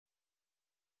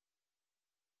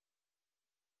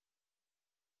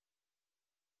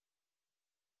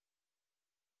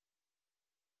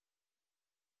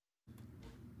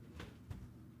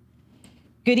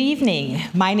Good evening.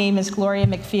 My name is Gloria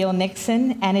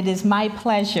McPhail-Nixon, and it is my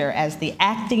pleasure as the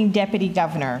acting Deputy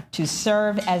Governor to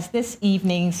serve as this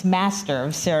evening's Master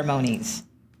of Ceremonies.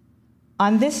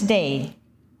 On this day,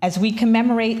 as we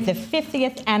commemorate the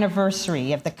 50th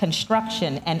anniversary of the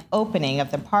construction and opening of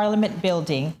the Parliament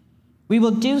building, we will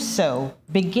do so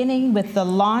beginning with the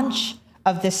launch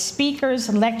of the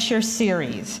Speaker's Lecture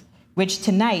Series, which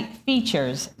tonight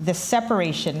features the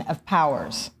separation of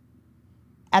powers.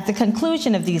 At the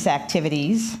conclusion of these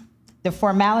activities, the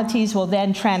formalities will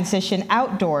then transition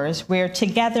outdoors, where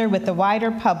together with the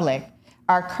wider public,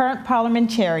 our current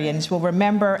parliamentarians will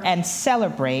remember and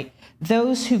celebrate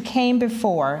those who came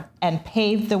before and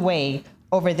paved the way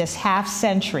over this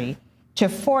half-century to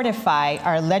fortify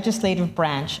our legislative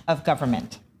branch of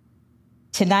government.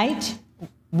 Tonight,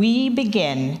 we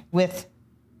begin with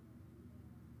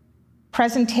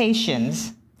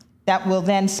presentations that will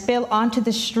then spill onto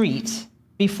the streets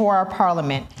before our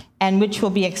Parliament, and which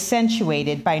will be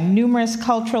accentuated by numerous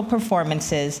cultural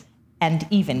performances and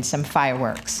even some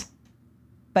fireworks.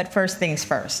 But first things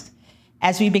first.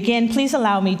 As we begin, please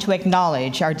allow me to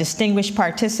acknowledge our distinguished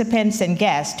participants and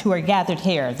guests who are gathered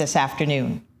here this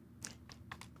afternoon.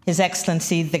 His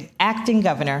Excellency, the Acting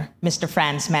Governor, Mr.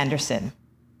 Franz Manderson.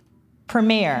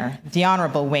 Premier, the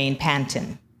Honorable Wayne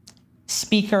Panton.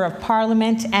 Speaker of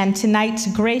Parliament and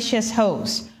tonight's gracious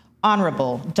host,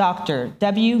 Honorable Dr.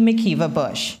 W. McKeeva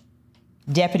Bush.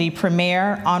 Deputy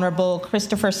Premier, Honorable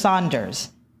Christopher Saunders.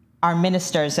 Our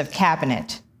Ministers of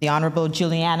Cabinet, the Honorable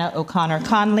Juliana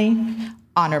O'Connor-Conley,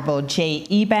 Honorable J.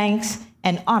 Ebanks,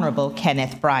 and Honorable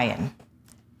Kenneth Bryan.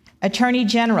 Attorney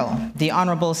General, the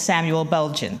Honorable Samuel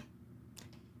Belgen.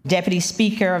 Deputy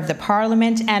Speaker of the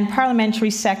Parliament and Parliamentary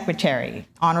Secretary,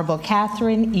 Honorable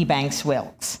Catherine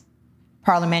Ebanks-Wilkes.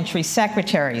 Parliamentary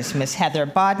Secretaries, Ms. Heather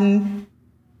Bodden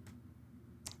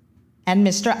and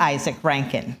Mr. Isaac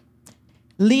Rankin.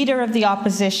 Leader of the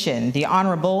Opposition, the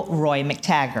Honorable Roy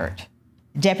McTaggart.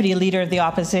 Deputy Leader of the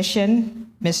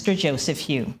Opposition, Mr. Joseph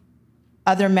Hugh.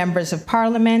 Other members of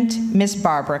Parliament, Ms.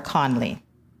 Barbara Conley.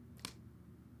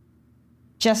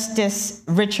 Justice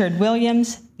Richard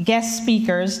Williams, guest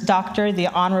speakers, Dr. the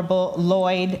Honorable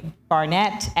Lloyd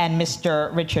Barnett and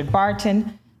Mr. Richard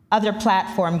Barton. Other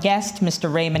platform guests,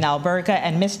 Mr. Raymond Alberga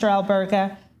and Mr.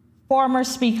 Alberga. Former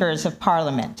speakers of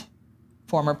Parliament,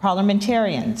 former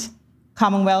parliamentarians,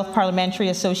 Commonwealth Parliamentary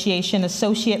Association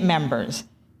associate members,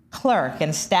 clerk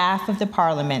and staff of the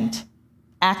Parliament,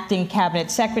 Acting Cabinet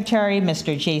Secretary,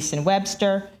 Mr. Jason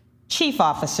Webster, chief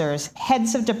officers,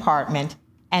 heads of department,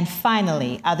 and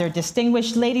finally, other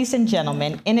distinguished ladies and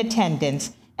gentlemen in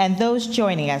attendance and those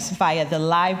joining us via the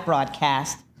live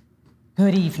broadcast,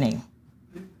 good evening.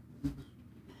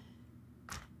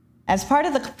 As part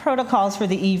of the protocols for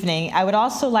the evening, I would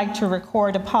also like to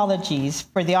record apologies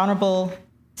for the Honorable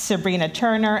Sabrina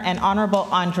Turner and Honorable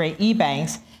Andre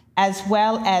Ebanks, as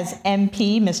well as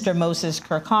MP Mr. Moses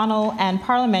Kirkconnell and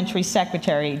Parliamentary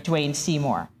Secretary Dwayne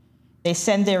Seymour. They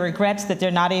send their regrets that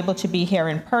they're not able to be here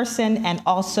in person, and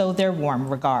also their warm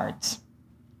regards.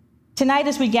 Tonight,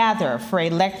 as we gather for a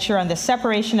lecture on the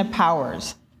separation of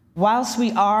powers, whilst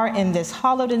we are in this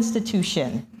hallowed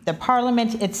institution, the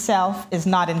Parliament itself is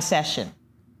not in session.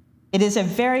 It is a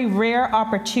very rare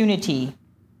opportunity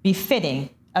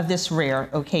befitting of this rare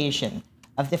occasion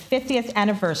of the 50th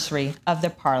anniversary of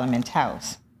the Parliament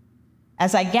House.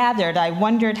 As I gathered, I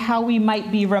wondered how we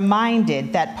might be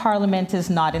reminded that Parliament is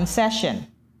not in session,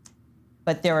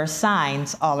 but there are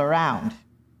signs all around.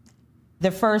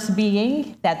 The first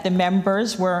being that the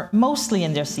members were mostly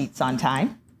in their seats on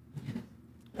time,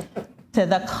 to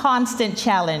the constant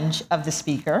challenge of the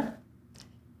Speaker.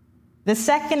 The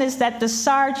second is that the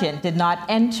sergeant did not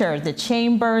enter the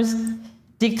chambers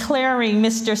declaring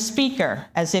Mr. Speaker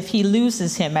as if he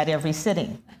loses him at every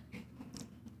sitting.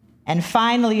 And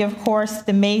finally, of course,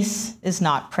 the mace is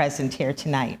not present here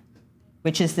tonight,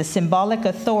 which is the symbolic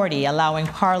authority allowing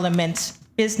Parliament's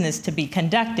business to be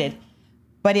conducted,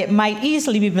 but it might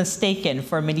easily be mistaken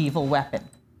for a medieval weapon.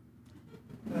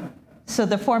 So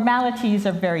the formalities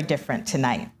are very different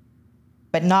tonight.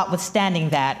 But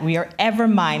notwithstanding that, we are ever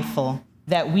mindful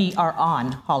that we are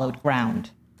on hallowed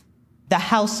ground, the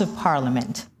House of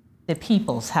Parliament, the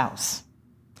People's House.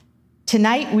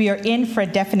 Tonight, we are in for a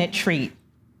definite treat,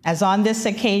 as on this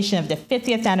occasion of the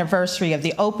 50th anniversary of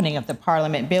the opening of the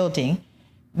Parliament building,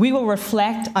 we will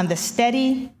reflect on the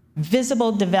steady,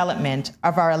 visible development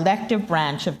of our elective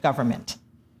branch of government.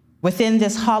 Within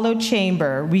this hallowed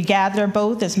chamber, we gather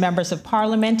both as members of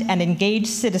Parliament and engaged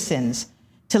citizens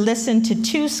to listen to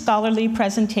two scholarly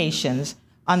presentations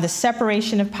on the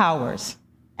separation of powers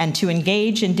and to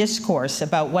engage in discourse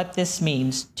about what this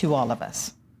means to all of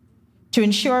us. To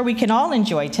ensure we can all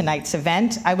enjoy tonight's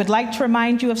event, I would like to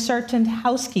remind you of certain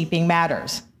housekeeping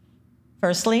matters.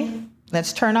 Firstly,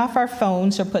 let's turn off our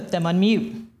phones or put them on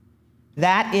mute.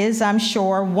 That is, I'm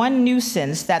sure, one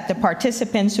nuisance that the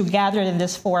participants who gathered in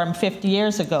this forum 50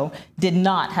 years ago did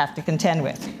not have to contend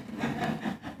with.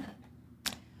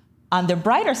 On the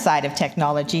brighter side of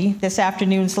technology, this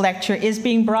afternoon's lecture is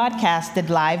being broadcasted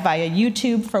live via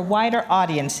YouTube for wider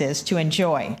audiences to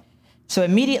enjoy. So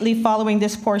immediately following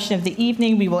this portion of the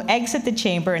evening, we will exit the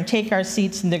chamber and take our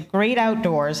seats in the great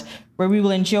outdoors, where we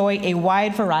will enjoy a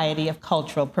wide variety of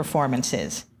cultural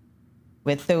performances.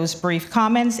 With those brief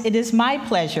comments, it is my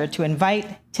pleasure to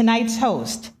invite tonight's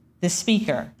host, the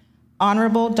speaker,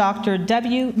 Honorable Dr.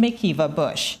 W. McKeeva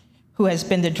Bush, who has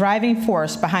been the driving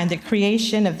force behind the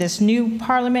creation of this new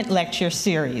Parliament lecture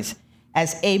series,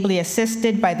 as ably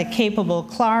assisted by the capable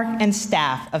clerk and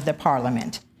staff of the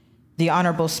Parliament. The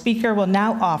Honorable Speaker will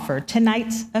now offer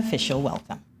tonight's official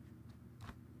welcome.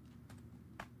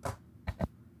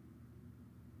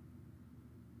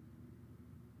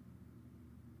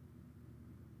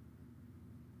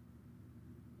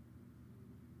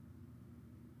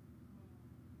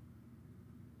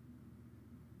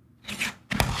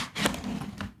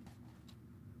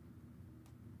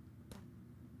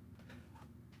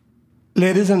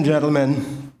 Ladies and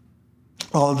gentlemen,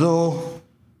 although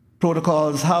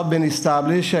protocols have been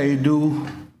established, I do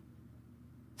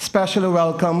specially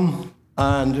welcome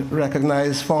and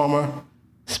recognize former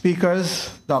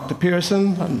speakers, Dr.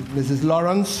 Pearson and Mrs.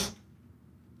 Lawrence,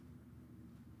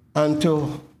 and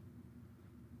to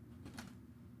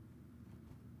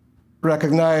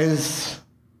recognize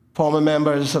former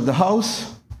members of the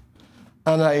House.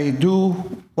 And I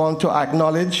do want to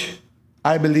acknowledge,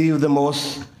 I believe, the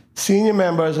most senior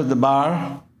members of the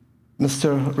bar,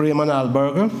 Mr. Raymond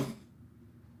Alberger,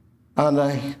 and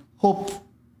I hope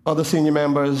other senior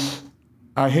members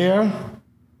are here.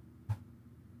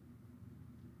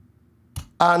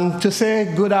 And to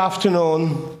say good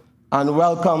afternoon and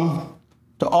welcome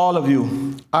to all of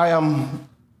you. I am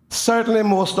certainly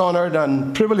most honored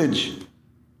and privileged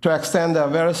to extend a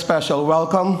very special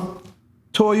welcome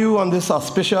to you on this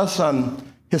auspicious and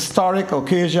historic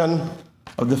occasion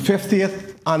of the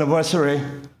 50th anniversary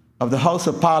of the House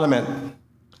of Parliament.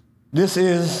 This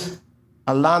is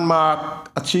a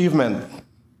landmark achievement.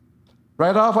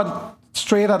 Right off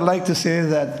straight, I'd like to say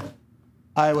that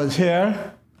I was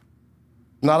here,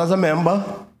 not as a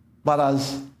member, but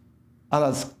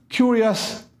as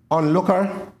curious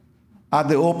onlooker at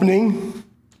the opening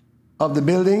of the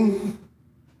building,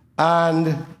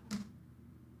 and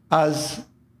as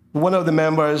one of the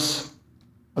members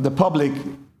of the public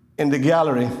in the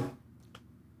gallery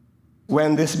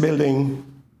when this building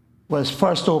was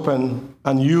first opened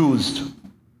and used.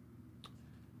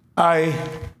 I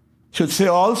should say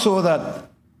also that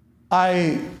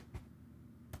I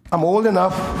am old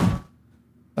enough,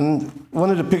 and one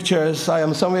of the pictures, I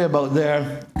am somewhere about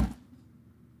there,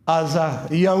 as a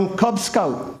young Cub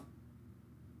Scout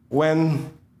when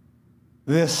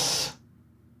this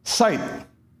site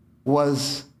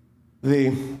was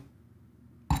the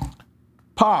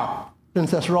park,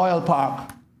 Princess Royal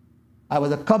Park. I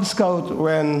was a Cub Scout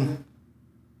when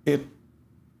it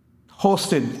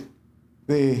hosted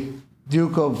the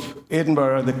Duke of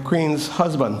Edinburgh, the Queen's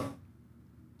husband.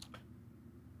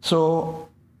 So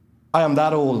I am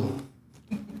that old.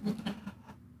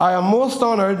 I am most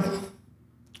honored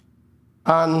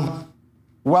and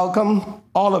welcome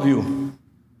all of you.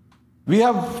 We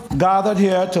have gathered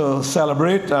here to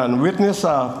celebrate and witness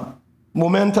a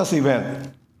momentous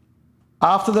event.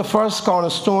 After the first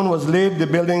cornerstone was laid, the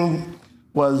building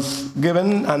was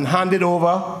given and handed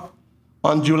over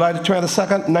on July the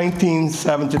 22nd,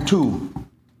 1972.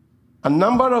 A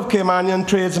number of Caymanian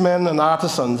tradesmen and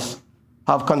artisans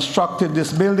have constructed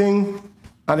this building,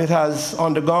 and it has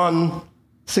undergone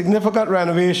significant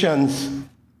renovations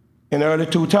in early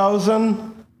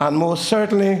 2000, and most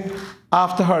certainly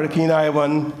after Hurricane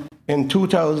Ivan in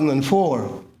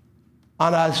 2004.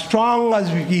 And as strong as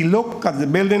we look, as the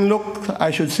building looked,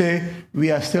 I should say,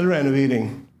 we are still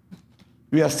renovating.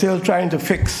 We are still trying to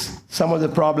fix some of the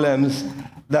problems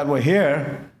that were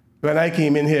here when I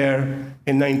came in here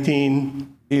in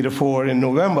 1984 in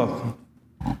November.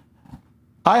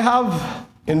 I have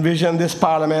envisioned this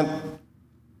Parliament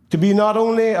to be not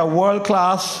only a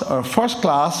world-class or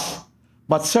first-class,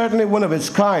 but certainly one of its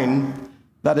kind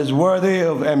that is worthy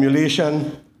of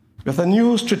emulation, with a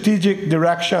new strategic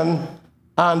direction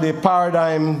and a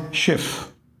paradigm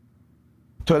shift.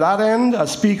 To that end,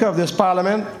 as Speaker of this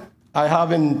Parliament, I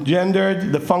have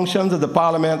engendered the functions of the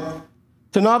Parliament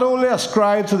to not only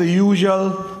ascribe to the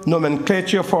usual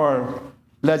nomenclature for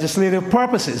legislative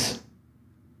purposes,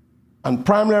 and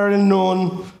primarily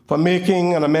known for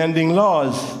making and amending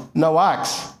laws, now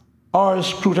acts, or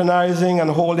scrutinizing and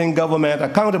holding government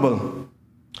accountable.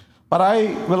 But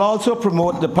I will also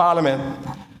promote the Parliament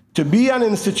to be an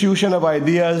institution of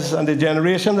ideas and the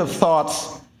generation of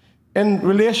thoughts in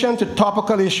relation to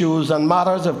topical issues and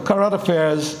matters of current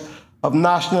affairs of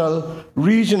national,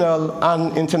 regional,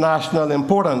 and international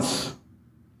importance.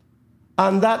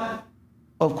 And that,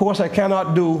 of course, I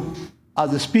cannot do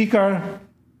as the Speaker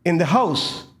in the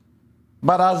House,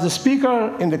 but as the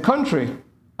Speaker in the country,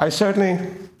 I certainly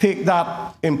take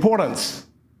that importance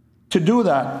to do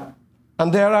that.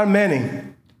 And there are many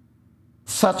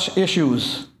such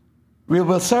issues. We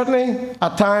will certainly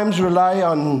at times rely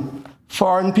on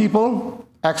foreign people,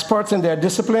 experts in their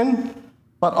discipline,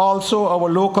 but also our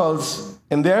locals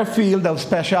in their field of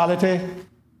speciality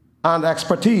and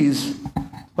expertise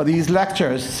for these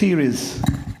lectures series.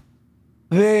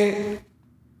 The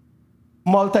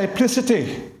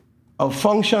multiplicity of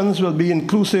functions will be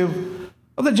inclusive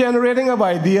of the generating of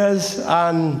ideas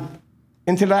and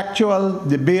intellectual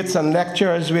debates and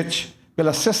lectures which will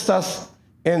assist us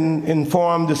in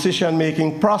informed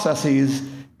decision-making processes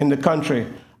in the country.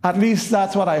 At least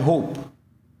that's what I hope.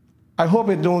 I hope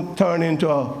it don't turn into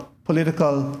a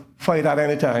political fight at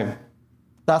any time.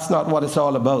 That's not what it's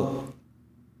all about.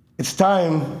 It's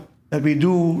time that we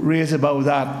do raise about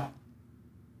that.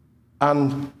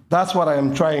 And that's what I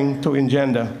am trying to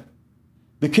engender.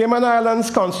 The Cayman Islands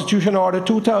Constitution Order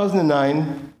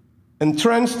 2009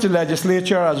 entrenched the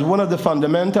legislature as one of the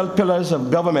fundamental pillars of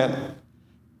government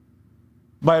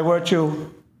by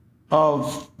virtue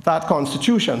of that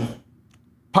constitution,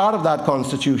 part of that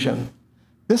constitution.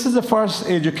 This is the first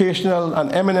educational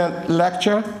and eminent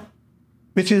lecture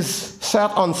which is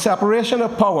set on separation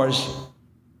of powers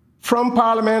from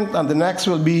Parliament, and the next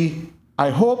will be, I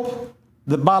hope,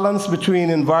 the balance between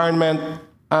environment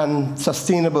and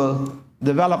sustainable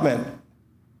development.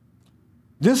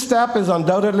 This step is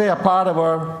undoubtedly a part of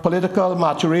our political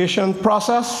maturation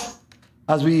process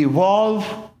as we evolve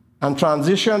and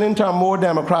transition into a more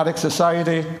democratic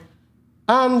society,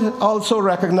 and also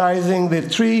recognizing the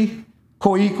three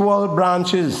co-equal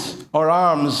branches or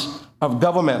arms of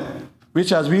government,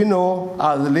 which, as we know,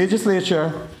 are the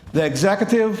legislature, the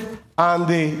executive, and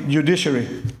the judiciary.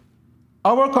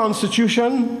 Our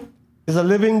Constitution is a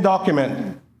living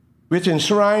document which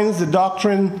enshrines the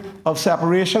doctrine of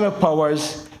separation of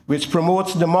powers, which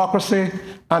promotes democracy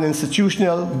and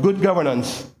institutional good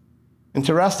governance.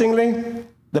 Interestingly,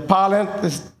 the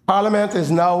Parliament is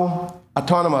now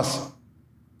autonomous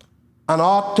and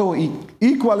ought to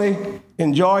equally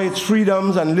enjoy its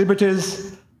freedoms and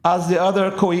liberties as the other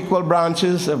co-equal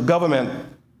branches of government.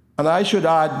 And I should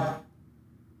add,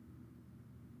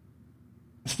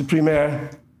 Mr. Premier,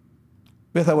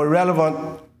 with our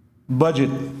relevant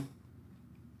budget.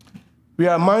 We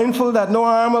are mindful that no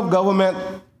arm of government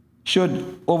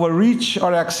should overreach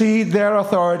or exceed their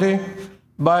authority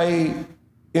by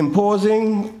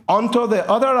imposing onto the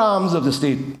other arms of the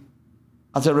state.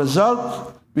 As a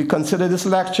result, we consider this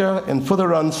lecture in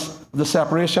furtherance of the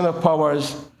separation of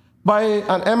powers by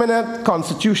an eminent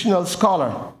constitutional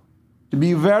scholar to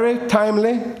be very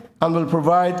timely and will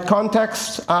provide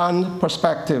context and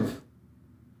perspective.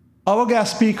 Our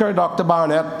guest speaker, Dr.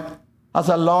 Barnett, has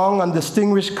a long and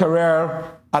distinguished career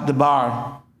at the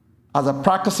bar as a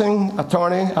practicing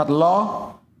attorney at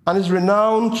law, and is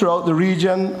renowned throughout the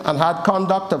region and had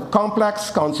conduct of complex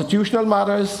constitutional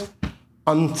matters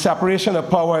on separation of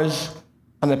powers,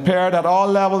 and appeared at all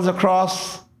levels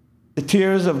across the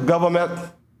tiers of government,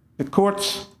 the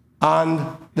courts, and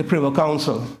the Privy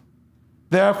Council.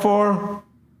 Therefore,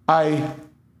 I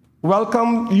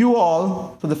welcome you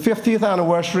all to the 50th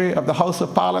anniversary of the House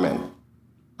of Parliament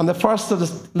and the first of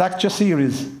this lecture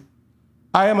series.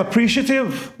 I am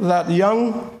appreciative that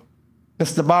young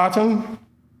Mr. Barton,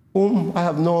 whom I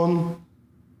have known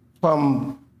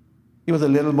from he was a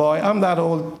little boy. I'm that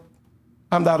old,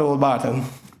 Barton.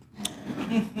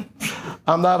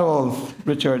 I'm that old,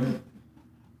 Richard.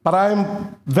 But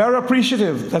I'm very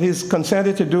appreciative that he's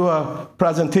consented to do a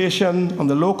presentation on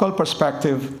the local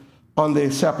perspective on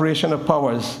the separation of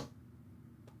powers.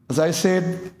 As I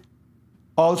said,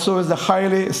 also is the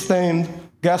highly esteemed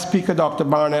guest speaker, Dr.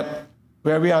 Barnett,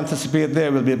 where we anticipate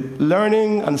there will be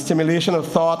learning and stimulation of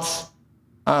thoughts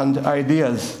and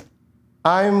ideas.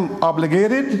 I'm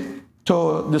obligated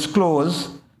to disclose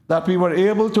that we were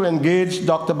able to engage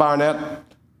Dr. Barnett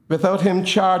without him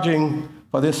charging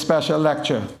for this special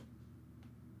lecture.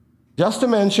 Just to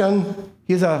mention,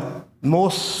 he's a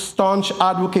most staunch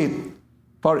advocate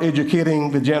for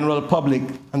educating the general public,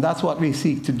 and that's what we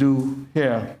seek to do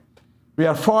here. We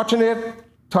are fortunate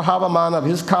to have a man of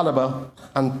his caliber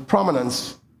and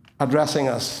prominence addressing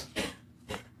us.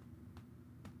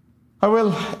 I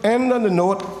will end on the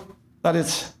note that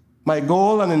it's my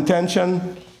goal and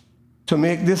intention to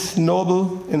make this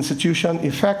noble institution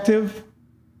effective,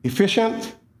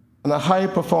 efficient, and a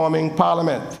high-performing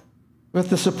parliament with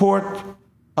the support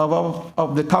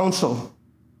of the council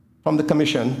from the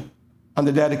commission and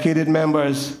the dedicated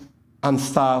members and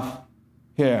staff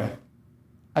here.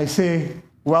 I say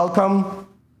welcome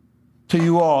to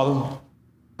you all,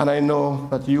 and I know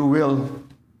that you will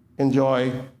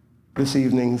enjoy this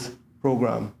evening's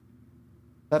program.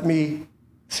 Let me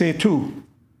say too,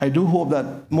 I do hope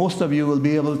that most of you will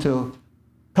be able to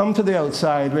come to the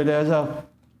outside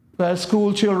where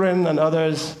school children and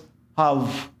others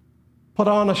have put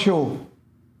on a show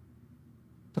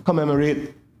to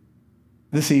commemorate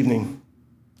this evening,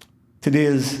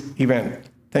 today's event.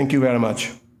 Thank you very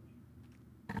much.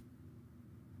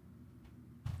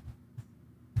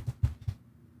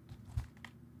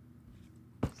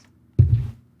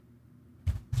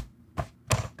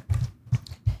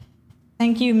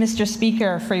 Thank you, Mr.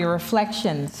 Speaker, for your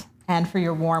reflections and for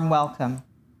your warm welcome.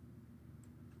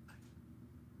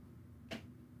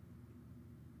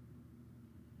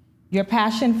 Your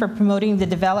passion for promoting the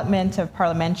development of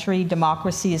parliamentary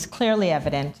democracy is clearly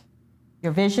evident.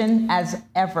 Your vision, as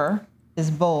ever,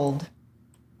 is bold,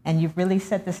 and you've really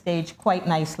set the stage quite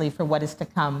nicely for what is to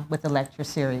come with the lecture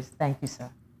series. Thank you,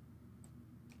 sir.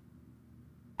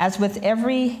 As with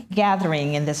every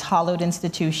gathering in this hallowed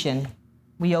institution,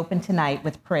 we open tonight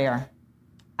with prayer.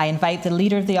 I invite the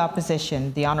Leader of the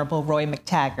Opposition, the Honorable Roy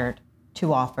McTaggart,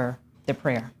 to offer the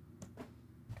prayer.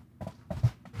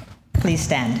 Please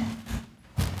stand.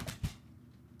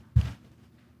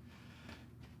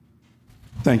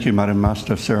 Thank you, Madam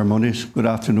Master of Ceremonies. Good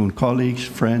afternoon, colleagues,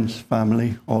 friends,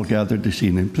 family, all gathered this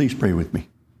evening. Please pray with me.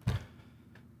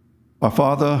 Our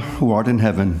Father, who art in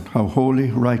heaven, how holy,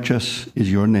 righteous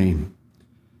is your name.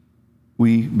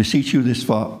 We beseech you,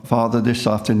 Father, this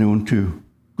afternoon to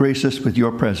grace us with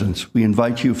your presence. We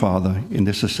invite you, Father, in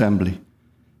this assembly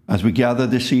as we gather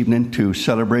this evening to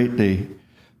celebrate the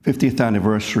 50th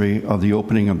anniversary of the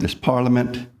opening of this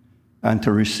Parliament and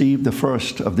to receive the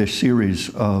first of this series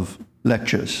of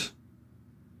lectures.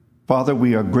 Father,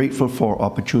 we are grateful for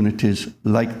opportunities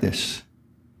like this,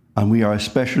 and we are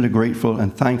especially grateful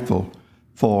and thankful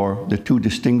for the two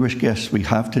distinguished guests we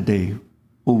have today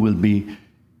who will be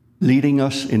leading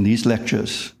us in these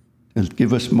lectures and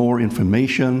give us more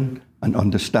information and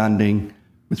understanding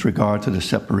with regard to the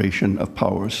separation of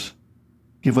powers.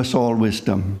 Give us all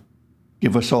wisdom,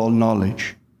 give us all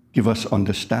knowledge, give us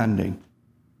understanding.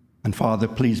 And Father,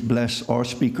 please bless our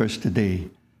speakers today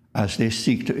as they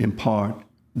seek to impart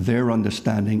their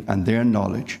understanding and their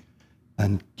knowledge,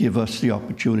 and give us the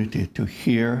opportunity to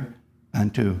hear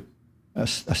and to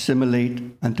assimilate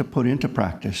and to put into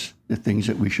practice the things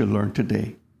that we should learn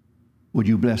today. Would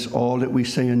you bless all that we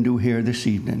say and do here this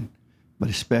evening, but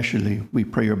especially we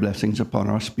pray your blessings upon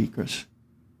our speakers.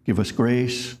 Give us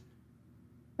grace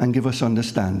and give us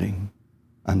understanding,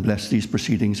 and bless these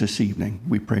proceedings this evening.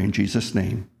 We pray in Jesus'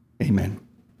 name. Amen.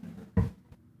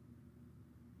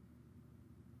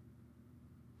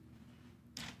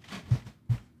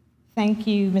 Thank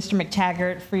you, Mr.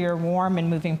 McTaggart, for your warm and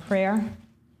moving prayer.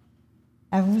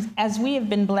 As we have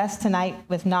been blessed tonight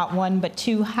with not one but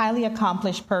two highly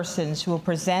accomplished persons who will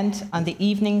present on the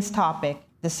evening's topic,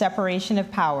 the separation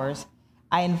of powers,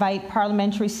 I invite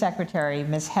Parliamentary Secretary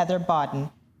Ms. Heather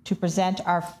Bodden to present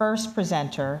our first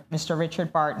presenter, Mr.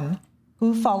 Richard Barton,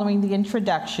 who, following the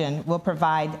introduction, will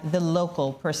provide the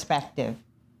local perspective.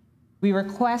 We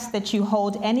request that you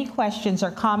hold any questions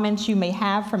or comments you may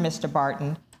have for Mr.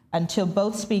 Barton until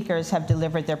both speakers have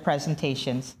delivered their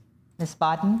presentations. Ms.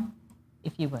 Bodden,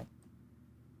 if you would.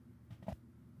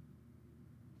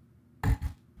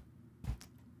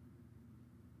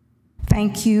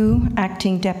 Thank you,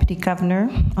 Acting Deputy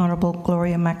Governor, Honorable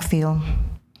Gloria McPhail.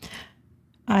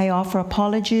 I offer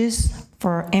apologies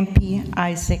for MP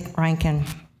Isaac Rankin.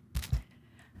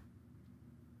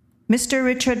 Mr.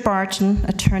 Richard Barton,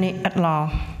 Attorney at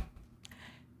Law.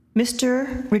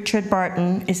 Mr. Richard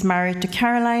Barton is married to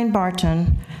Caroline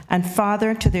Barton and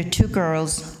father to their two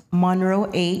girls, Monroe,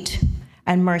 8,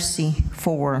 and Mercy,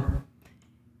 4.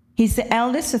 He's the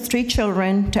eldest of 3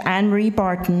 children to Anne-Marie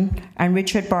Barton and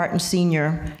Richard Barton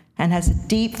Sr., and has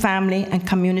deep family and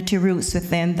community roots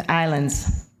within the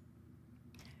islands.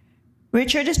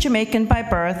 Richard is Jamaican by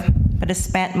birth, but has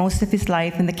spent most of his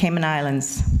life in the Cayman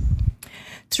Islands.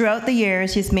 Throughout the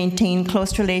years, he's maintained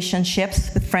close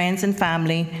relationships with friends and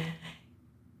family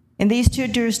in these 2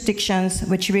 jurisdictions,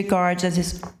 which he regards as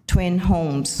his twin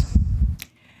homes.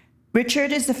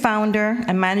 Richard is the founder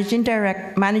and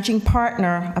managing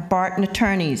partner of Barton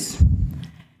Attorneys.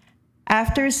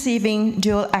 After receiving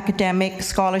dual academic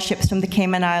scholarships from the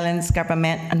Cayman Islands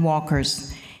government and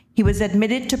Walker's, he was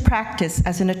admitted to practice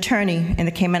as an attorney in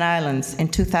the Cayman Islands in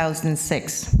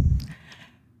 2006.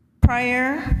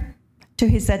 Prior to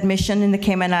his admission in the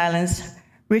Cayman Islands,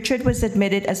 Richard was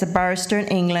admitted as a barrister in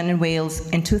England and Wales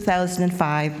in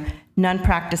 2005,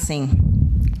 non-practicing.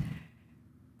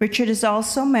 Richard is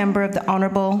also a member of the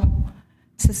Honorable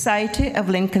Society of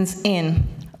Lincoln's Inn,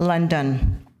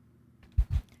 London.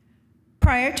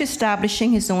 Prior to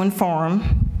establishing his own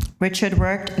firm, Richard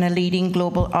worked in a leading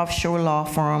global offshore law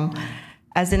firm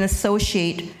as an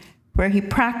associate where he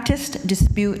practiced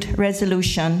dispute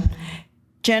resolution,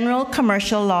 general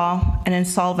commercial law, and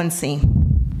insolvency.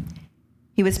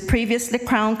 He was previously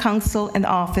Crown Counsel in the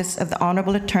Office of the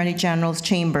Honorable Attorney General's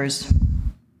Chambers.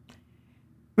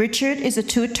 Richard is a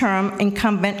two-term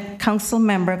incumbent council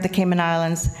member of the Cayman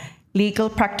Islands Legal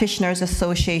Practitioners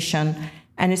Association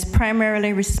and is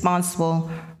primarily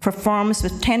responsible for firms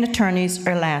with 10 attorneys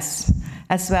or less,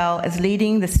 as well as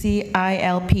leading the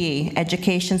CILPA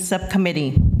Education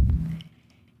Subcommittee.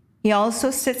 He also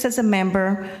sits as a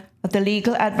member of the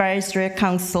Legal Advisory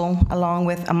Council, along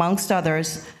with, amongst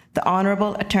others, the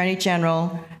Honorable Attorney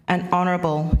General and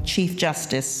Honorable Chief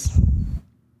Justice.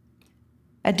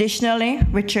 Additionally,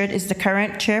 Richard is the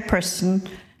current chairperson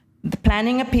of the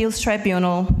Planning Appeals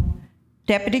Tribunal,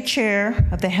 Deputy Chair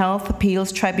of the Health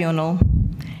Appeals Tribunal,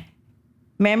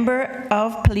 member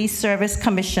of Police Service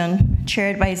Commission,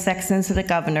 chaired by His Excellency the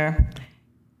Governor,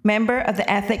 member of the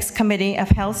Ethics Committee of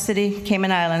Health City,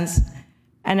 Cayman Islands,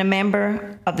 and a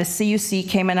member of the CUC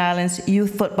Cayman Islands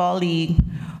Youth Football League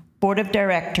Board of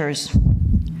Directors.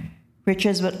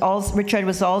 Richard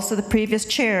was also the previous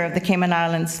chair of the Cayman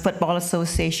Islands Football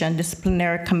Association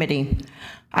Disciplinary Committee.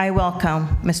 I welcome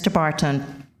Mr.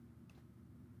 Barton.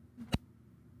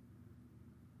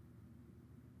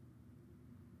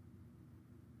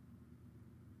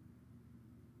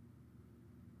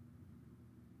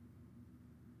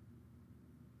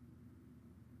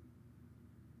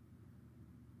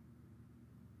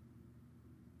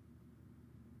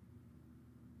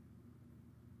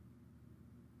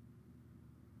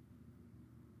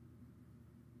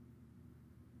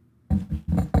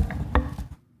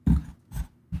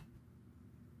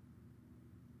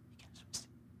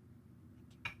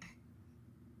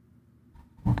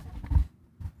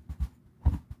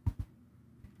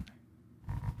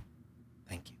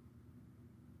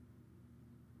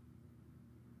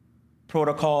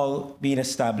 Protocol being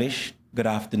established. Good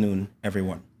afternoon,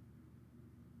 everyone.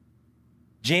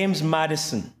 James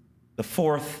Madison, the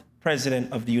 4th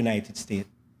President of the United States,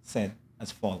 said as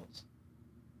follows,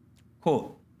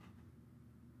 quote,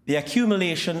 "The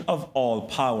accumulation of all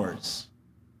powers,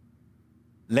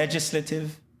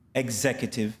 legislative,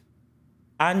 executive,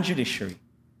 and judiciary,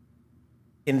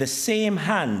 in the same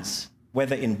hands,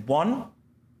 whether in one,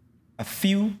 a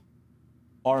few,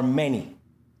 or many,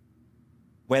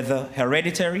 whether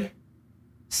hereditary,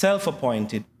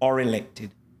 self-appointed, or elected,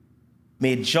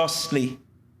 may justly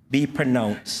be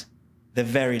pronounced the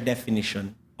very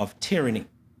definition of tyranny."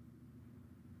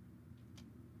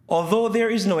 Although there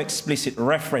is no explicit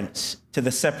reference to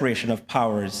the separation of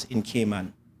powers in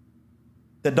Cayman,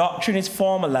 the doctrine is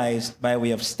formalized by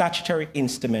way of statutory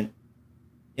instrument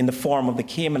in the form of the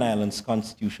Cayman Islands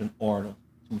Constitution Order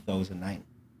 2009.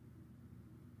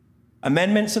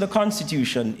 Amendments to the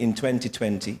Constitution in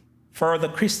 2020 further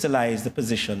crystallized the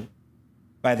position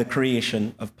by the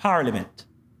creation of Parliament.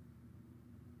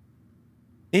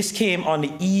 This came on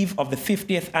the eve of the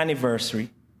 50th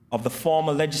anniversary of the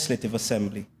former Legislative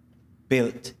Assembly,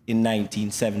 built in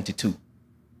 1972.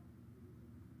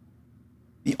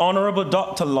 The Honorable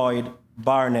Dr. Lloyd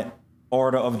Barnett,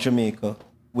 Order of Jamaica,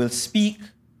 will speak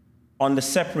on the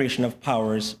separation of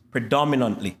powers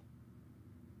predominantly.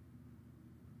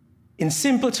 In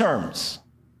simple terms,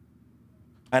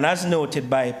 and as noted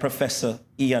by Professor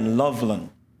Ian Loveland,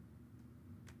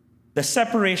 the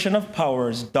separation of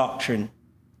powers doctrine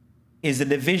is the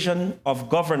division of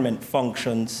government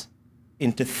functions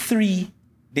into 3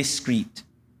 discrete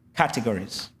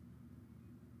categories.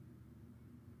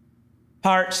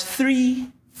 Parts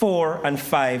 3, 4, and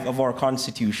 5 of our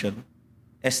Constitution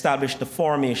establish the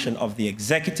formation of the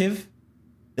executive,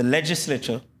 the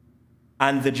legislature,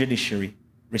 and the judiciary,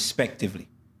 respectively.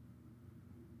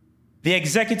 The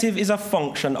executive is a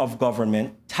function of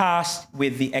government tasked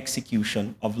with the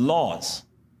execution of laws.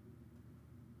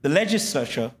 The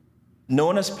legislature,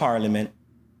 known as Parliament,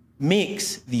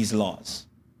 makes these laws,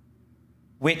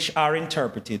 which are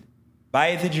interpreted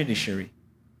by the judiciary,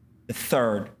 the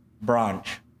 3rd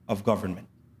branch of government.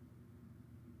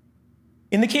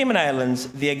 In the Cayman Islands,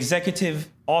 the executive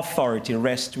authority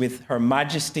rests with Her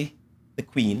Majesty, the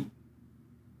Queen.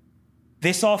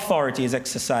 This authority is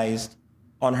exercised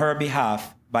on her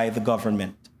behalf by the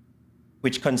government,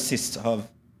 which consists of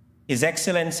His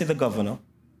Excellency the Governor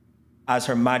as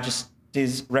Her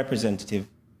Majesty's representative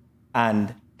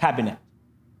and Cabinet.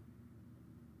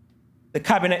 The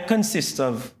Cabinet consists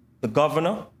of the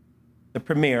Governor, the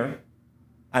Premier,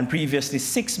 and previously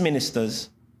 6 ministers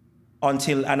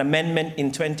until an amendment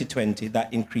in 2020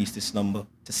 that increased this number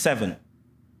to 7.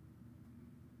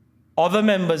 Other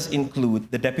members include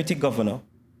the Deputy Governor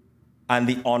and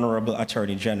the Honorable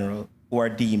Attorney General, who are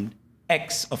deemed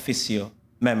ex officio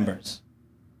members.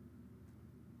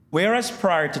 Whereas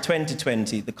prior to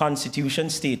 2020, the Constitution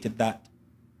stated that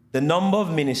the number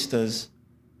of ministers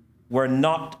were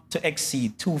not to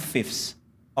exceed 2/5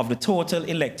 of the total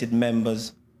elected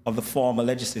members of the former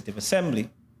Legislative Assembly.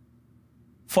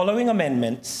 Following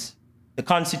amendments, the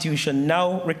Constitution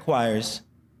now requires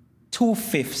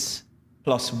 2/5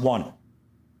 plus 1.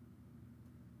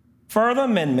 Further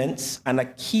amendments and a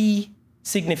key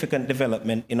significant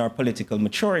development in our political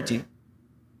maturity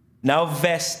now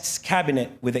vests Cabinet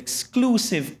with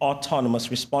exclusive autonomous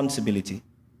responsibility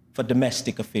for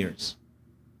domestic affairs.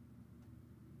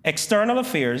 External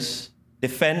affairs,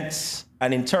 defense,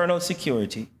 and internal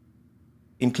security,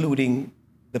 including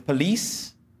the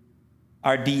police,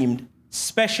 are deemed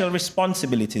special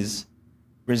responsibilities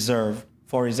reserved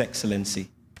for His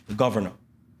Excellency, the Governor.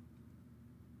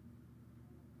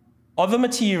 Other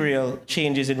material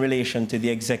changes in relation to the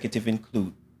executive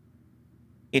include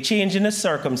a change in the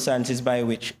circumstances by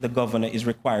which the Governor is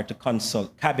required to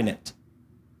consult Cabinet,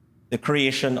 the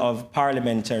creation of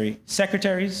parliamentary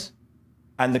secretaries,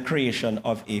 and the creation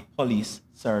of a police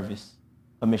service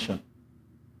commission.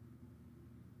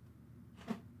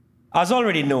 As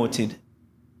already noted,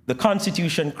 the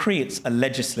Constitution creates a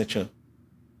legislature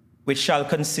which shall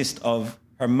consist of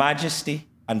Her Majesty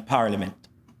and Parliament.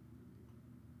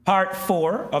 Part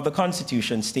 4 of the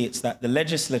Constitution states that the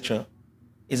legislature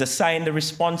is assigned the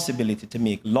responsibility to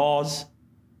make laws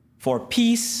for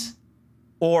peace,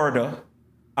 order,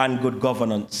 and good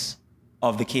governance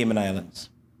of the Cayman Islands.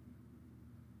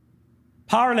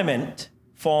 Parliament,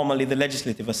 formerly the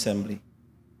Legislative Assembly,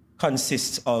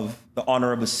 consists of the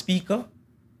Honorable Speaker,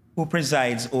 who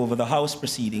presides over the House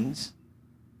proceedings,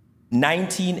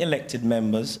 19 elected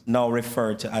members, now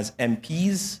referred to as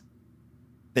MPs,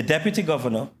 the Deputy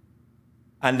Governor,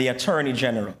 and the Attorney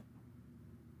General.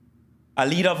 A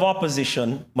leader of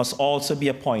opposition must also be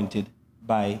appointed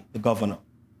by the Governor.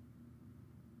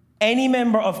 Any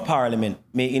member of Parliament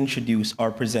may introduce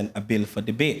or present a bill for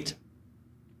debate.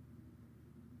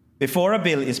 Before a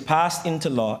bill is passed into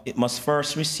law, it must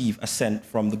first receive assent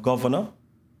from the Governor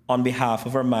on behalf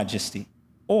of Her Majesty,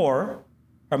 or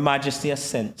Her Majesty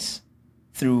assents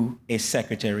through a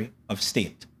Secretary of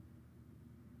State.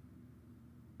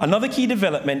 Another key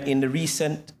development in the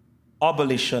recent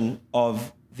abolition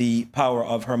of the power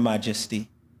of Her Majesty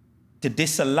to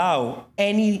disallow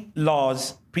any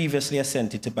laws previously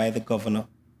assented to by the Governor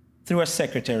through a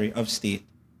Secretary of State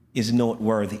is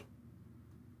noteworthy.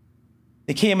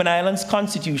 The Cayman Islands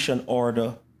Constitution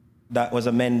Order that was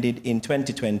amended in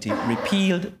 2020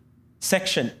 repealed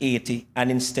Section 80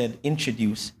 and instead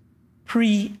introduced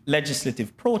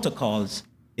pre-legislative protocols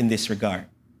in this regard.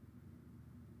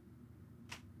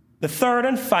 The third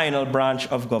and final branch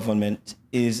of government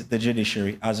is the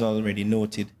judiciary, as already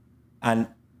noted, and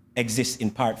exists in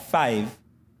Part 5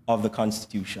 of the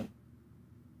Constitution.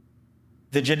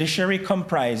 The judiciary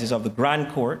comprises of the Grand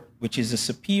Court, which is the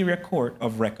superior court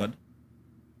of record,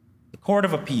 the Court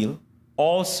of Appeal,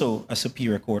 also a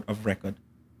superior court of record,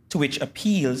 to which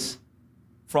appeals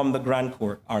from the Grand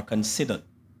Court are considered.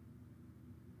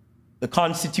 The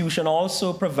Constitution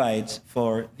also provides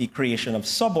for the creation of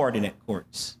subordinate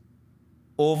courts,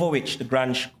 over which the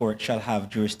Grand Court shall have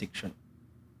jurisdiction.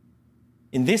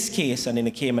 In this case, and in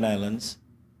the Cayman Islands,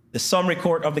 the Summary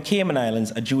Court of the Cayman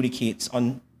Islands adjudicates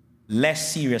on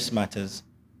less serious matters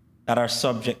that are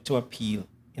subject to appeal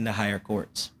in the higher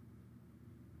courts.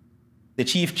 The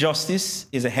Chief Justice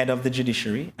is the head of the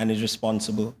judiciary and is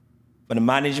responsible for the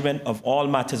management of all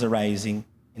matters arising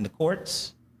in the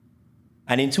courts.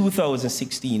 And in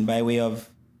 2016, by way of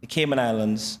the Cayman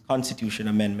Islands Constitution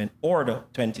Amendment Order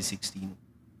 2016,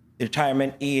 the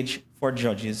retirement age for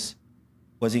judges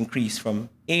was increased from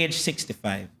age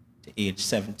 65 to age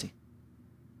 70.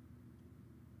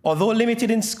 Although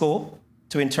limited in scope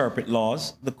to interpret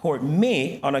laws, the court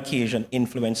may, on occasion,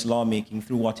 influence lawmaking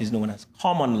through what is known as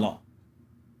common law.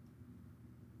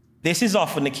 This is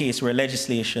often the case where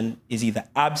legislation is either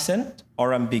absent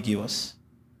or ambiguous,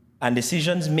 and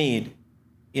decisions made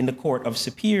in the court of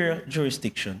superior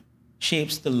jurisdiction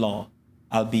shapes the law,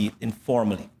 albeit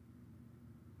informally.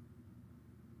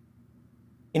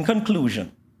 In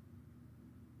conclusion,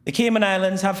 the Cayman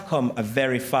Islands have come a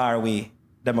very far way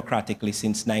democratically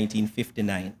since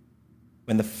 1959,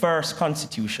 when the first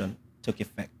constitution took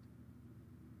effect.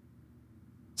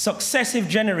 Successive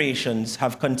generations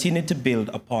have continued to build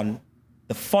upon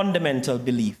the fundamental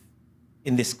belief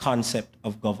in this concept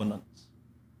of governance.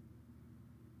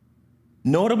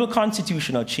 Notable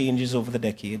constitutional changes over the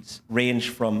decades range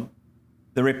from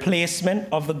the replacement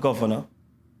of the governor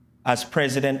as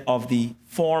president of the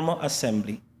former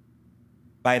assembly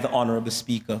by the Honorable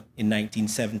Speaker in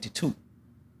 1972,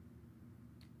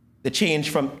 the change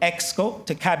from EXCO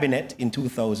to cabinet in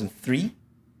 2003,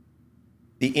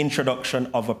 the introduction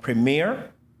of a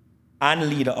premier and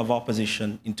leader of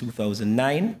opposition in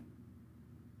 2009,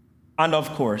 and of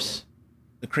course,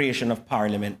 the creation of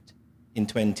Parliament in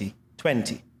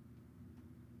 2020.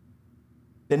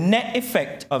 The net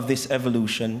effect of this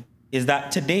evolution is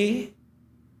that today,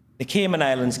 the Cayman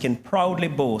Islands can proudly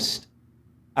boast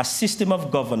a system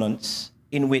of governance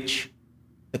in which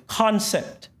the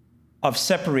concept of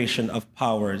separation of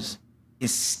powers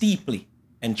is steeply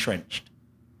entrenched.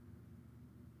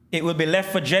 It will be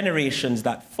left for generations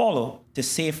that follow to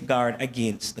safeguard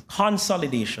against the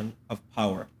consolidation of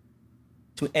power,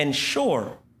 to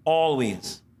ensure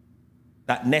always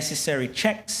that necessary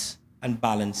checks and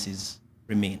balances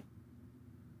remain.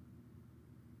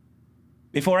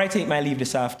 Before I take my leave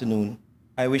this afternoon,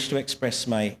 I wish to express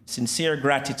my sincere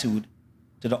gratitude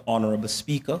to the Honorable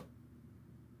Speaker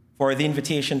for the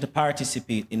invitation to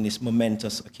participate in this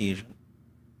momentous occasion.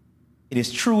 It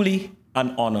is truly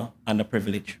an honor and a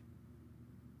privilege.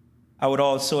 I would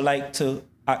also like to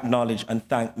acknowledge and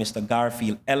thank Mr.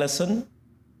 Garfield Ellison,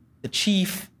 the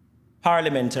Chief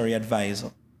Parliamentary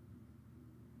Advisor.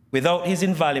 Without his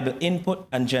invaluable input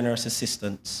and generous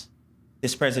assistance,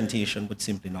 this presentation would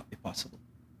simply not be possible.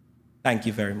 Thank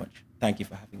you very much. Thank you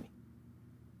for having me.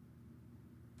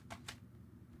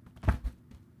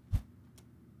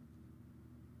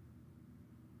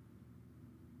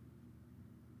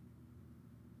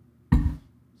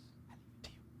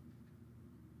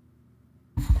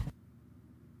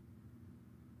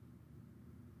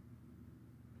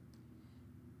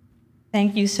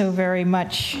 Thank you so very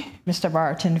much, Mr.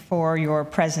 Barton, for your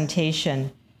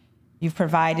presentation. You've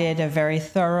provided a very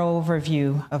thorough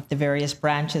overview of the various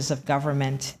branches of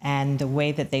government and the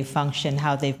way that they function,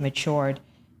 how they've matured,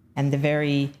 and the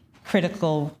very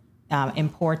critical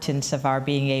importance of our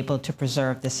being able to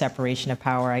preserve the separation of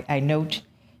power. I note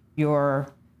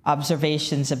your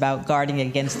observations about guarding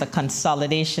against the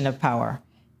consolidation of power.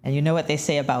 And you know what they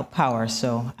say about power,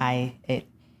 so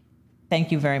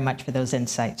thank you very much for those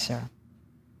insights, sir.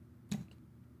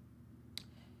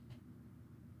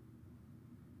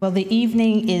 Well, the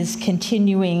evening is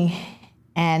continuing,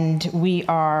 and we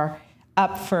are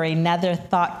up for another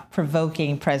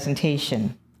thought-provoking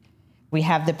presentation. We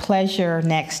have the pleasure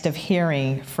next of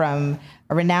hearing from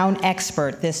a renowned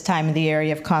expert, this time in the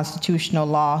area of constitutional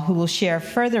law, who will share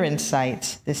further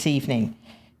insights this evening.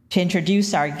 To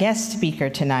introduce our guest speaker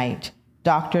tonight,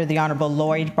 Dr. the Honorable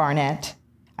Lloyd Barnett,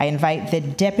 I invite the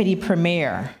Deputy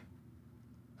Premier,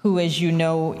 who, as you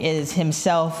know, is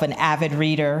himself an avid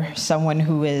reader, someone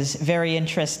who is very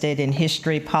interested in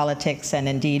history, politics, and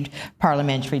indeed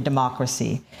parliamentary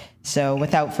democracy. So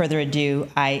without further ado,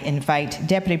 I invite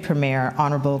Deputy Premier,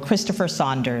 Honorable Christopher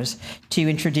Saunders, to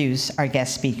introduce our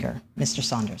guest speaker. Mr.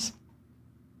 Saunders.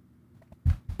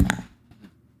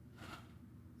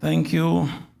 Thank you,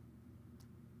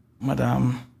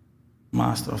 Madam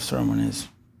Master of Ceremonies.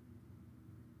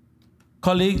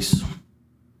 Colleagues,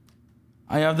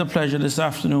 I have the pleasure this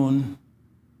afternoon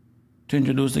to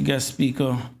introduce the guest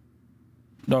speaker,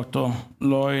 Dr.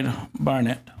 Lloyd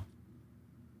Barnett.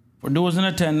 For those in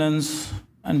attendance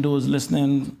and those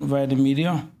listening via the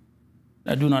media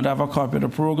that do not have a copy of the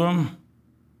program,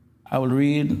 I will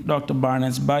read Dr.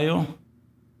 Barnett's bio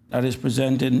that is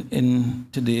presented in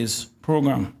today's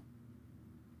program.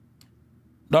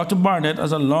 Dr. Barnett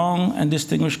has a long and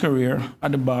distinguished career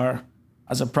at the bar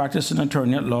as a practicing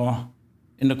attorney at law,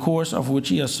 in the course of which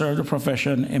he has served the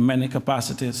profession in many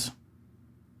capacities.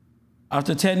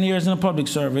 After 10 years in the public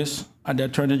service at the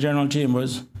Attorney General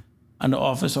Chambers and the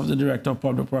Office of the Director of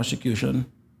Public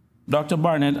Prosecution, Dr.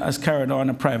 Barnett has carried on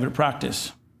a private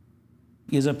practice.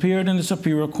 He has appeared in the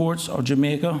Superior Courts of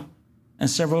Jamaica and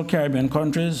several Caribbean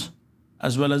countries,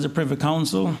 as well as the Privy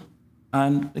Council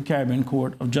and the Caribbean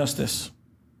Court of Justice.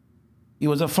 He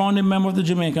was a founding member of the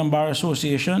Jamaican Bar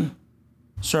Association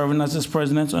serving as its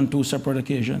president on 2 separate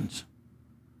occasions.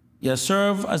 He has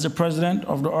served as the president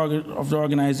of the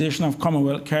Organization of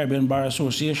Commonwealth Caribbean Bar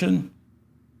Association,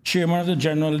 chairman of the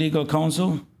General Legal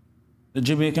Council, the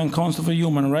Jamaican Council for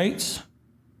Human Rights,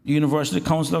 the University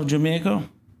Council of Jamaica,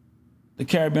 the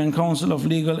Caribbean Council of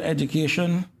Legal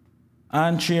Education,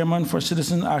 and chairman for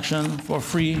Citizen Action for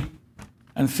Free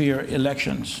and Fair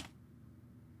Elections.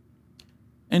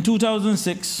 In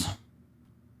 2006,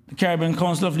 the Caribbean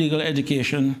Council of Legal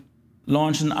Education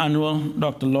launched an annual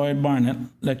Dr. Lloyd Barnett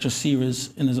lecture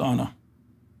series in his honor.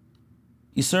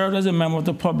 He served as a member of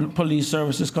the Public Police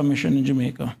Services Commission in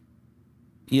Jamaica.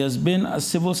 He has been a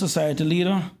civil society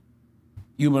leader,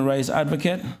 human rights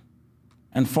advocate,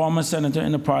 and former senator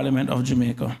in the Parliament of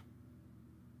Jamaica.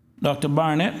 Dr.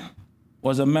 Barnett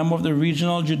was a member of the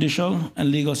Regional Judicial and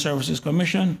Legal Services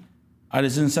Commission at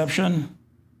its inception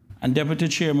and deputy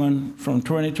chairman from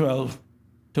 2012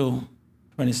 to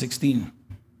 2016.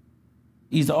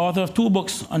 He's the author of 2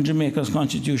 books on Jamaica's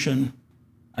constitution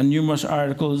and numerous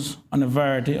articles on a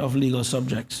variety of legal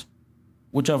subjects,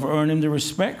 which have earned him the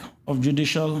respect of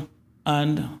judicial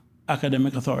and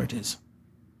academic authorities.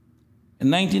 In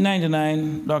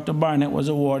 1999, Dr. Barnett was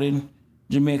awarded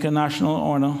Jamaica National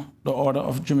Honor, the Order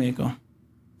of Jamaica,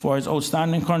 for his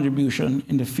outstanding contribution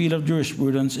in the field of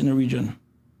jurisprudence in the region.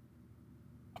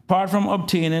 Apart from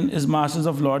obtaining his Master's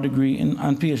of Law degree and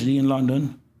PhD in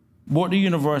London, both the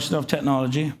University of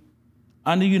Technology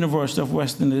and the University of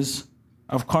West Indies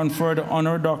have conferred the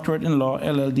Honorary Doctorate in Law,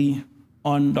 LL.D,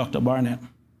 on Dr. Barnett.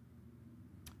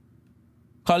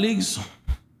 Colleagues,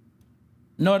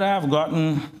 now that I have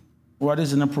gotten what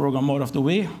is in the program out of the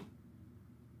way,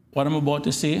 what I'm about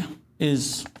to say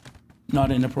is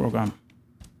not in the program.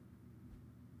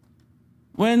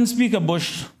 When Speaker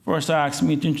Bush first asked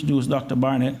me to introduce Dr.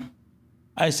 Barnett,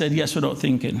 I said yes without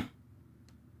thinking.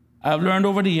 I've learned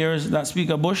over the years that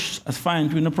Speaker Bush has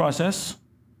fine-tuned the process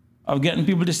of getting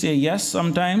people to say yes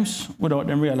sometimes without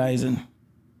them realizing.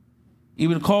 He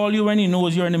will call you when he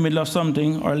knows you're in the middle of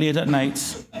something or late at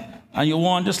night and you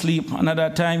want to sleep, and at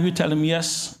that time you tell him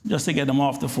yes just to get him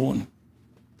off the phone.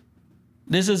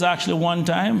 This is actually one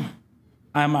time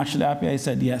I'm actually happy I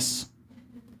said yes.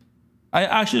 I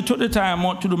actually took the time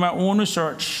out to do my own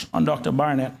research on Dr.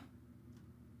 Barnett,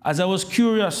 as I was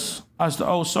curious as to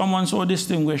how someone so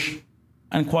distinguished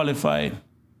and qualified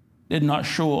did not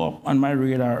show up on my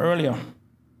radar earlier.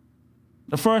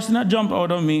 The first thing that jumped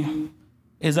out of me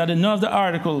is that in none of the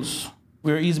articles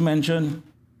where he's mentioned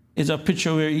is a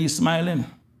picture where he's smiling.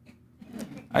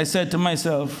 I said to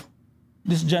myself,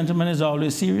 this gentleman is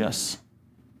always serious.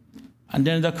 And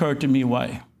then it occurred to me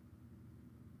why.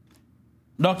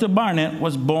 Dr. Barnett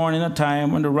was born in a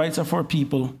time when the rights of our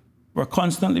people were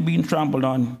constantly being trampled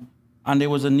on, and there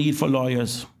was a need for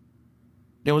lawyers.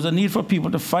 There was a need for people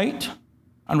to fight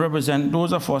and represent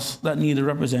those of us that needed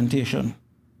representation.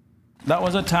 That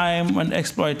was a time when the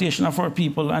exploitation of our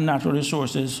people and natural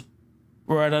resources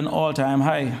were at an all-time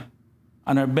high,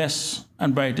 and our best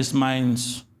and brightest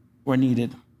minds were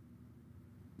needed.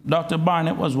 Dr.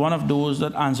 Barnett was one of those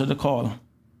that answered the call.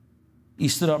 He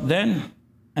stood up then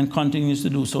and continues to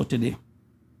do so today.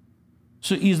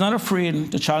 So he's not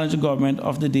afraid to challenge the government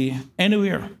of the day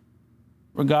anywhere,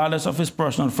 regardless of his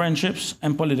personal friendships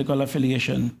and political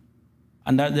affiliation,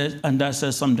 and that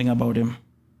says something about him.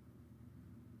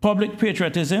 Public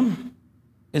patriotism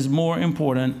is more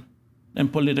important than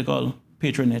political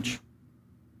patronage.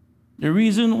 The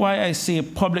reason why I say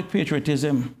public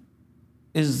patriotism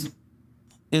is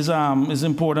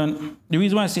important. The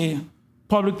reason why I say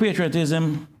public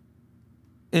patriotism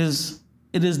is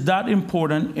it is that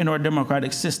important in our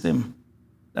democratic system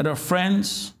that our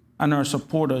friends and our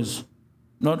supporters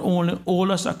not only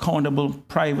hold us accountable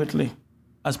privately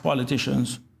as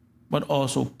politicians, but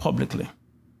also publicly.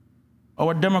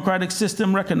 Our democratic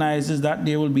system recognizes that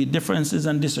there will be differences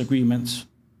and disagreements,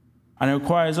 and it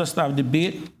requires us to have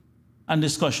debate and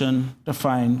discussion to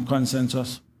find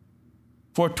consensus.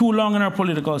 For too long in our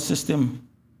political system,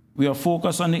 we are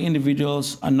focused on the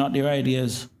individuals and not their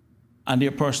ideas, and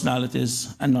their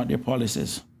personalities and not their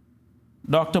policies.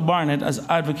 Dr. Barnett has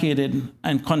advocated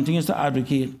and continues to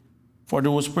advocate for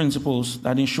those principles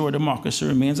that ensure democracy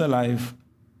remains alive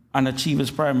and achieve its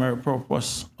primary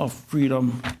purpose of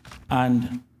freedom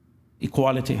and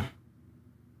equality.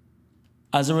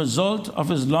 As a result of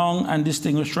his long and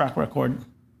distinguished track record,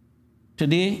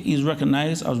 today he is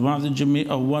recognized as one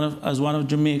of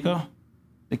Jamaica,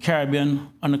 the Caribbean,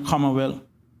 and the Commonwealth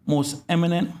most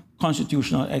eminent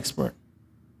constitutional expert.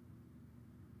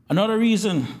 Another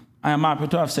reason I am happy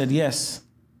to have said yes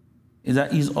is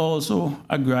that he's also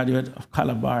a graduate of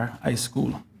Calabar High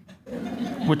School,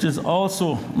 which is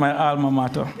also my alma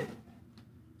mater.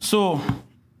 So,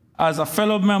 as a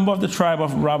fellow member of the tribe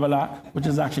of Rabalak, which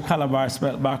is actually Calabar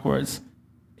spelled backwards,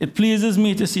 it pleases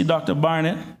me to see Dr.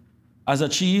 Barnett has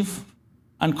achieved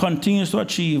and continues to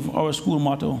achieve our school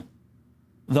motto,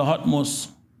 the utmost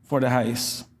for the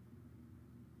highest.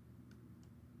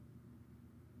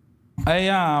 I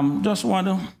just want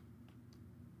to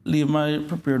leave my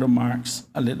prepared remarks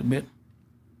a little bit.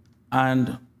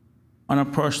 And on a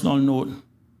personal note,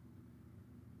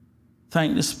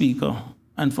 thank the speaker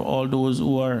and for all those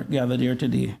who are gathered here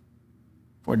today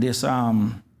for this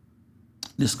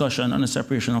discussion on the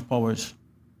separation of powers.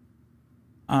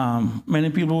 Many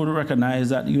people would recognize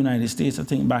that the United States, I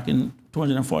think back in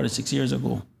 246 years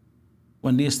ago,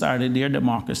 when they started their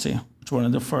democracy, which was one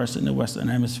of the first in the Western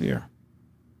Hemisphere.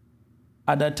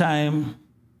 At that time,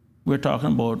 we're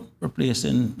talking about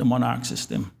replacing the monarch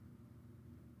system.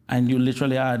 And you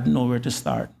literally had nowhere to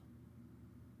start.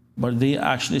 But they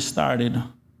actually started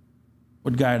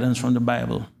with guidance from the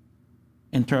Bible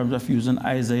in terms of using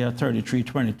Isaiah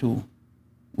 33:22,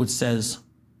 which says,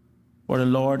 "For the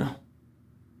Lord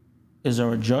is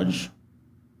our judge,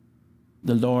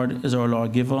 the Lord is our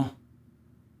lawgiver,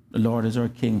 the Lord is our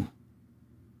king.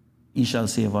 He shall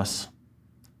save us."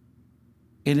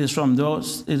 It is from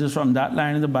that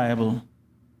line in the Bible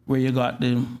where you got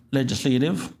the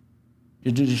legislative,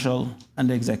 the judicial, and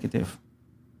the executive.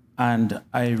 And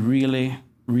I really,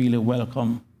 really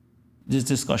welcome this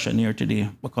discussion here today,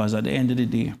 because at the end of the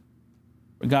day,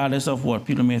 regardless of what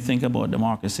people may think about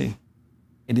democracy,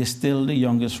 it is still the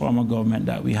youngest form of government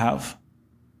that we have,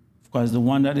 because the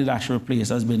one that it actually replaced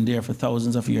has been there for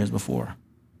thousands of years before.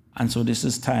 And so this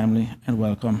is timely and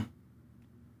welcome.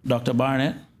 Dr.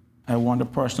 Barnett, I want to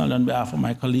personally, on behalf of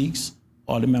my colleagues,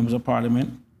 all the members of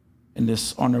Parliament in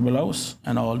this honorable house,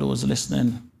 and all those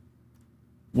listening,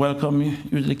 welcome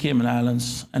you to the Cayman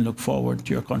Islands and look forward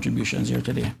to your contributions here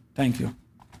today. Thank you.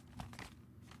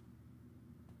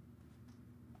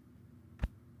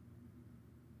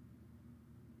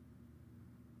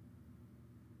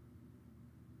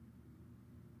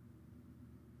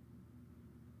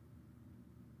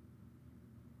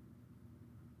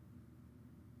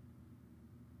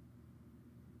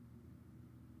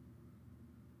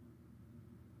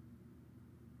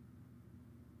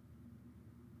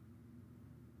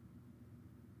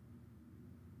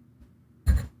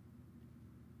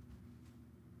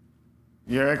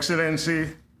 Your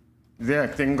Excellency, the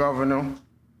Acting Governor,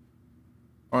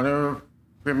 Honorable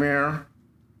Premier,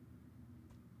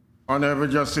 Honorable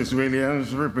Justice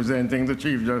Williams, representing the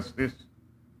Chief Justice,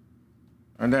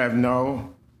 and I have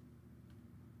now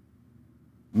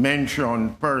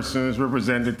mentioned persons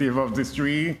representative of the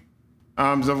three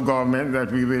arms of government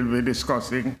that we will be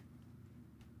discussing.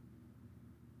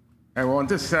 I want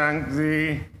to thank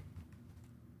the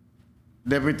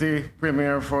Deputy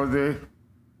Premier for the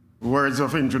words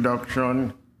of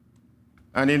introduction,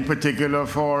 and in particular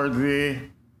for the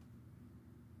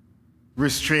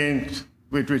restraint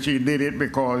with which he did it,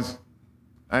 because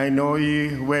I know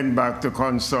he went back to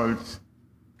consult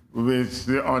with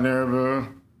the Honorable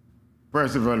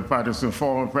Percival Patterson,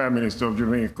 former Prime Minister of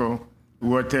Jamaica,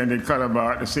 who attended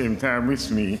Calabar at the same time with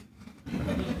me.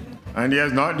 And he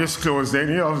has not disclosed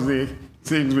any of the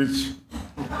things which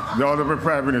the Honorable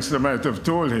Prime Minister might have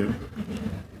told him.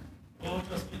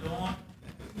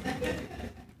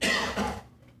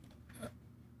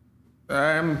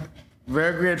 I'm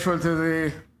very grateful to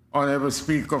the Honorable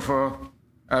Speaker for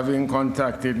having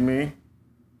contacted me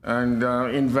and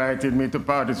invited me to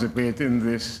participate in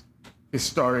this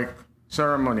historic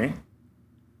ceremony.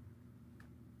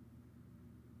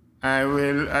 I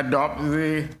will adopt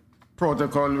the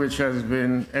protocol which has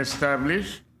been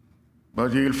established,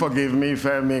 but you'll forgive me if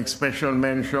I make special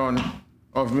mention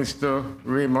of Mr.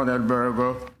 Raymond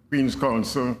Albergo, Queen's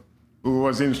Counsel, who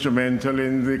was instrumental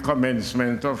in the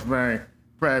commencement of my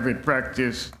private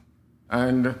practice,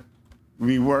 and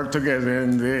we worked together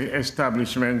in the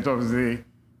establishment of the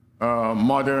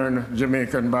modern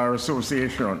Jamaican Bar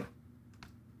Association.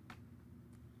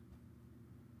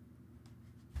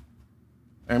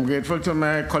 I'm grateful to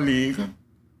my colleague,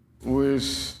 who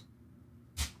is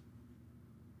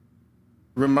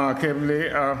remarkably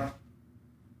a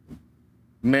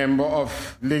member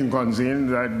of Lincoln's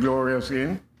Inn, that glorious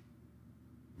inn,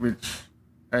 which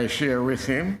I share with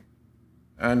him,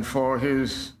 and for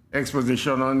his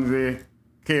exposition on the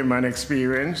Cayman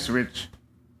experience, which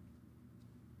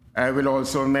I will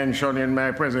also mention in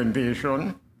my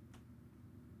presentation,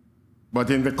 but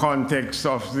in the context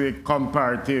of the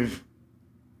comparative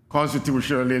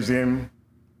constitutionalism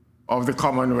of the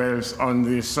Commonwealth on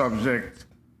the subject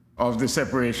of the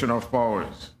separation of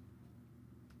powers.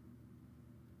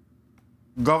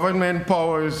 government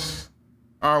powers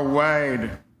are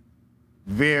wide,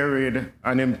 varied,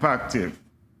 and impactful.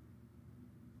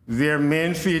 Their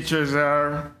main features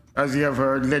are, as you have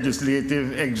heard,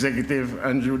 legislative, executive,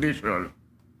 and judicial.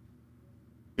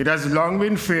 It has long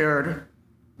been feared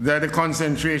that the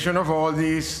concentration of all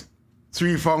these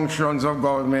three functions of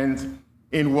government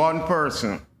in one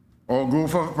person or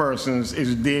group of persons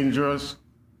is dangerous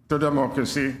to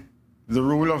democracy, the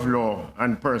rule of law,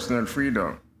 and personal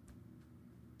freedom.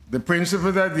 The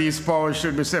principle that these powers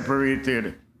should be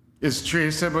separated is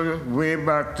traceable way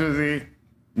back to the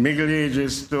Middle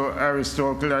Ages to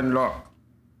Aristotle and Locke,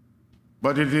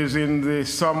 but it is in the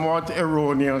somewhat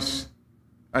erroneous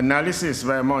analysis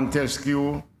by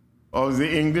Montesquieu of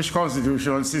the English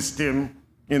constitutional system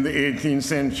in the 18th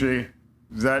century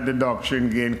that the doctrine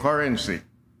gained currency.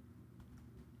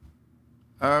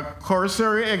 A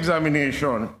cursory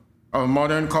examination of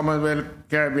modern Commonwealth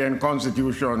Caribbean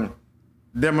Constitution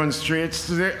demonstrates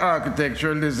the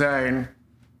architectural design,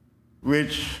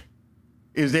 which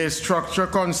is a structure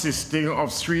consisting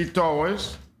of three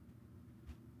towers: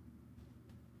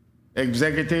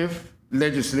 executive,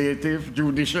 legislative,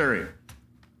 judiciary.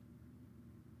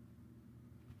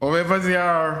 However, there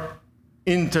are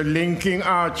interlinking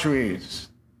archways,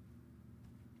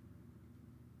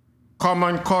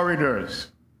 common corridors,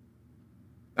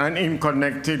 and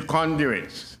interconnected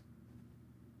conduits.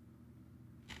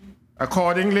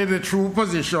 Accordingly, the true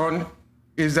position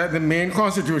is that the main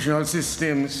constitutional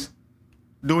systems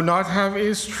do not have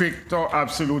a strict or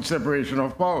absolute separation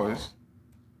of powers.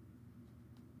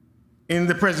 In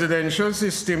the presidential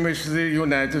system, which the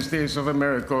United States of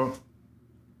America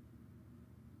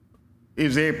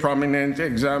is a prominent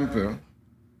example,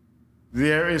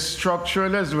 there is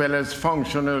structural as well as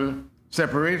functional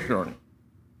separation.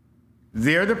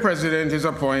 There, the president is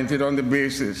appointed on the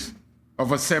basis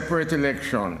of a separate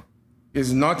election,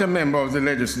 is not a member of the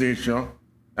legislature,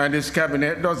 and his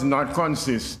cabinet does not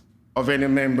consist of any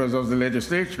members of the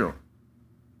legislature.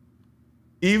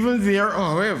 Even there,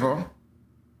 however,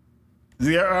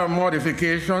 there are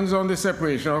modifications on the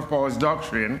separation of powers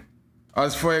doctrine,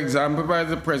 as for example by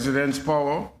the president's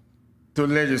power to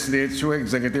legislate through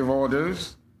executive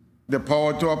orders, the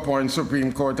power to appoint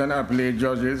Supreme Court and appellate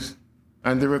judges,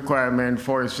 and the requirement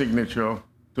for a signature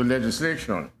to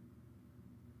legislation.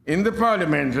 In the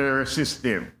parliamentary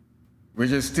system,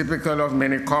 which is typical of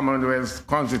many Commonwealth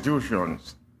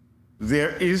constitutions,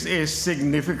 there is a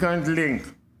significant link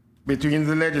between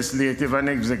the legislative and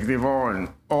executive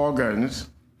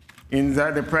organs, in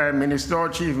that the Prime Minister or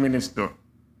Chief Minister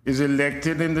is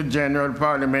elected in the general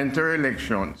parliamentary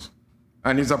elections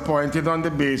and is appointed on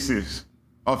the basis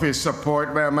of his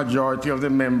support by a majority of the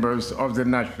members of the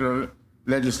national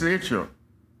legislature.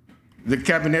 The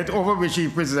cabinet over which he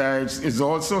presides is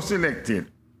also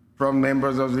selected from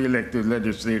members of the elected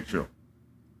legislature.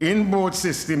 In both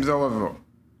systems, however,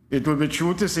 it would be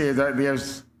true to say that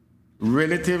there's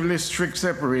relatively strict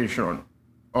separation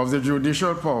of the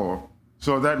judicial power,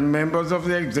 so that members of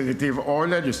the executive or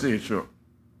legislature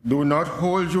do not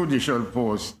hold judicial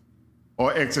posts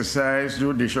or exercise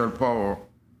judicial power,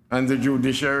 and the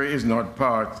judiciary is not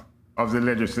part of the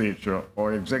legislature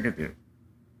or executive.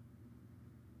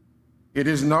 It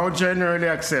is now generally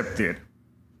accepted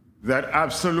that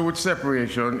absolute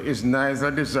separation is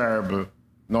neither desirable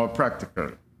nor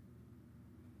practical.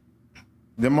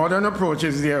 The modern approach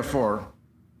is therefore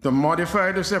to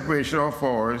modify the separation of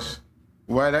powers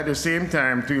while at the same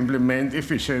time to implement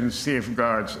efficient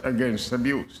safeguards against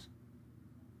abuse.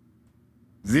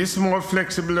 This more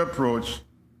flexible approach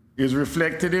is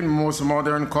reflected in most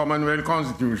modern Commonwealth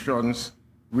constitutions,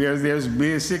 where there's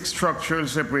basic structural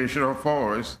separation of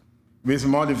powers with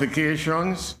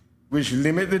modifications which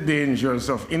limit the dangers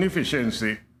of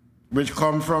inefficiency which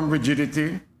come from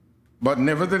rigidity, but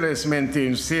nevertheless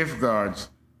maintain safeguards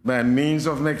by means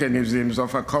of mechanisms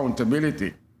of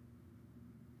accountability.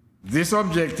 This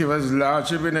objective has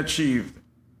largely been achieved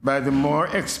by the more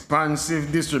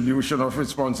expansive distribution of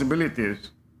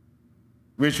responsibilities,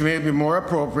 which may be more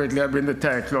appropriately have been the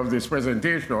title of this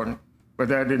presentation,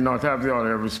 but I did not have the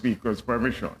honorable speaker's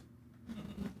permission.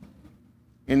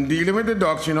 In dealing with the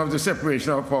doctrine of the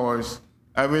separation of powers,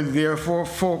 I will therefore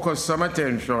focus some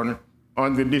attention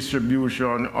on the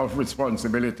distribution of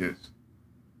responsibilities.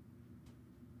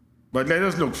 But let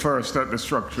us look first at the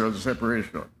structure of the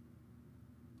separation.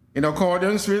 In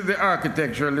accordance with the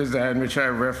architectural design which I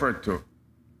referred to,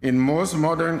 in most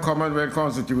modern Commonwealth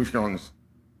constitutions,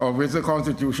 or with the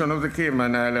Constitution of the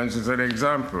Cayman Islands as an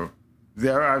example,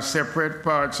 there are separate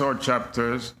parts or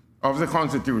chapters of the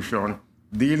Constitution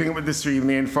dealing with the three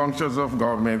main functions of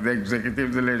government: the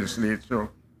executive, the legislature,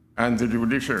 and the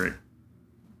judiciary.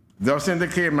 Thus, in the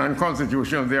Cayman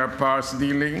Constitution, there are parts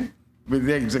dealing with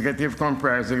the executive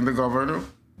comprising the governor,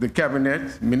 the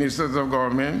cabinet, ministers of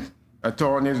government,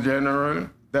 attorneys general,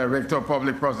 director of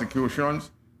public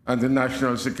prosecutions, and the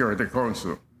National Security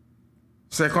Council.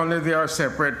 Secondly, there are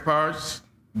separate parts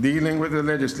dealing with the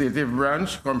legislative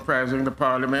branch comprising the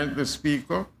parliament, the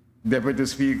speaker, deputy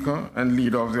speaker, and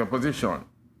leader of the opposition.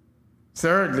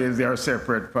 Thirdly, there are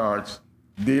separate parts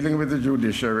dealing with the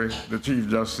judiciary, the chief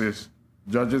justice,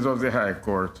 judges of the High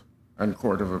Court, and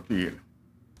Court of Appeal.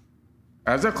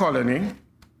 As a colony,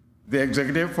 the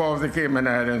executive power of the Cayman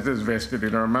Islands is vested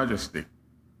in Her Majesty.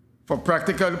 For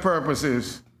practical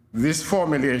purposes, this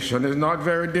formulation is not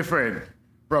very different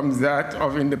from that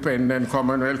of independent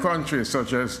Commonwealth countries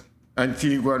such as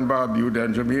Antigua and Barbuda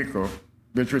and Jamaica,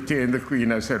 which retain the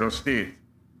Queen as head of state.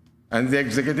 And the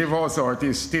executive authority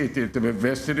is stated to be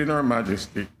vested in Her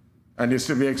Majesty and is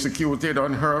to be executed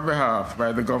on her behalf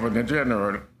by the Governor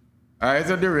General,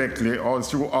 either directly or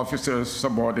through officers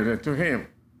subordinate to him.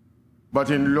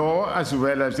 But in law as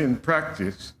well as in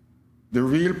practice, the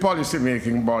real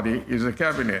policy-making body is the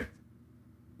cabinet.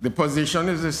 The position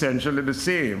is essentially the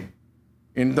same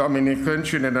in Dominica,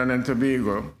 Trinidad, and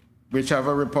Tobago, which have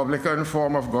a republican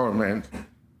form of government,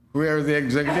 where the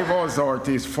executive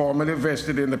authority is formally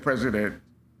vested in the president.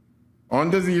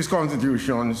 Under these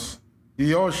constitutions,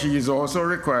 he or she is also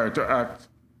required to act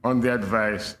on the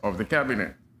advice of the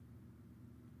cabinet.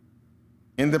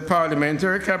 In the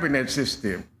parliamentary cabinet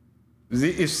system,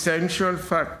 the essential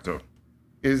factor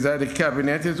is that the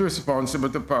cabinet is responsible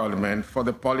to Parliament for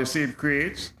the policy it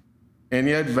creates,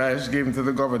 any advice given to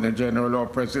the Governor General or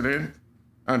President,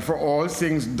 and for all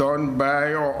things done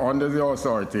by or under the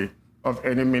authority of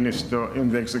any minister in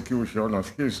the execution of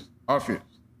his office.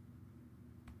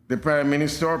 The Prime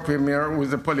Minister or Premier, who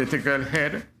is the political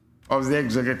head of the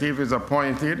executive, is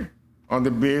appointed on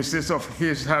the basis of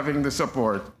his having the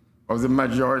support of the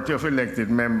majority of elected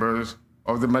members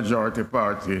of the majority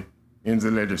party in the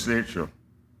legislature.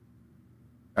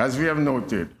 As we have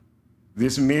noted,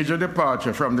 this major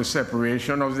departure from the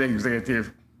separation of the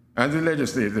executive and the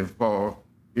legislative power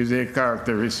is a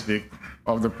characteristic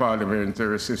of the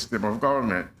parliamentary system of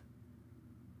government.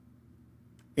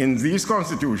 In these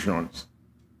constitutions,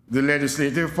 the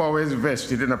legislative power is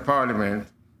vested in a parliament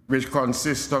which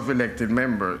consists of elected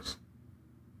members.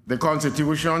 The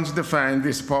constitutions define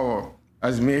this power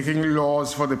as making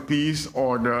laws for the peace,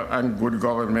 order, and good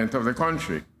government of the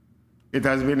country. It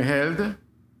has been held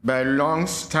by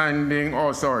long-standing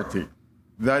authority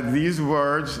that these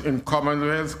words in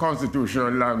Commonwealth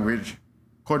constitutional language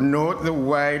connote the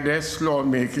widest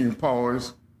lawmaking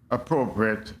powers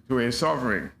appropriate to a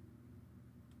sovereign.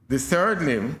 The third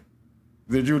limb,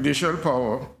 the judicial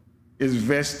power, is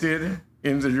vested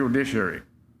in the judiciary.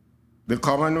 The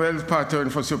Commonwealth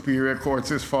pattern for superior courts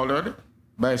is followed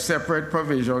by separate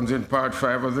provisions in Part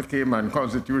 5 of the Cayman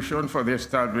Constitution for the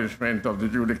establishment of the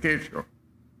judicature.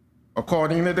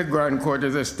 Accordingly, the Grand Court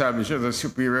is established as a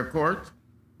superior court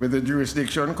with the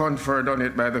jurisdiction conferred on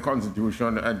it by the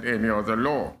Constitution and any other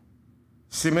law.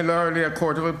 Similarly, a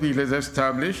Court of Appeal is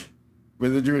established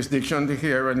with the jurisdiction to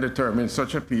hear and determine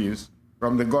such appeals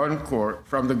from the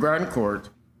Grand Court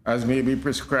as may be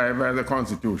prescribed by the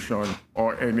Constitution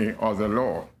or any other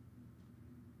law.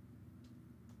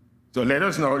 So let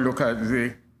us now look at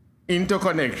the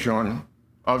interconnection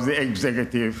of the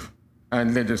executive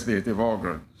and legislative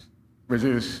organs, which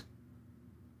is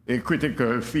a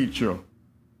critical feature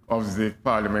of the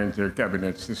parliamentary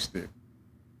cabinet system.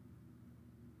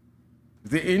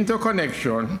 The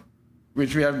interconnection,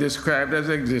 which we have described as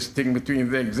existing between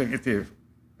the executive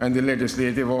and the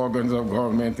legislative organs of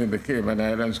government in the Cayman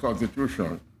Islands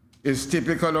Constitution, is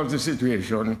typical of the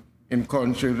situation in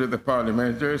countries with the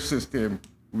parliamentary system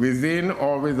within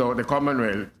or without the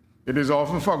Commonwealth. It is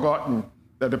often forgotten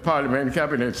that the parliament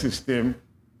cabinet system,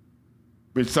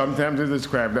 which sometimes is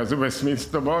described as the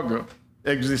Westminster model,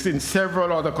 exists in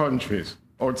several other countries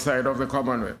outside of the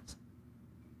Commonwealth.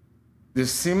 The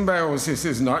symbiosis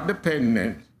is not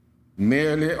dependent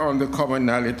merely on the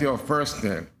commonality of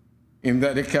personnel, in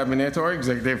that the cabinet or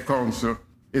executive council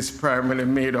is primarily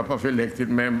made up of elected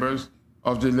members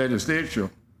of the legislature,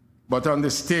 but on the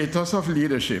status of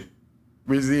leadership,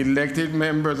 which the elected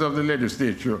members of the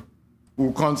legislature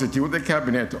who constitute the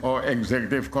cabinet or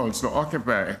executive council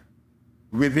occupy.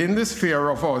 Within the sphere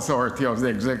of authority of the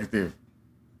executive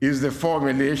is the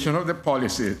formulation of the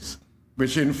policies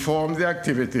which inform the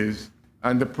activities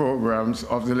and the programs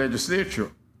of the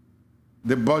legislature.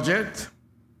 The budget,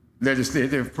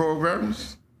 legislative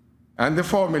programs, and the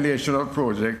formulation of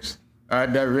projects are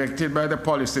directed by the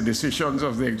policy decisions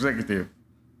of the executive.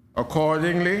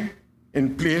 Accordingly,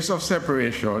 In place of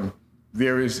separation,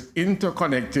 there is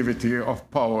interconnectivity of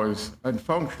powers and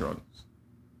functions.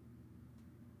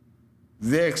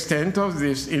 The extent of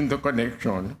this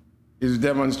interconnection is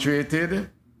demonstrated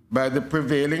by the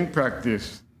prevailing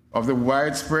practice of the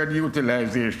widespread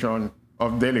utilization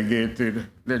of delegated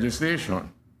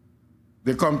legislation.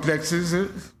 The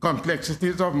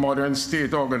complexities of modern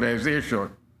state organization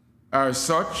are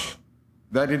such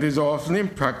that it is often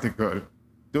impractical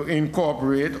to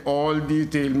incorporate all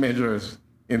detailed measures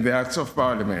in the Acts of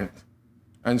Parliament,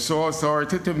 and so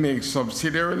authority to make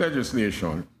subsidiary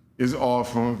legislation is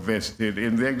often vested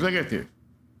in the executive.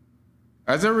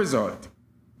 As a result,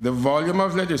 the volume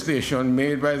of legislation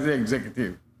made by the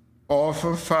executive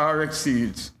often far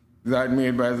exceeds that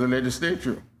made by the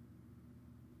legislature.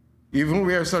 Even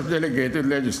where such delegated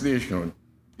legislation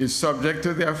is subject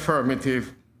to the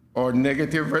affirmative or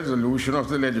negative resolution of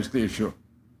the legislature,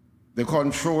 the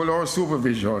control or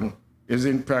supervision is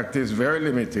in practice very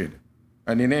limited,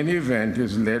 and in any event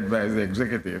is led by the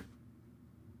executive.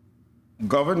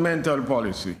 Governmental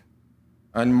policy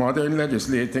and modern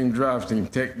legislating drafting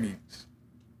techniques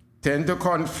tend to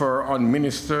confer on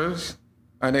ministers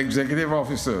and executive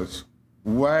officers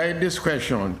wide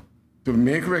discretion to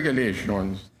make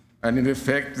regulations and in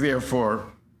effect, therefore,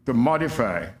 to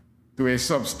modify to a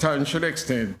substantial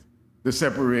extent the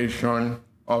separation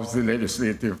of the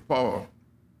legislative power.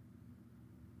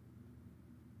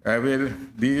 I will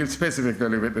deal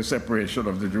specifically with the separation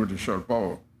of the judicial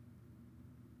power.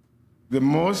 The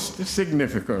most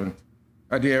significant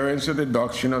adherence to the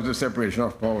doctrine of the separation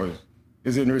of powers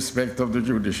is in respect of the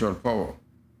judicial power.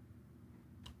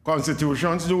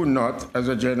 Constitutions do not, as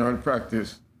a general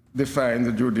practice, define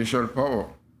the judicial power.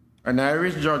 An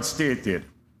Irish judge stated,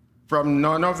 "From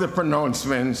none of the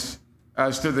pronouncements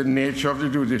as to the nature of the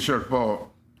judicial power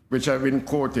which have been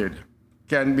quoted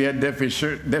can be a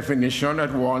definition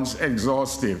at once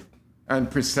exhaustive and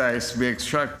precise be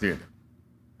extracted,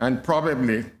 and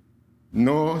probably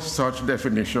no such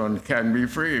definition can be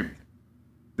framed.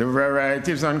 The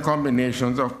varieties and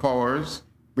combinations of powers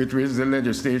with which the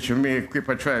legislature may equip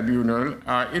a tribunal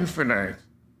are infinite,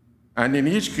 and in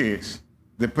each case,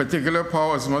 the particular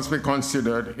powers must be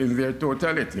considered in their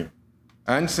totality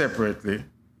and separately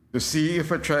to see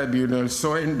if a tribunal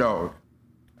so endowed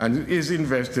and is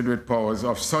invested with powers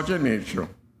of such a nature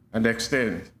and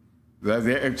extent that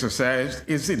their exercise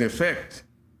is in effect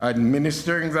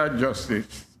administering that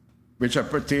justice which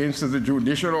pertains to the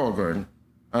judicial organ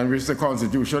and which the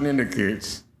Constitution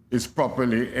indicates is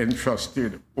properly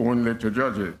entrusted only to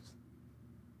judges.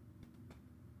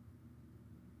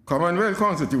 Commonwealth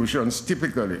constitutions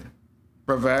typically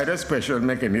provide a special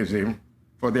mechanism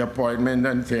for the appointment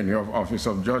and tenure of office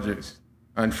of judges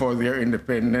and for their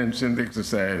independence in the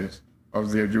exercise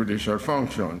of their judicial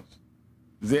functions.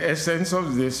 The essence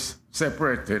of this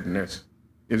separatedness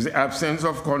is the absence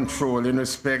of control in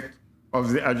respect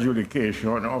of the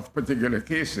adjudication of particular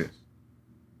cases.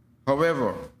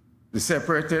 However, the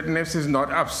separatedness is not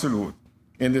absolute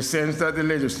in the sense that the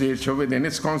legislature within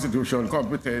its constitutional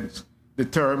competence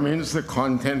determines the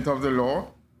content of the law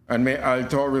and may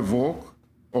alter or revoke,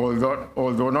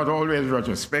 although not always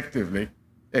retrospectively,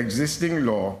 existing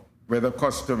law, whether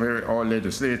customary or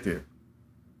legislative.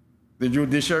 The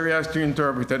judiciary has to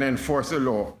interpret and enforce the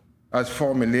law as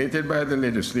formulated by the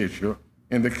legislature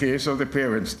in the case of the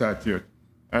parent statute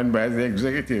and by the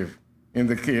executive in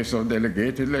the case of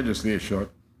delegated legislation,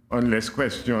 unless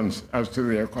questions as to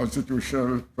their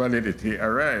constitutional validity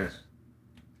arise.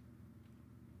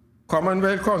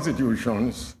 Commonwealth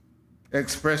constitutions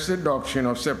express the doctrine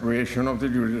of separation of the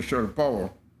judicial power,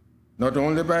 not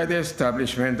only by the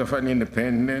establishment of an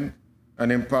independent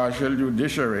and impartial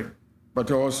judiciary, but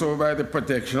also by the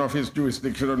protection of its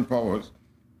jurisdictional powers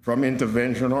from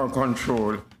intervention or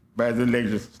control by the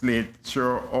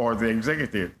legislature or the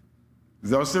executive.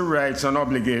 Thus, the rights and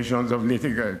obligations of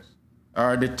litigants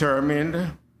are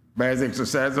determined by the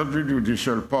exercise of the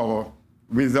judicial power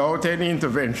without any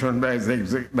intervention by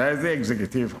the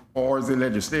executive or the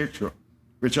legislature,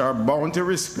 which are bound to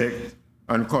respect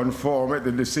and conform with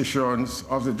the decisions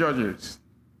of the judges.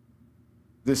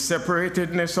 The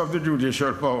separatedness of the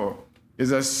judicial power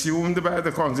is assumed by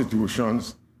the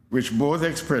constitutions, which both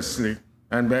expressly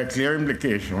and by clear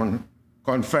implication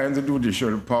confine the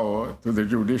judicial power to the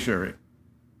judiciary.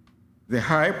 The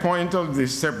high point of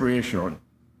this separation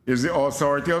is the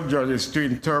authority of judges to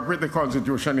interpret the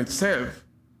Constitution itself,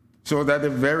 so that the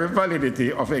very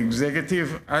validity of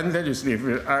executive and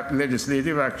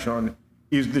legislative action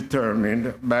is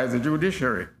determined by the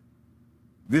judiciary.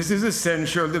 This is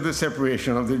essential to the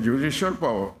separation of the judicial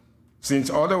power, since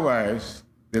otherwise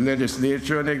the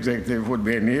legislature and executive would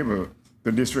be enabled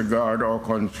to disregard or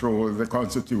control the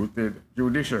constituted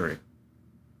judiciary.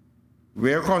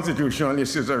 Where constitutional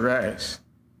issues arise,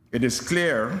 it is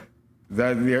clear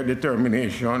that their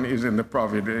determination is in the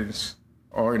province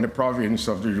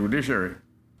of the judiciary.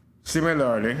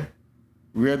 Similarly,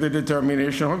 where the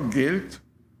determination of guilt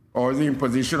or the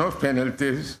imposition of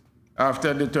penalties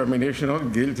after determination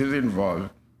of guilt is involved,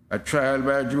 a trial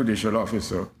by a judicial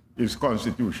officer is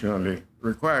constitutionally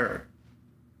required.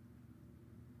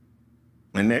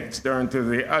 And next, turn to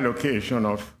the allocation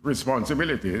of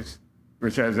responsibilities,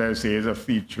 which, as I say, is a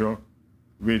feature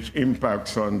which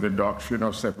impacts on the doctrine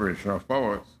of separation of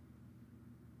powers.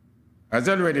 As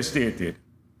already stated,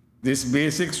 this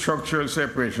basic structural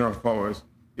separation of powers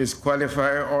is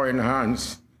qualified or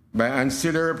enhanced by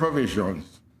ancillary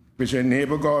provisions which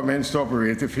enable governments to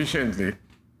operate efficiently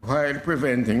while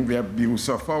preventing the abuse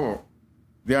of power.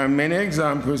 There are many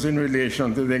examples in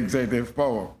relation to the executive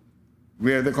power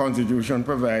where the Constitution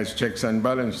provides checks and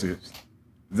balances.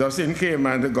 Thus, in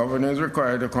Cayman, the governor is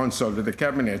required to consult with the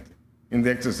cabinet in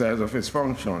the exercise of his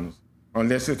functions,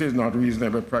 unless it is not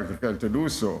reasonably practical to do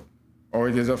so, or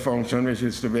it is a function which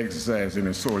is to be exercised in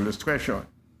his sole discretion.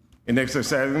 In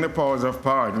exercising the powers of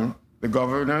pardon, the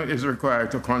governor is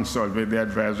required to consult with the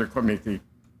advisory committee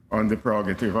on the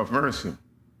prerogative of mercy.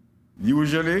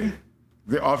 Usually,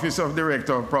 the Office of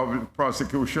Director of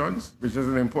Prosecutions, which is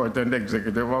an important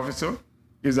executive officer,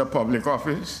 is a public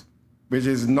office which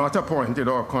is not appointed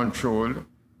or controlled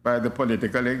by the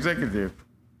political executive.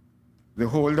 The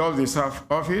holder of this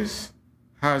office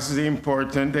has the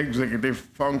important executive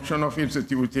function of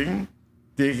instituting,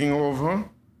 taking over,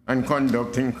 and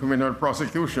conducting criminal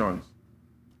prosecutions.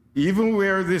 Even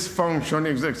where this function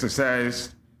is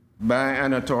exercised by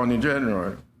an attorney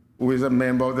general, who is a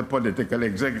member of the political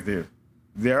executive,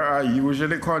 there are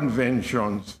usually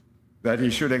conventions that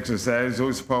he should exercise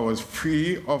those powers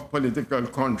free of political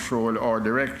control or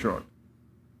direction.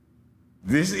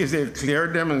 This is a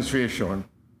clear demonstration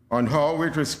on how,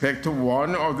 with respect to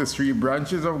one of the three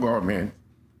branches of government,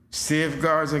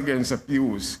 safeguards against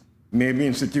abuse may be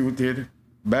instituted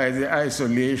by the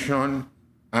isolation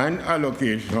and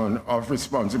allocation of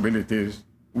responsibilities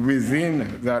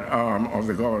within that arm of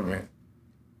the government.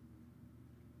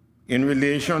 In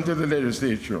relation to the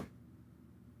legislature,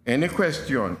 any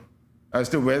question as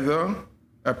to whether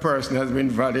a person has been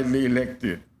validly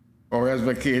elected or has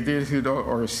vacated his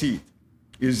or her seat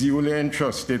is duly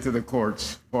entrusted to the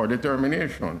courts for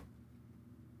determination.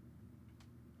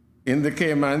 In the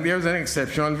Cayman, there is an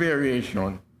exceptional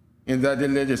variation in that the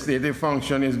legislative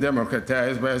function is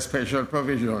democratized by a special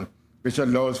provision which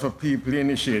allows for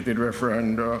people-initiated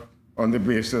referenda on the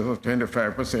basis of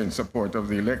 25% support of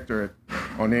the electorate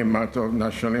on a matter of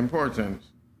national importance.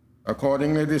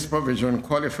 Accordingly, this provision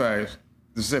qualifies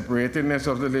the separatedness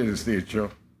of the legislature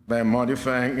by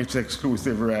modifying its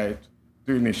exclusive right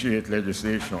to initiate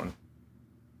legislation.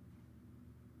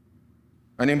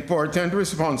 An important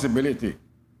responsibility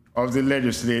of the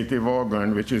legislative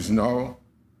organ, which is now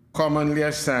commonly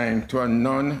assigned to a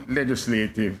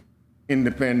non-legislative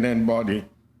independent body,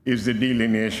 is the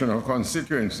delineation of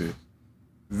constituencies.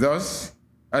 Thus,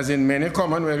 as in many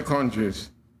Commonwealth countries,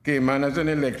 Cayman has an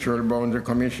electoral boundary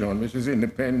commission which is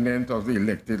independent of the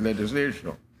elected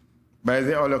legislature. By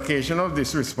the allocation of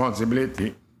this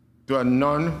responsibility to a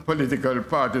non-political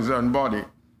partisan body,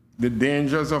 the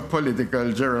dangers of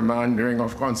political gerrymandering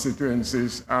of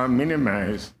constituencies are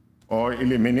minimized or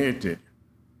eliminated.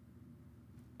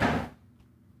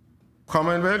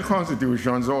 Commonwealth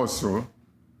constitutions also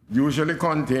usually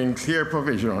contain clear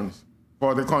provisions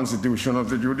for the constitution of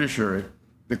the judiciary,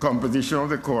 the composition of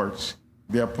the courts,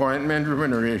 the appointment,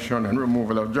 remuneration, and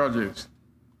removal of judges.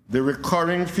 The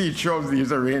recurring feature of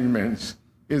these arrangements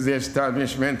is the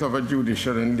establishment of a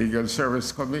Judicial and Legal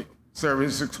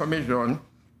Services Commission,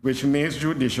 which makes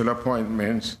judicial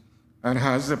appointments and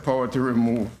has the power to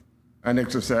remove and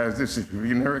exercise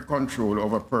disciplinary control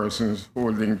over persons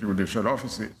holding judicial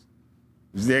offices.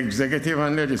 The executive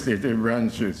and legislative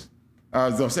branches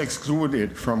are thus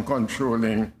excluded from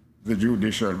controlling the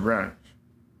judicial branch.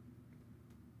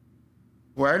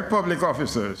 While public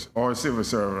officers or civil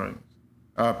servants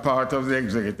are part of the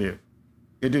executive,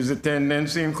 it is a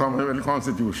tendency in Commonwealth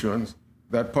constitutions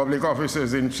that public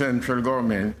officers in central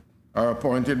government are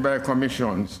appointed by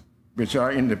commissions which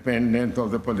are independent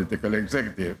of the political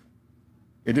executive.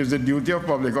 It is the duty of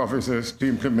public officers to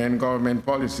implement government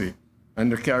policy and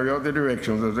to carry out the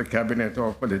directions of the cabinet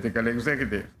or political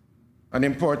executive. An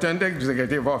important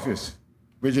executive office,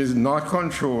 which is not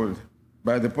controlled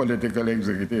by the political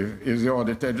executive, is the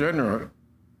Auditor General,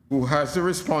 who has the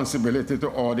responsibility to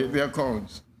audit the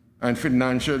accounts and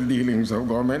financial dealings of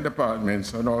government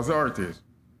departments and authorities.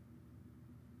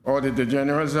 Auditor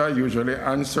generals are usually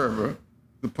answerable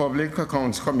to public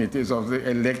accounts committees of the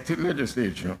elected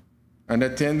legislature and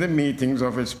attend the meetings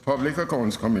of its public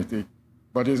accounts committee,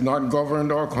 but is not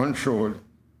governed or controlled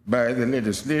by the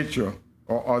legislature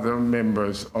or other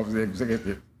members of the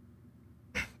executive.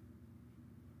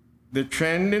 The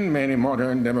trend in many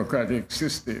modern democratic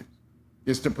systems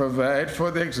is to provide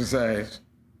for the exercise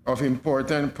of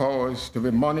important powers to be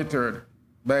monitored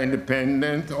by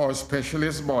independent or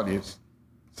specialist bodies,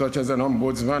 such as an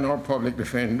ombudsman or public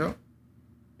defender.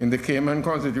 In the Cayman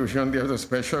Constitution, there's a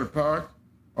special part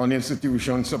on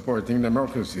institutions supporting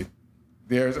democracy.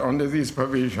 There's, under these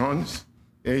provisions,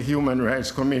 a Human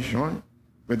Rights Commission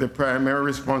with the primary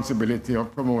responsibility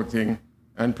of promoting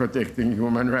and protecting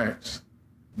human rights.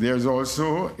 There's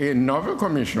also a novel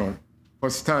commission for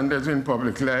standards in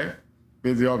public life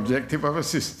with the objective of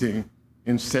assisting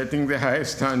in setting the high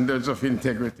standards of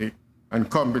integrity and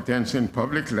competence in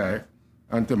public life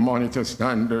and to monitor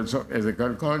standards of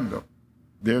ethical conduct.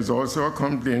 There's also a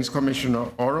complaints commissioner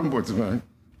or ombudsman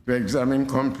to examine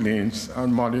complaints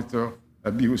and monitor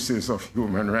abuses of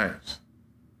human rights.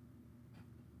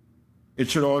 It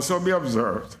should also be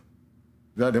observed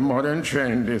that the modern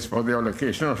trend is for the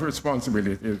allocation of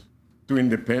responsibilities to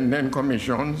independent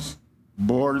commissions,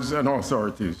 boards, and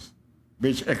authorities,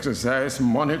 which exercise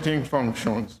monitoring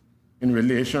functions in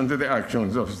relation to the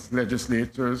actions of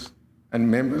legislators and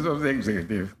members of the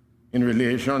executive in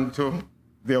relation to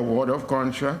the award of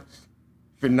contracts,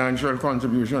 financial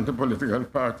contribution to political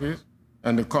parties,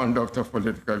 and the conduct of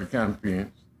political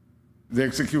campaigns. The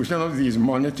execution of these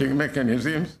monitoring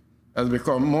mechanisms has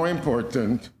become more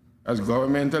important as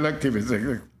governmental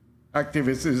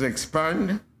activities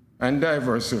expand and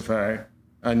diversify,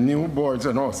 and new boards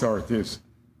and authorities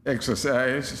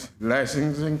exercise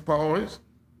licensing powers,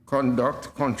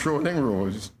 conduct controlling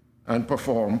roles, and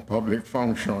perform public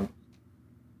functions.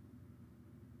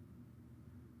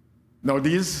 Now,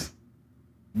 these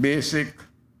basic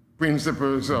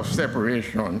principles of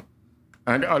separation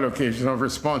and allocation of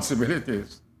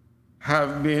responsibilities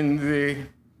have been the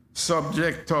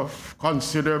subject of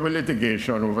considerable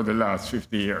litigation over the last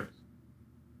 50 years.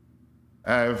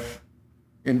 I've,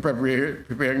 in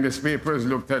preparing this paper,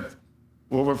 looked at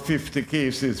over 50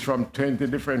 cases from 20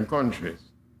 different countries.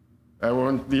 I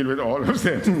won't deal with all of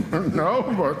them now,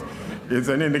 but it's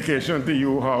an indication to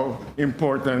you how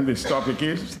important this topic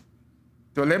is.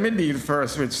 So let me deal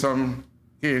first with some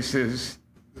cases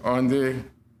on the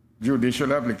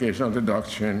judicial application of the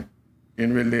doctrine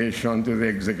in relation to the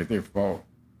executive power.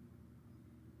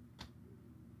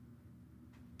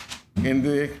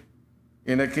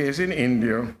 In a case in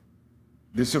India,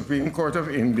 the Supreme Court of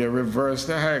India reversed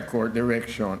the High Court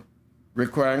direction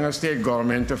requiring a state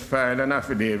government to file an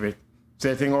affidavit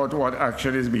setting out what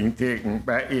action is being taken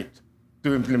by it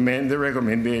to implement the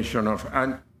recommendation of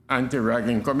an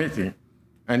anti-ragging committee,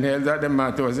 and held that the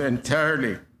matter was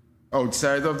entirely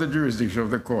outside of the jurisdiction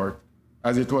of the court,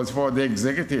 as it was for the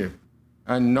executive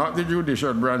and not the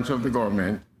judicial branch of the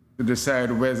government to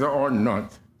decide whether or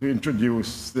not to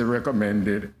introduce the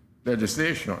recommended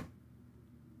legislation.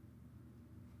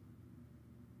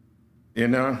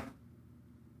 In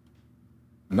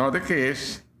another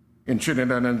case, in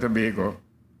Trinidad and Tobago,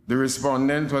 the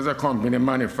respondent was a company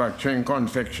manufacturing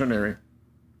confectionery,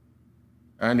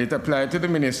 and it applied to the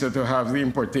minister to have the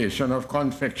importation of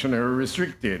confectionery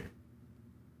restricted.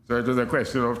 So it was a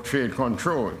question of trade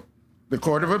control. The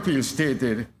Court of Appeal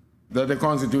stated that the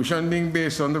Constitution, being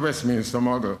based on the Westminster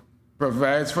model,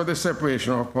 provides for the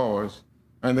separation of powers,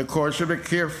 and the court should be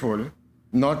careful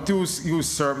not to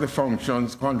usurp the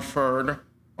functions conferred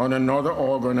on another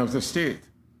organ of the state.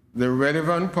 The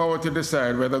relevant power to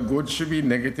decide whether goods should be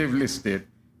negative listed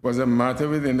was a matter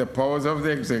within the powers of the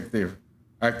executive,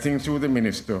 acting through the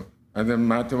minister, and the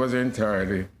matter was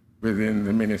entirely within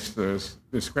the minister's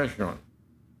discretion.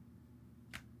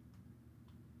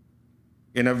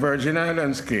 In a Virgin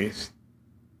Islands case,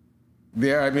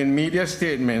 there have been media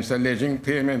statements alleging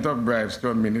payment of bribes to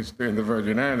a minister in the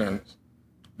Virgin Islands.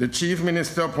 The chief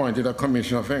minister appointed a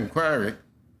commission of inquiry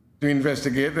to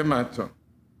investigate the matter,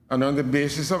 and on the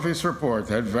basis of his report,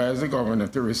 advised the governor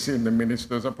to rescind the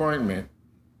minister's appointment.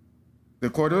 The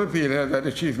Court of Appeal held that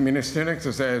the chief minister, in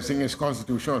exercising his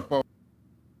constitutional power,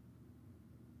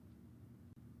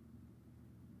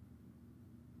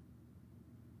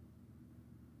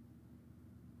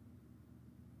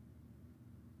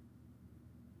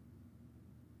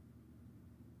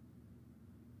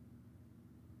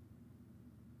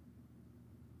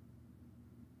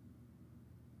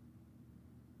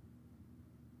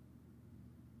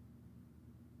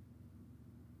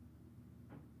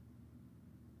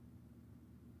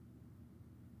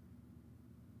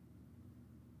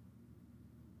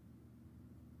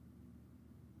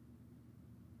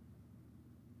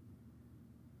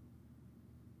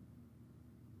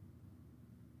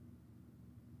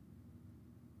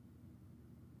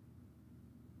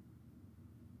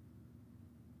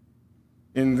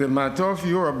 In the matter of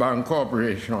Eurobank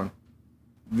Corporation,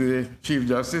 the Chief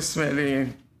Justice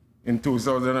Smelly in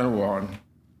 2001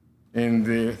 in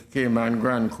the Cayman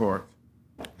Grand Court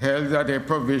held that a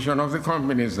provision of the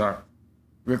Companies Act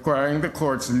requiring the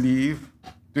court's leave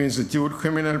to institute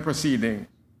criminal proceedings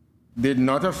did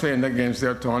not offend against the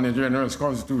Attorney General's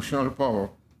constitutional power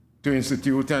to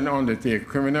institute and undertake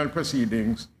criminal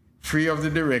proceedings free of the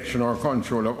direction or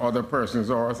control of other persons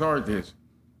or authorities.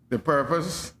 The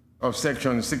purpose of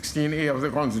Section 16A of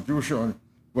the Constitution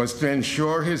was to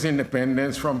ensure his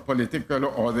independence from political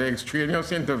or other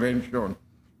extraneous intervention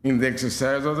in the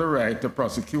exercise of the right to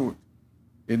prosecute.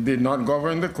 It did not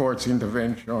govern the court's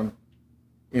intervention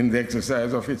in the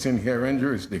exercise of its inherent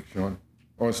jurisdiction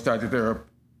or statutory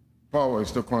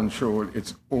powers to control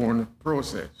its own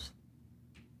process.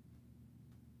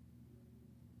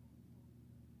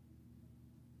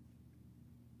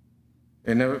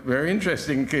 In a very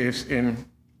interesting case in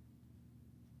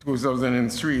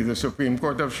 2003, the Supreme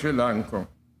Court of Sri Lanka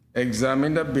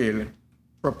examined a bill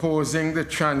proposing the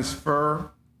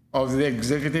transfer of the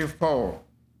executive power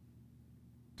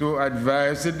to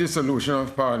advise the dissolution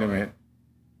of Parliament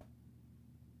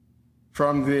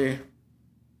from the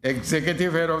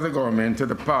executive head of the government to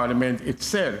the Parliament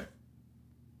itself.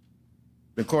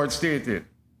 The court stated,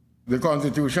 the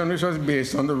Constitution, which was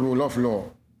based on the rule of law,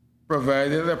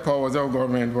 provided the powers of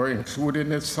government were included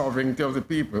in the sovereignty of the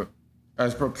people,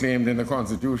 as proclaimed in the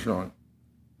Constitution.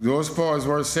 Those powers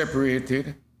were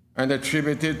separated and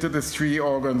attributed to the three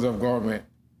organs of government,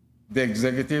 the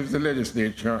executive, the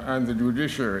legislature, and the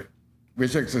judiciary,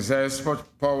 which exercise such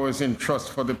powers in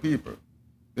trust for the people.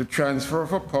 The transfer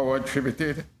of a power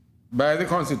attributed by the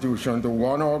Constitution to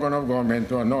one organ of government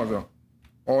to another,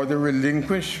 or the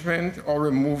relinquishment or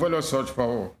removal of such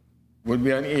power, would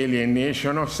be an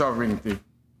alienation of sovereignty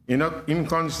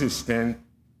inconsistent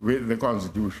with the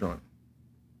Constitution.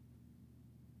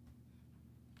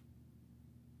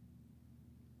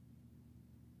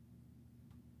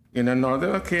 In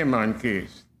another Cayman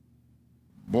case,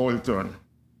 Bolton,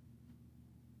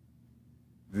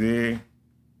 the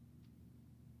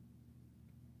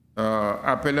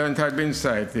appellant had been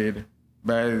cited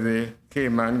by the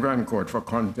Cayman Grand Court for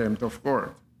contempt of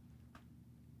court.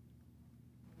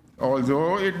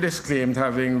 Although it disclaimed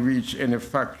having reached any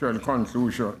factual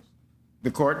conclusions,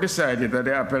 the court decided that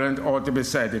the appellant ought to be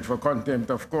cited for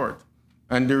contempt of court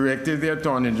and directed the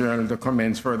Attorney General to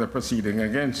commence further proceeding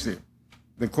against him.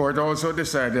 The court also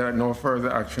decided that no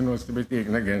further action was to be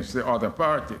taken against the other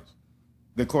parties.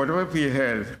 The Court of Appeal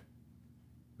held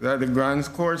that the Grand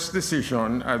Court's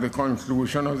decision at the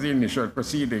conclusion of the initial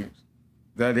proceedings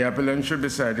that the appellant should be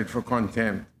cited for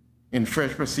contempt in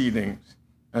fresh proceedings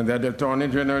and that the Attorney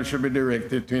General should be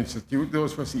directed to institute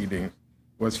those proceedings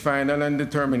was final and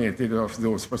determinative of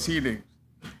those proceedings.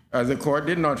 As the court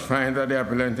did not find that the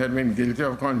appellant had been guilty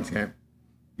of contempt,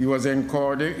 he was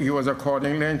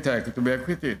accordingly entitled to be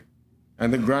acquitted,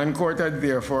 and the Grand Court had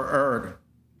therefore erred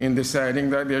in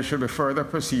deciding that there should be further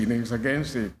proceedings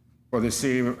against it for the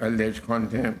same alleged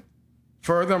contempt.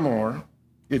 Furthermore,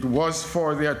 it was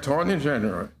for the Attorney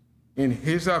General, in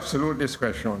his absolute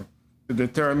discretion, to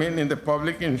determine in the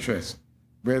public interest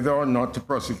whether or not to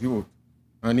prosecute,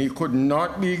 and he could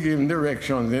not be given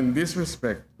directions in this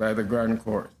respect by the Grand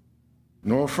Court.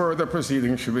 No further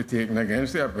proceedings should be taken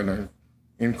against the appellant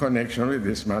in connection with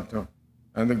this matter,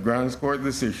 and the Grand Court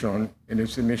decision in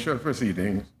its initial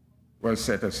proceedings was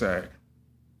set aside.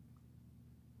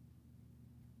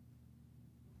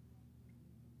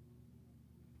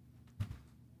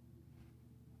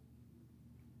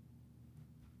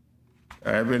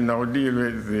 I will now deal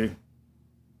with the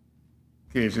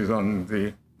cases on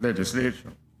the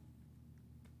legislature.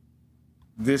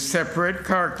 The separate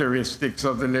characteristics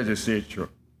of the legislature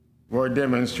were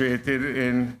demonstrated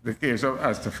in the case of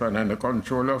Astafan and the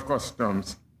Controller of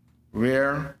Customs,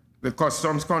 where the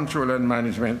Customs Control and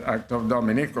Management Act of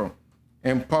Dominica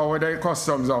empowered a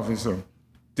customs officer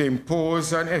to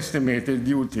impose an estimated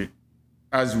duty,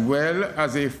 as well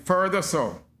as a further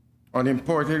sum on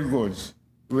imported goods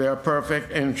where a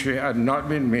perfect entry had not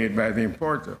been made by the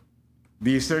importer.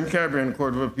 The Eastern Caribbean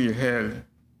Court of Appeal held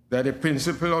that the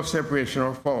principle of separation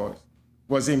of powers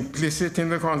was implicit in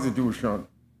the Constitution,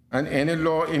 and any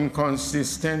law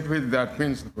inconsistent with that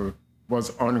principle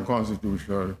was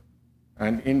unconstitutional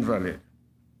and invalid.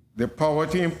 The power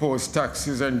to impose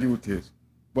taxes and duties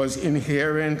was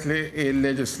inherently a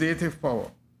legislative power,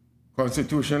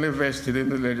 constitutionally vested in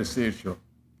the legislature.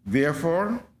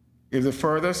 Therefore, if the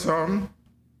further sum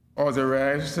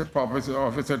authorized the property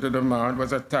officer to demand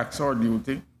was a tax or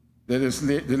duty, the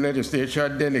legislature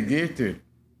delegated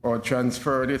or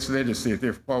transferred its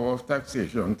legislative power of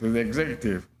taxation to the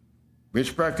executive,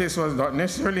 which practice was not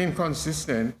necessarily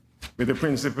inconsistent with the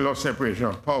principle of separation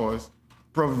of powers,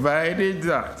 provided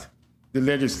that the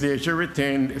legislature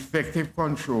retained effective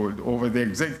control over the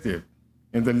executive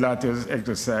in the latter's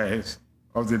exercise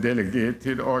of the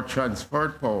delegated or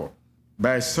transferred power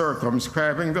by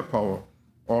circumscribing the power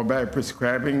or by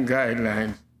prescribing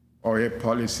guidelines or a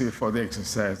policy for the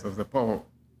exercise of the power.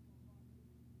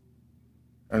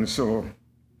 And so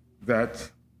that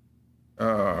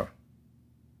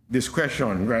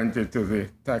discretion granted to the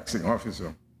taxing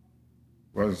officer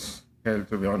was held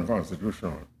to be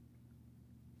unconstitutional.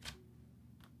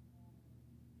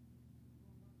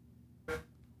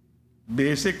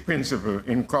 Basic principle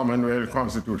in Commonwealth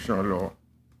constitutional law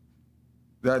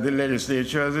that the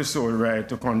legislature has the sole right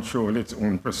to control its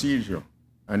own procedure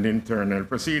and internal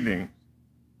proceedings.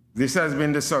 This has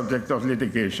been the subject of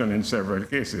litigation in several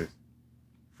cases.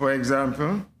 For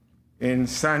example, in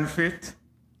Sanfit,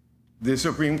 the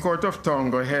Supreme Court of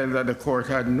Tonga held that the court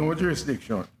had no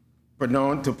jurisdiction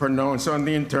to pronounce on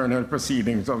the internal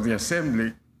proceedings of the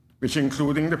Assembly, which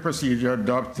including the procedure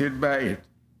adopted by it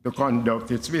to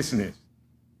conduct its business.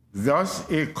 Thus,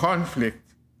 a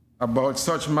conflict about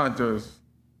such matters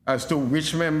as to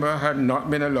which member had not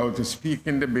been allowed to speak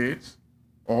in debates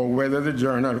or whether the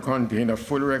journal contained a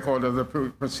full record of the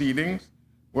proceedings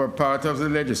were part of the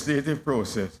legislative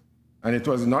process, and it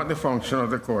was not the function of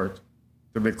the court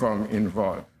to become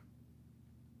involved.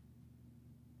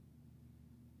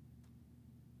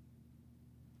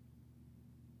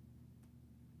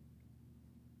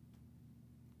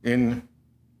 In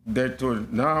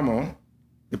Detonamo,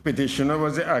 the petitioner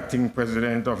was the acting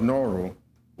president of Nauru,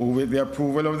 who, with the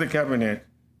approval of the cabinet,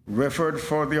 referred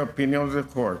for the opinion of the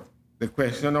court the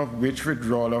question of which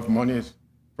withdrawal of monies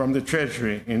from the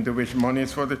treasury into which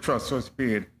monies for the trust was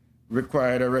paid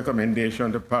required a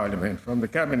recommendation to Parliament from the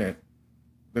cabinet.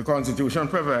 The Constitution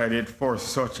provided for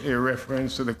such a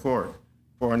reference to the court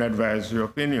for an advisory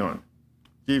opinion.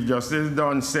 Chief Justice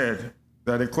Dunn said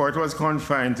that the court was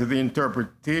confined to the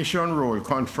interpretation role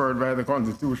conferred by the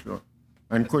Constitution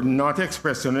and could not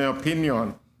express an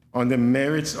opinion on the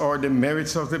merits or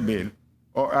demerits of the bill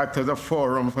or act as a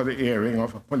forum for the airing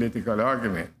of a political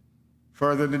argument.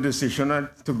 Further, the decision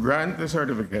to grant the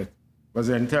certificate was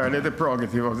entirely the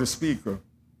prerogative of the Speaker,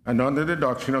 and under the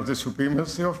doctrine of the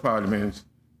supremacy of parliaments,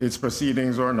 its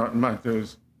proceedings are not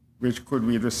matters which could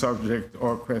be the subject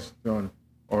or question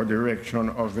or direction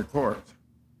of the court.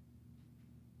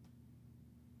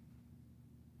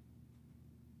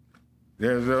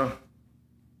 There's a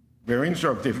very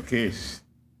instructive case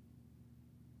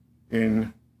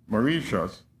in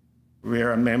Mauritius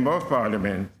where a member of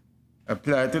Parliament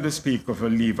applied to the Speaker for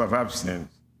leave of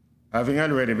absence, having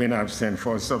already been absent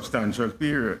for a substantial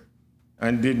period,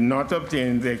 and did not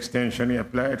obtain the extension he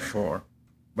applied for,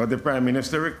 but the Prime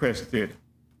Minister requested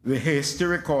the hasty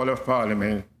recall of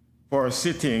Parliament for a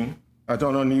sitting at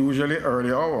an unusually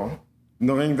early hour,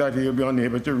 knowing that he would be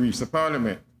unable to reach the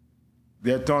Parliament.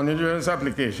 The Attorney General's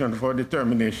application for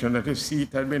determination that his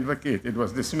seat had been vacated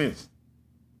was dismissed.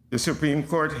 The Supreme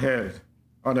Court held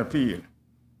on appeal,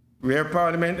 where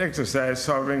Parliament exercised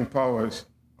sovereign powers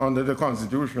under the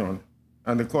Constitution,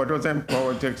 and the court was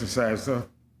empowered to exercise a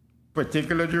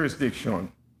particular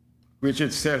jurisdiction, which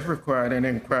itself required an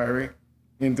inquiry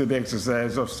into the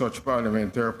exercise of such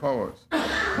parliamentary powers.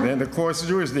 Then the court's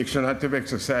jurisdiction had to be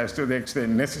exercised to the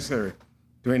extent necessary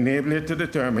to enable it to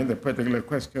determine the particular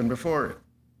question before it.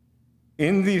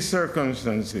 In these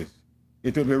circumstances,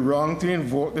 it would be wrong to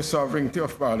invoke the sovereignty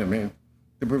of Parliament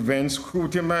to prevent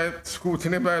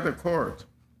scrutiny by the court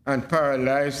and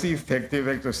paralyze the effective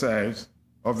exercise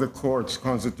of the court's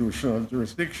constitutional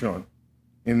jurisdiction.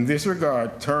 In this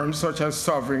regard, terms such as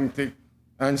sovereignty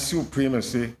and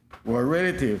supremacy were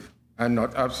relative and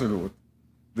not absolute.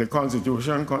 The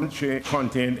Constitution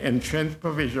contained entrenched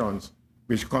provisions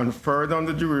which conferred on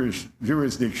the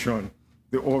jurisdiction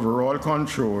the overall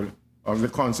control of the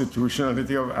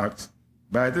constitutionality of acts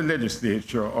by the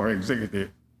legislature or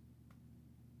executive.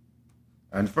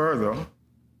 And further,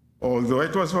 although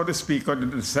it was for the Speaker to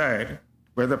decide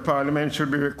whether Parliament should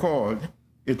be recalled,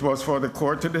 it was for the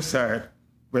court to decide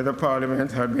whether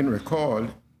Parliament had been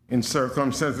recalled in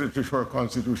circumstances which were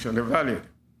constitutionally valid.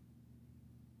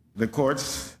 The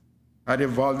courts had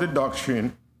evolved the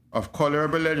doctrine of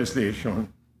colorable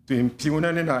legislation to impugn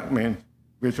an enactment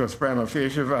which was prima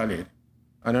facie valid.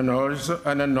 An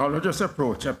analogous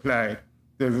approach applied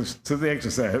to the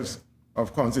exercise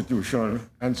of constitutional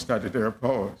and statutory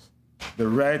powers. The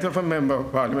right of a member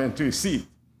of Parliament to a seat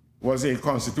was a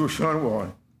constitutional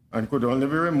one and could only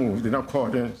be removed in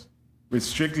accordance with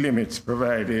strict limits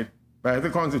provided by the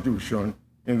Constitution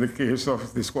in the case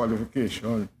of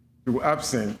disqualification through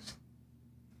absence.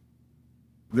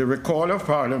 The recall of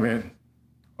Parliament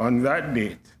on that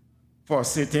date for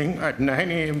sitting at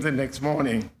 9 a.m. the next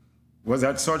morning was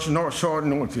at such short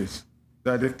notice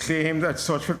that the claim that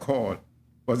such recall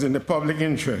was in the public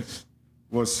interest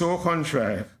was so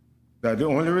contrived that the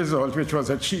only result which was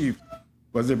achieved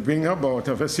was the bring about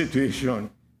of a situation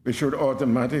which would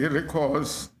automatically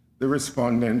cause the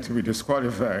respondent to be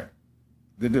disqualified.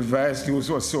 The device used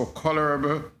was so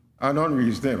colorable and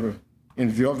unreasonable in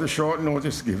view of the short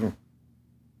notice given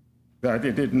that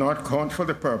it did not count for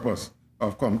the purpose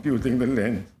of computing the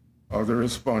length of the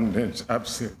respondent's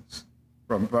absence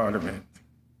from Parliament.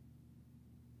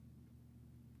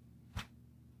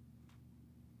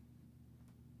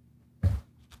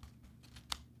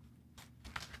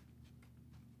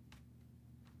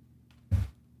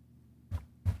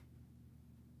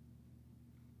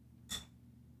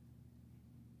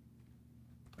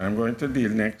 I'm going to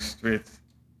deal next with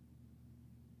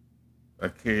a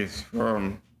case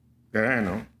from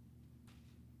Guyana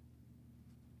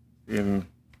in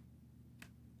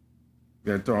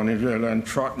the Attorney General and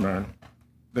Trotman.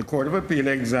 The Court of Appeal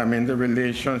examined the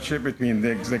relationship between the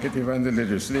executive and the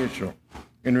legislature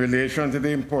in relation to the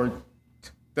important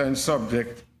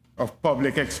subject of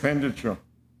public expenditure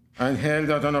and held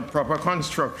that on a proper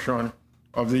construction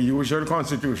of the usual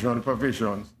constitutional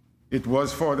provisions, it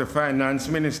was for the finance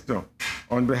minister,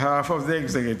 on behalf of the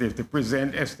executive, to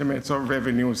present estimates of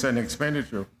revenues and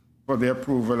expenditure for the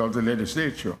approval of the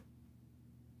legislature.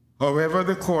 However,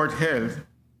 the court held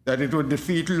that it would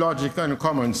defeat logic and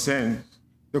common sense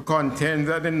to contend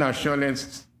that the National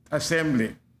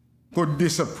Assembly could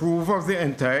disapprove of the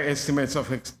entire estimates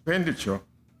of expenditure,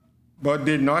 but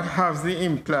did not have the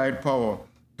implied power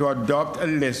to adopt a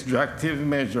less drastic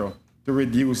measure to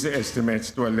reduce the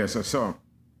estimates to a lesser sum.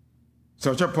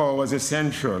 Such a power was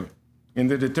essential in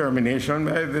the determination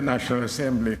by the National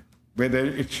Assembly whether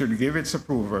it should give its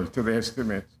approval to the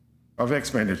estimates of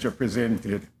expenditure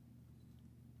presented.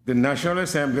 The National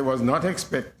Assembly was not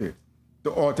expected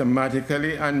to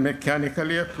automatically and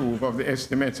mechanically approve of the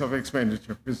estimates of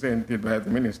expenditure presented by the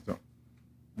minister.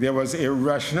 There was a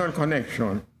rational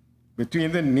connection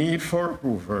between the need for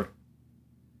approval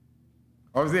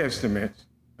of the estimates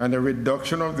and a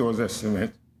reduction of those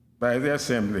estimates by the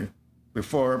Assembly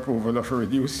before approval of a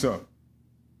reduced sum.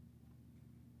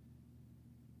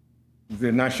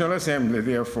 The National Assembly,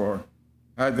 therefore,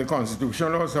 had the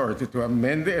constitutional authority to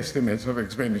amend the estimates of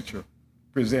expenditure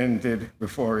presented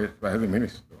before it by the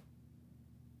minister.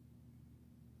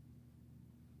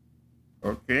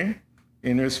 Okay?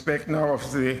 In respect now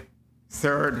of the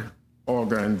third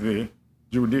organ, the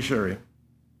Judiciary,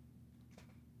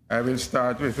 I will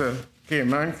start with a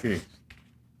Cayman case.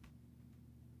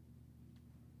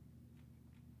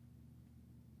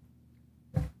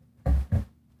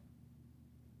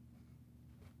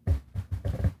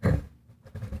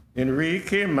 In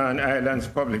Cayman Islands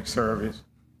Public Service,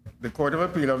 the Court of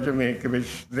Appeal of Jamaica,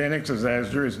 which then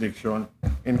exercised jurisdiction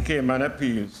in Cayman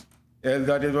appeals, held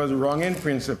that it was wrong in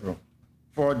principle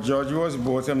for a judge who was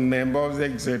both a member of the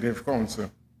Executive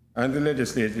Council and the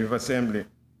Legislative Assembly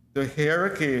to hear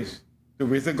a case to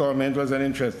which the government was an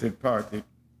interested party,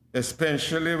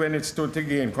 especially when it stood to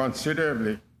gain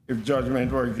considerably if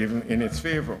judgment were given in its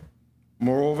favor.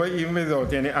 Moreover, even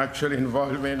without any actual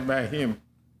involvement by him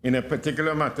in a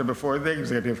particular matter before the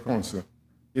Executive Council,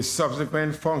 his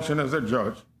subsequent function as a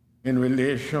judge in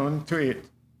relation to it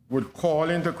would call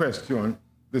into question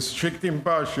the strict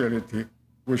impartiality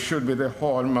which should be the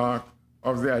hallmark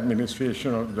of the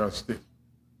administration of justice.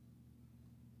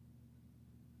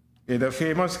 In the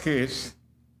famous case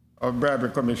of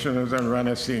bribery commissioners and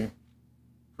Rana Singh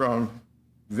from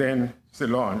then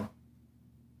Ceylon,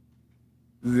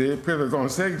 the Privy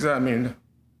Council examined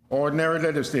ordinary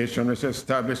legislation which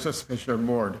established a special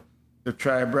board to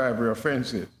try bribery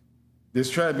offenses.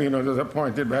 This tribunal was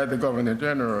appointed by the Governor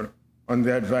General on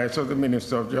the advice of the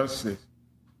Minister of Justice,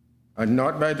 and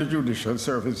not by the Judicial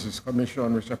Services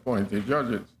Commission, which appointed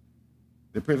judges.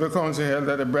 The Privy Council held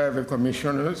that the bribery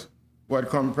commissioners who had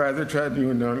comprised the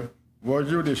tribunal were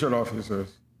judicial officers,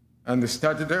 and the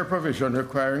statutory provision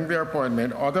requiring their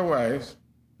appointment otherwise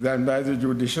than by the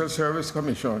Judicial Service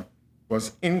Commission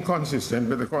was inconsistent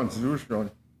with the Constitution,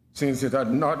 since it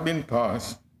had not been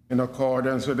passed in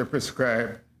accordance with the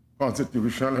prescribed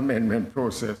constitutional amendment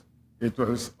process. It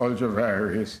was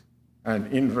ultra-vires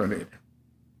and invalid.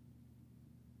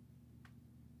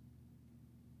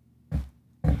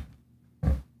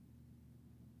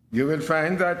 You will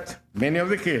find that many of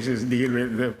the cases deal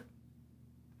with the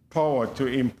power to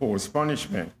impose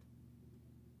punishment.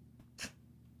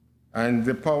 and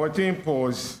the power to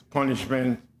impose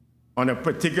punishment on a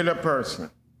particular person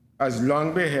has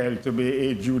long been held to be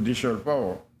a judicial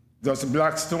power. Thus,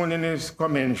 Blackstone in his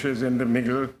commentaries in the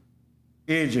Middle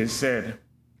Ages said,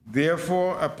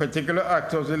 therefore, a particular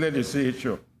act of the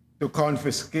legislature to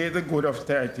confiscate the good of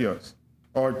Titus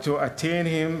or to attain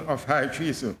him of high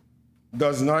treason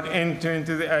does not enter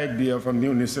into the idea of a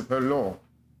municipal law,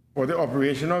 for the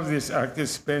operation of this act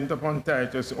is spent upon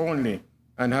Titus only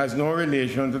and has no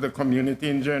relation to the community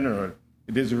in general.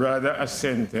 It is rather a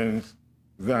sentence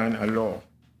than a law.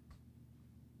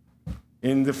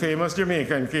 In the famous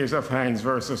Jamaican case of Hines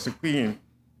versus the Queen,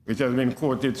 which has been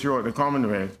quoted throughout the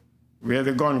Commonwealth, where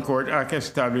the Gun Court Act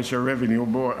established a review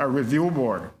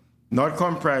board, not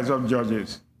comprised of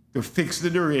judges, to fix the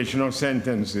duration of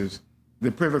sentences,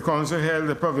 the Privy Council held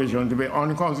the provision to be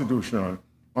unconstitutional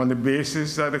on the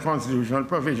basis that the constitutional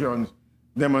provisions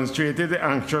demonstrated the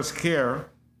anxious care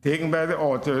taken by the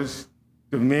authors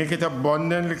to make it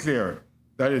abundantly clear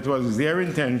that it was their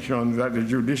intention that the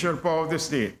judicial power of the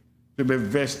state to be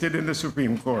vested in the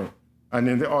Supreme Court and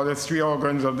in the other three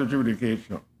organs of the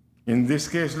judicature. In this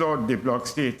case, Lord Diplock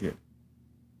stated,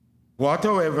 what,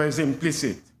 however, is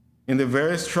implicit in the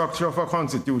very structure of a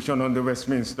constitution on the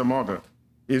Westminster model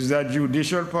is that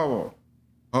judicial power,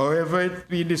 however it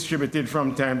be distributed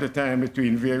from time to time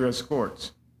between various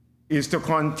courts, is to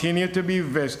continue to be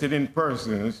vested in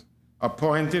persons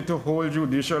appointed to hold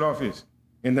judicial office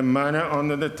in the manner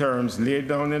under the terms laid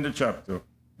down in the chapter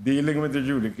dealing with the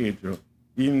judicature,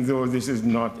 even though this is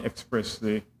not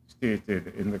expressly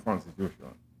stated in the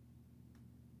Constitution.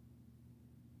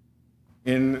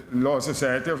 In Law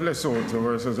Society of Lesotho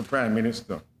versus the Prime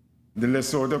Minister, the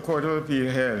Lesotho Court of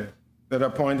Appeal held that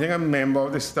appointing a member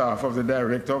of the staff of the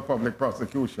Director of Public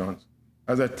Prosecutions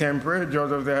as a temporary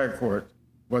judge of the High Court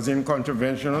was in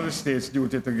contravention of the state's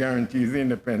duty to guarantee the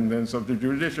independence of the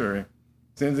judiciary,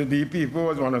 since the D people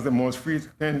was one of the most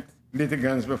frequent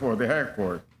litigants before the High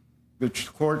Court. The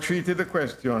court treated the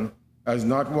question as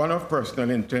not one of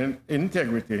personal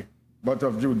integrity, but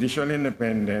of judicial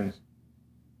independence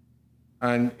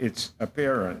and its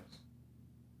appearance.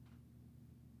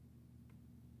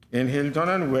 In Hilton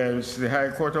and Wells, the High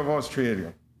Court of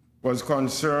Australia was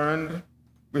concerned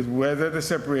with whether the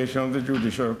separation of the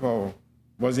judicial power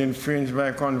was infringed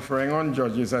by conferring on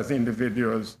judges as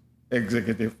individuals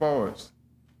executive powers.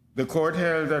 The court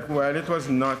held that while it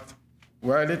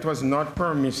was not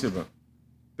permissible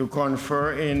to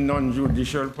confer a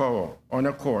non-judicial power on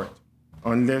a court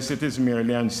unless it is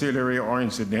merely ancillary or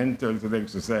incidental to the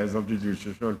exercise of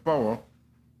judicial power,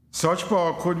 such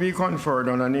power could be conferred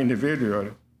on an individual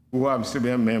who happens to be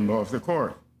a member of the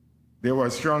court. There were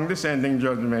strong dissenting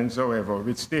judgments, however,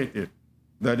 which stated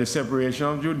that the separation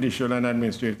of judicial and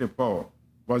administrative power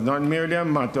was not merely a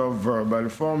matter of verbal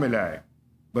formulae,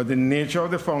 but the nature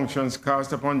of the functions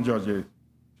cast upon judges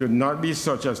should not be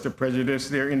such as to prejudice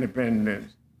their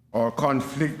independence or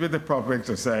conflict with the proper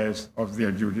exercise of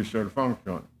their judicial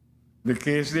function. The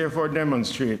case therefore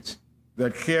demonstrates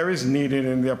that care is needed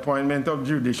in the appointment of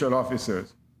judicial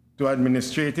officers to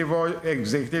administrative or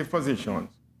executive positions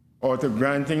or to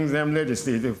granting them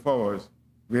legislative powers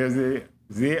where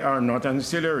they are not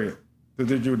ancillary to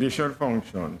the judicial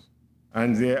functions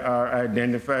and they are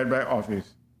identified by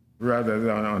office rather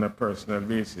than on a personal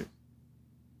basis.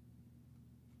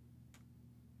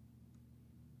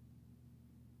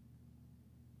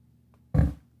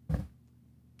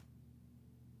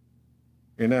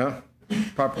 In a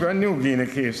Papua New Guinea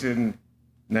case in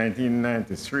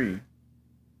 1993,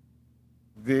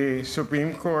 the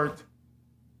Supreme Court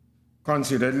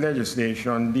considered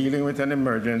legislation dealing with an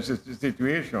emergency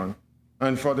situation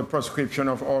and for the proscription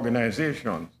of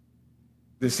organizations.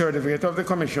 The certificate of the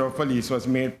Commissioner of Police was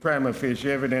made prima facie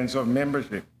evidence of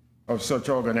membership of such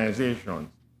organizations.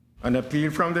 An appeal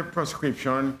from the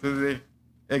proscription to the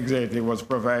executive was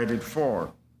provided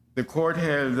for. The court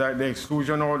held that the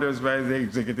exclusion orders by the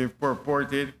executive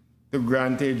purported to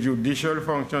grant a judicial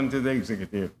function to the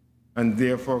executive and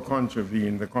therefore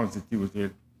contravened the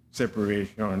constituted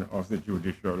separation of the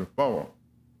judicial power.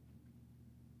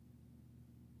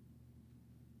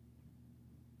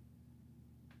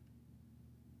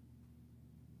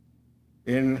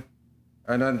 In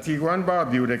an Antigua and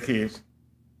Barbuda case,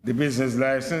 the Business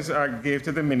License Act gave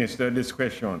to the minister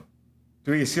discretion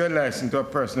to issue a license to a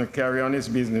person to carry on his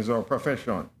business or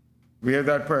profession, where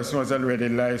that person was already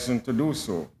licensed to do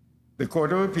so. The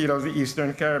Court of Appeal of the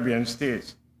Eastern Caribbean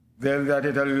states that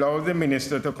it allowed the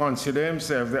minister to consider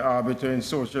himself the arbiter in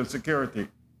social security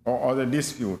or other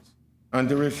disputes, and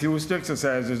to refuse to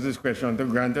exercise his discretion to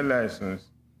grant a license,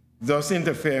 thus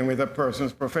interfering with a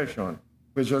person's profession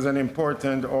which was an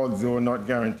important, although not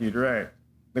guaranteed, right.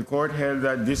 The court held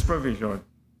that this provision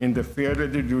interfered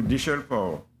with the judicial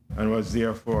power and was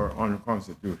therefore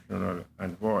unconstitutional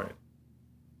and void.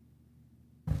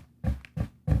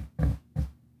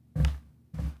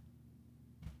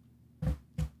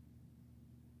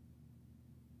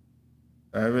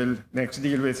 I will next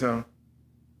deal with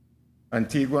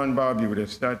Antigua and Barbuda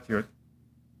statute,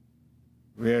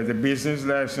 where the Business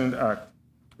License Act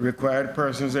required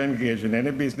persons engaged in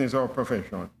any business or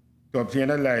profession to obtain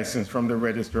a license from the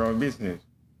Registrar of Business.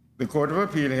 The Court of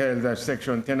Appeal held that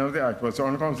Section 10 of the Act was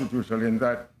unconstitutional in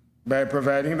that by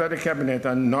providing that the Cabinet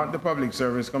and not the Public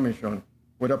Service Commission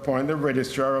would appoint the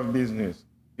Registrar of Business,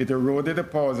 it eroded the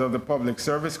powers of the Public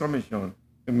Service Commission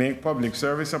to make public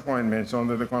service appointments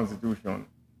under the Constitution.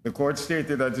 The Court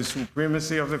stated that the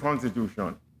supremacy of the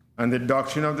Constitution and the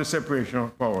doctrine of the separation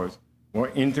of powers were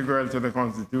integral to the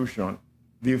Constitution.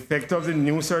 The effect of the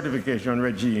new certification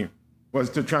regime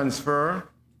was to transfer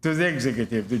to the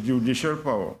executive the judicial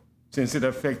power, since it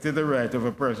affected the right of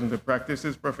a person to practice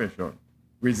his profession,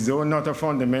 which, though not a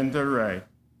fundamental right,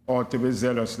 ought to be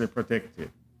zealously protected.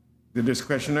 The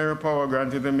discretionary power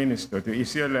granted the minister to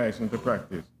issue a license to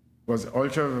practice was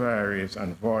ultra-various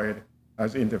and void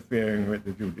as interfering with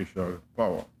the judicial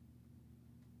power.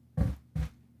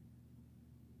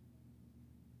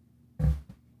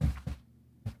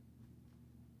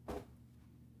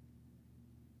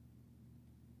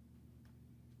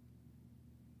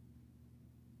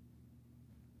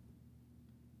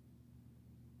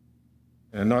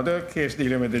 Another case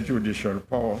dealing with the judicial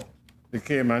power, the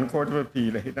Cayman Court of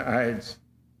Appeal in Heights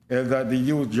held that the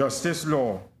youth justice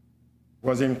law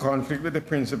was in conflict with the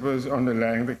principles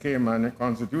underlying the Cayman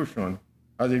Constitution,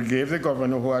 as it gave the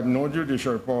governor, who had no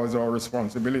judicial powers or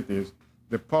responsibilities,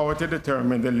 the power to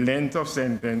determine the length of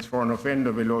sentence for an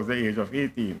offender below the age of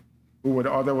 18, who would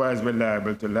otherwise be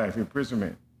liable to life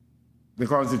imprisonment. The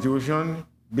Constitution,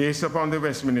 based upon the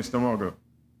Westminster model,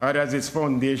 had as its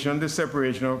foundation the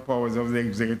separation of powers of the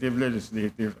executive,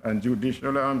 legislative, and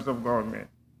judicial arms of government,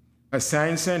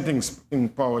 assigned sentencing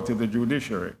power to the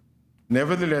judiciary.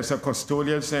 Nevertheless, a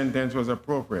custodial sentence was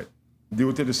appropriate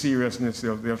due to the seriousness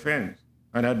of the offense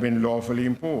and had been lawfully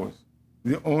imposed.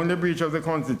 The only breach of the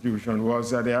Constitution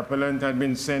was that the appellant had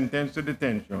been sentenced to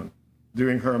detention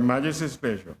during Her Majesty's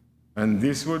pleasure, and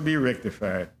this would be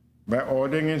rectified by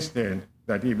ordering instead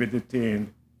that he be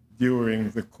detained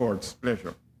during the court's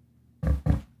pleasure.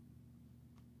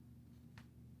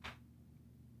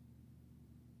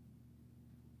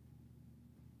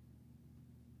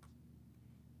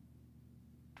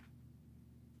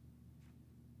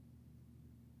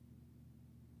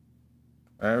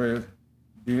 I will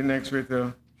deal next with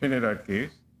the Trinidad case.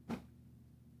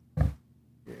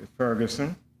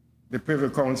 Ferguson. The Privy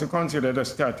Council considered a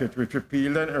statute which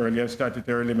repealed an earlier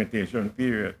statutory limitation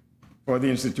period for the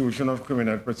institution of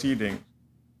criminal proceedings.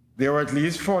 There were at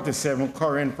least 47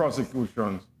 current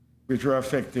prosecutions which were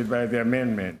affected by the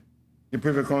amendment. The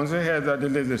Privy Council held that the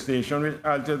legislation which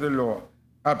altered the law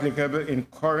applicable in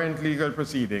current legal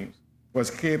proceedings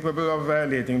was capable of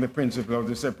violating the principle of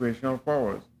the separation of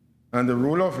powers and the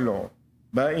rule of law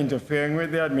by interfering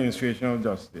with the administration of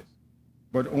justice,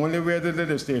 but only where the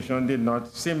legislation did not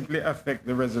simply affect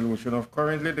the resolution of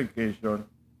current litigation,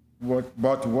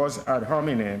 but was ad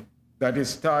hominem, that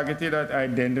is targeted at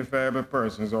identifiable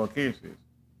persons or cases.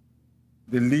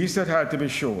 The least that had to be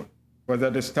shown was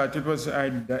that the statute was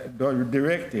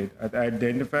directed at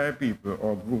identified people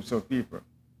or groups of people.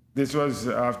 This was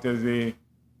after the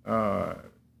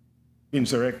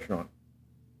insurrection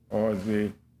or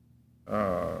the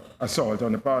assault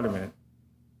on the Parliament.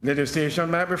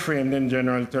 Legislation might be framed in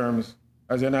general terms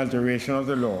as an alteration of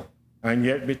the law and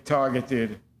yet be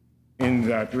targeted in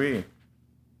that way.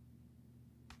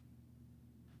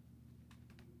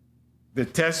 The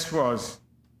test was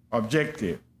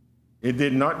objective. It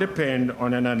did not depend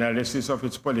on an analysis of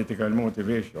its political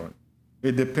motivation.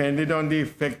 It depended on the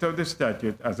effect of the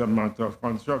statute as a matter of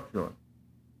construction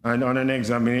and on an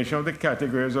examination of the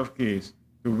categories of case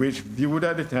to which, viewed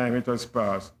at the time it was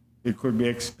passed, it could be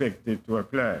expected to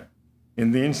apply.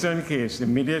 In the instant case,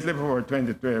 immediately before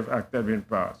 2012 Act had been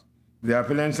passed, the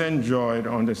appellants enjoyed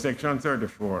under Section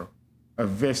 34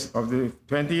 of the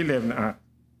 2011 Act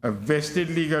a vested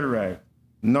legal right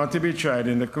not to be tried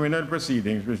in the criminal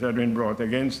proceedings which had been brought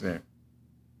against them,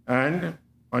 and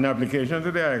on application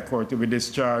to the High Court to be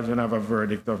discharged and have a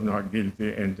verdict of not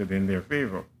guilty entered in their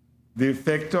favor. The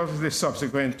effect of the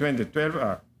subsequent 2012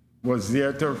 Act was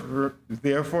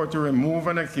therefore to remove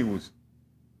an accused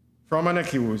from an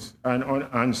accused and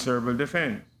unanswerable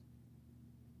defense.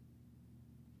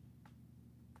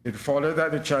 It followed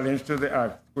that the challenge to the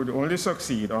act could only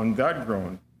succeed on that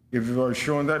ground if it was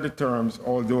shown that the terms,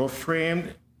 although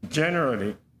framed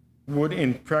generally, would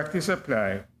in practice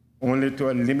apply only to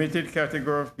a limited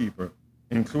category of people,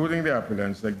 including the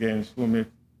appellants against whom it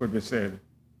could be said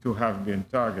to have been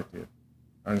targeted.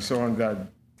 And so on that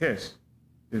test,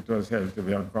 it was held to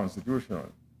be unconstitutional.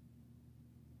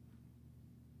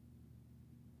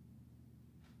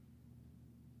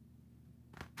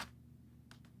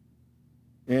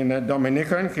 In a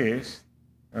Dominican case,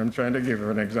 I'm trying to give you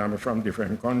an example from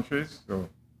different countries. So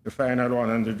the final one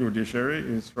on the judiciary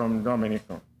is from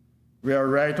Dominica, where a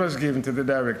right was given to the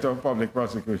Director of Public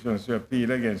Prosecutions to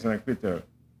appeal against an acquittal.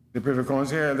 The Privy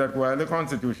Council held that while the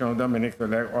Constitution of Dominica,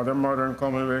 like other modern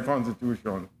Commonwealth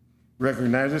constitutions,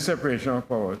 recognized the separation of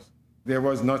powers, there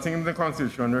was nothing in the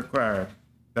Constitution required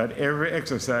that every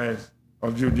exercise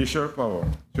of judicial power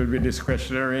should be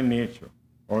discretionary in nature,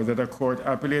 or that a court,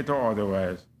 appellate or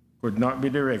otherwise, could not be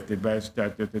directed by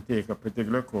statute to take a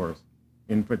particular course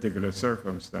in particular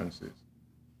circumstances.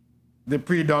 The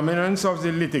predominance of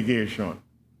the litigation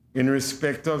in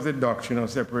respect of the doctrine of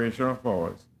separation of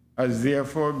powers has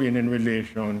therefore been in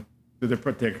relation to the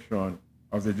protection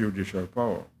of the judicial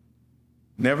power.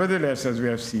 Nevertheless, as we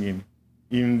have seen,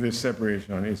 even this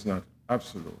separation is not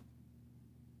absolute.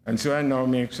 And so I now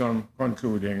make some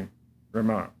concluding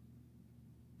remarks.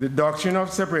 The doctrine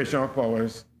of separation of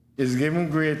powers is given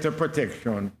greater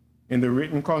protection in the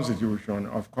written constitution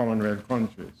of Commonwealth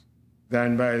countries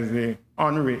than by the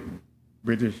unwritten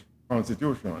British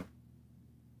Constitution.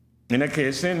 In a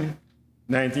case in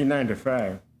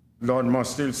 1995, Lord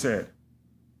Mustill said,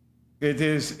 "It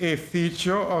is a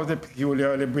feature of the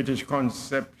peculiarly British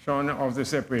conception of the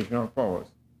separation of powers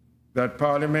that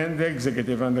Parliament, the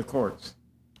Executive, and the courts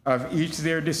have each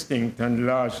their distinct and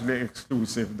largely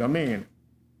exclusive domain.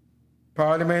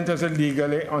 Parliament has a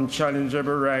legally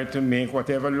unchallengeable right to make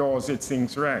whatever laws it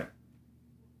thinks right.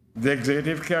 The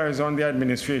Executive carries on the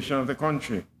administration of the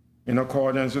country in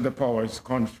accordance with the powers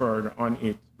conferred on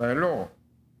it by law.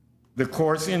 The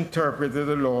courts interpret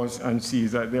the laws and see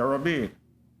that they are obeyed.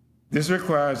 This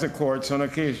requires the courts on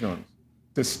occasions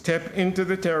to step into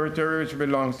the territory which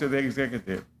belongs to the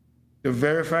Executive, to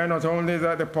verify not only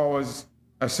that the powers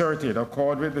asserted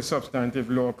accord with the substantive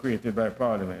law created by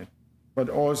Parliament, but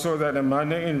also that the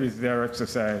manner in which they are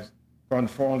exercised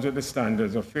conforms with the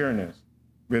standards of fairness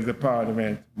which the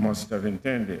Parliament must have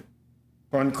intended.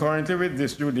 Concurrently with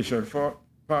this judicial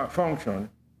function,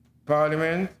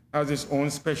 Parliament has its own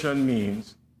special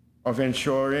means of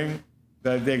ensuring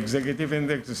that the Executive in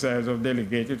the exercise of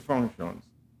delegated functions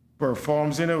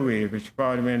performs in a way which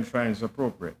Parliament finds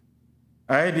appropriate.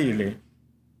 Ideally,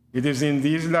 it is in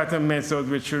these latter methods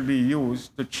which should be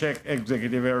used to check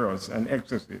executive errors and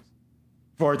excesses,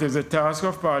 for it is the task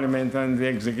of Parliament and the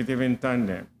Executive in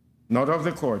tandem, not of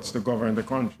the courts, to govern the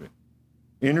country.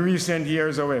 In recent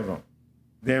years, however,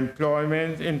 the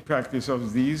employment in practice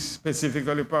of these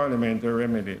specifically parliamentary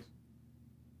remedies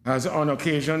has on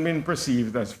occasion been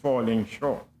perceived as falling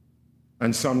short,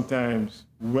 and sometimes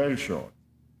well short,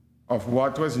 of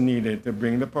what was needed to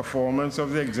bring the performance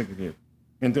of the Executive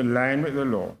into line with the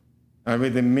law and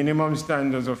with the minimum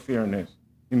standards of fairness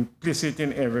implicit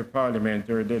in every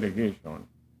parliamentary delegation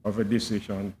of a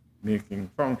decision-making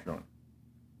function.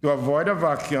 To avoid a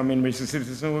vacuum in which the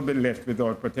citizen will be left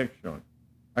without protection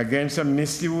against a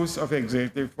misuse of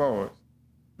executive powers,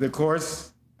 the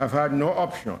courts have had no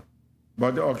option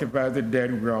but to occupy the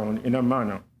dead ground in a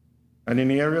manner and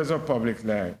in areas of public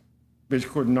life which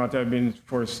could not have been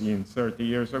foreseen 30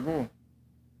 years ago.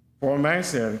 For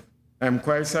myself, I am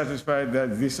quite satisfied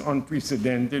that this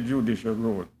unprecedented judicial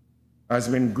road has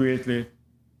been greatly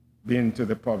to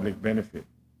the public benefit.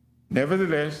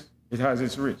 Nevertheless, it has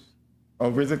its risks,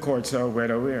 of which the courts are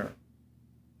well aware.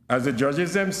 As the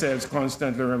judges themselves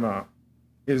constantly remark,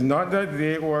 it is not that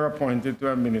they were appointed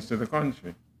to administer the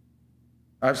country.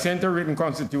 Absent a written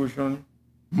constitution,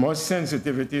 much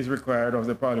sensitivity is required of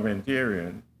the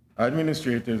parliamentarian,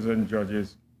 administrators, and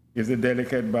judges if the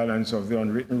delicate balance of the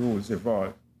unwritten rules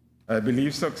evolve. I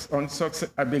believe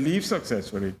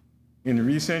successfully in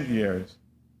recent years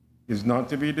is not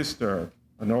to be disturbed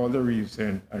and all the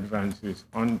recent advances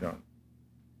undone.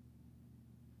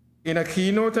 In a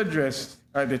keynote address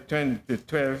at the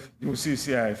 2012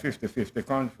 UCCI 50/50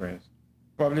 conference,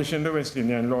 published in the West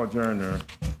Indian Law Journal,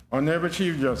 Honorable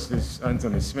Chief Justice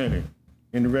Anthony Smelly,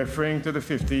 in referring to the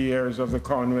 50 years of the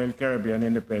Commonwealth Caribbean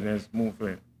independence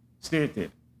movement,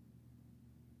 stated,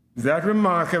 "That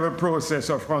remarkable process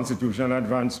of constitutional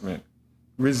advancement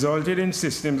resulted in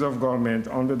systems of government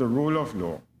under the rule of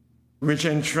law, which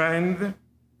enshrined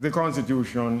the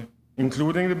Constitution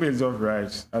including the Bills of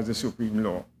Rights, as the supreme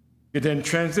law. It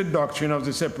entrenched the doctrine of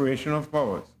the separation of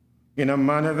powers in a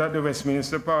manner that the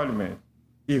Westminster Parliament,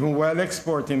 even while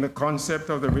exporting the concept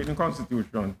of the written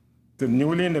constitution to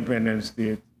newly independent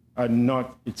state, had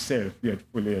not itself yet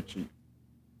fully achieved.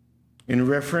 In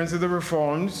reference to the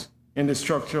reforms in the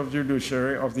structure of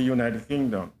judiciary of the United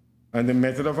Kingdom and the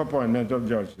method of appointment of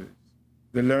judges,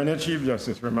 the learned Chief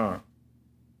Justice remarked,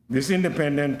 "This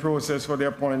independent process for the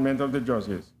appointment of the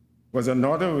judges was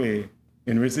another way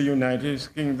in which the United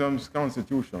Kingdom's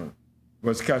constitution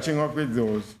was catching up with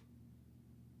those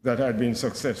that had been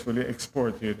successfully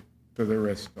exported to the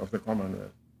rest of the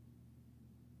Commonwealth."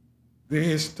 The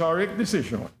historic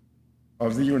decision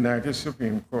of the United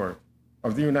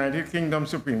Kingdom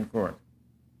Supreme Court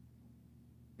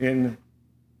in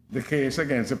the case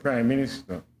against the Prime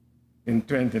Minister in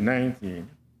 2019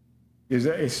 is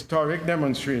a historic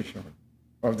demonstration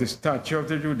of the stature of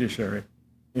the judiciary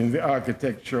in the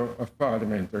architecture of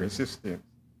parliamentary systems.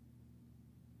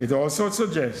 It also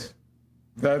suggests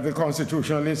that the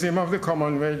constitutionalism of the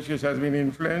Commonwealth, which has been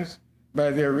influenced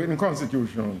by their written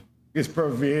constitution, is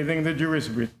pervading the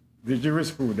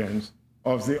jurisprudence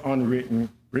of the unwritten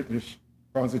British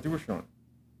Constitution.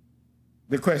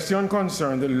 The question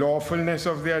concerned the lawfulness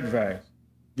of the advice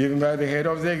given by the head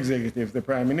of the executive, the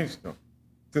Prime Minister,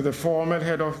 to the former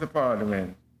head of the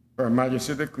Parliament, Her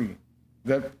Majesty the Queen,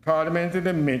 that Parliament in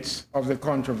the midst of the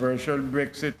controversial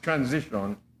Brexit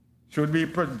transition should be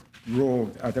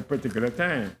prorogued at a particular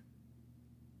time.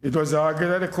 It was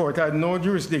argued that the court had no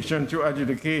jurisdiction to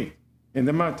adjudicate in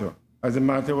the matter, as the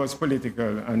matter was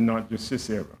political and not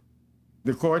justiciable.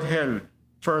 The court held,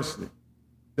 firstly,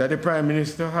 that the Prime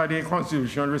Minister had a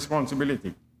constitutional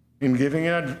responsibility in giving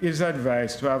his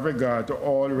advice to have regard to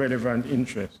all relevant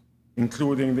interests,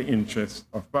 including the interests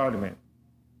of Parliament.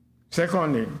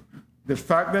 Secondly, the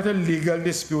fact that a legal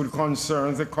dispute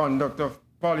concerns the conduct of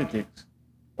politics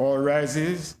or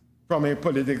arises from a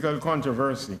political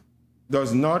controversy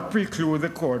does not preclude the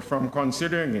court from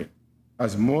considering it,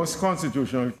 as most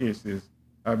constitutional cases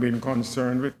have been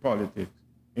concerned with politics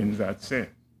in that sense.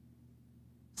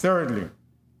 Thirdly,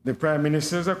 the Prime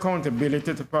Minister's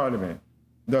accountability to Parliament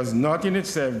does not in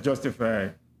itself justify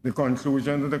the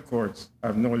conclusion that the courts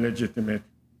have no legitimate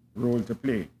role to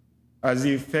play, as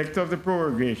the effect of the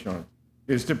prorogation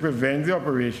is to prevent the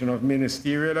operation of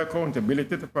ministerial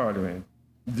accountability to Parliament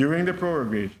during the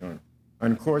prorogation,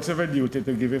 and courts have a duty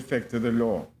to give effect to the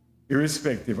law,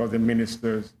 irrespective of the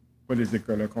minister's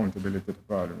political accountability to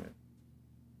Parliament.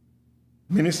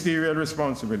 Ministerial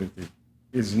responsibility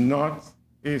is not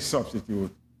a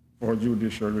substitute for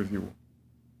judicial review.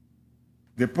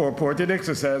 The purported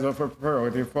exercise of a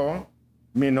prerogative power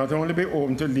may not only be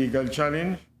open to legal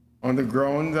challenge on the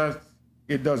ground that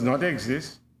it does not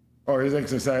exist or is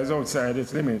exercised outside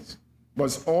its limits,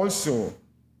 but also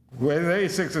whether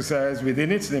its exercise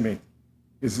within its limit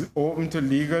is open to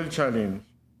legal challenge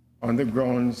on the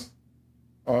grounds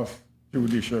of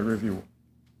judicial review.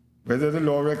 Whether the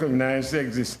law recognizes the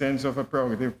existence of a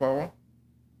prerogative power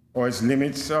or its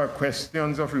limits are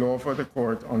questions of law for the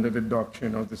court under the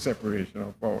doctrine of the separation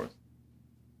of powers.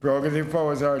 Prerogative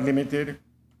powers are limited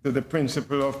to the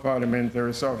principle of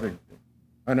parliamentary sovereignty,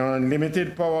 and an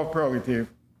unlimited power of prerogative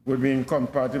would be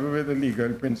incompatible with the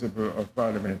legal principle of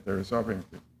parliamentary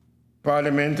sovereignty.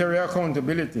 Parliamentary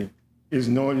accountability is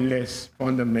no less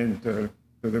fundamental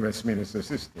to the Westminster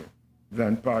system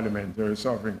than parliamentary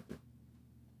sovereignty.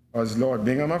 As Lord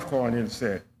Bingham of Cornwall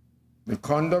said, the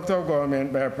conduct of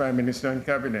government by a Prime Minister and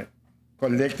Cabinet,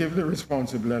 collectively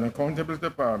responsible and accountable to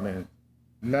Parliament,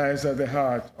 lies at the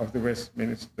heart of the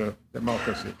Westminster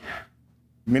democracy.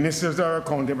 Ministers are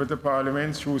accountable to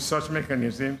Parliament through such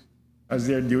mechanisms as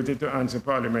their duty to answer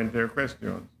parliamentary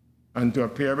questions and to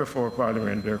appear before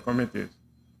parliamentary committees,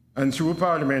 and through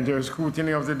parliamentary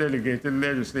scrutiny of the delegated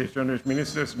legislation which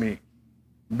ministers make.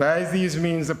 By these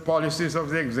means, the policies of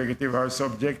the executive are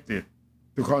subjected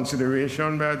to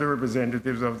consideration by the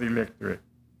representatives of the electorate.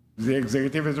 The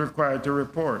executive is required to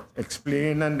report,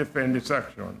 explain, and defend its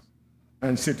actions,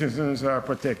 and citizens are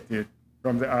protected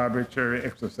from the arbitrary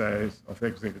exercise of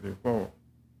executive power.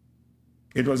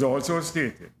 It was also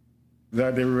stated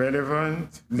that the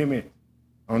relevant limit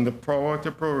on the power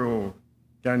to prorogue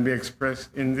can be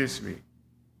expressed in this way: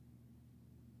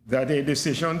 that a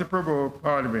decision to prorogue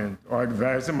Parliament or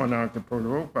advise the monarch to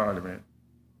prorogue Parliament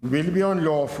will be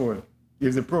unlawful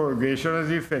if the prorogation has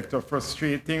the effect of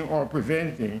frustrating or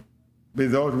preventing,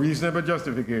 without reasonable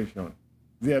justification,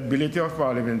 the ability of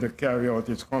Parliament to carry out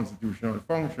its constitutional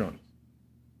functions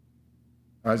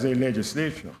as a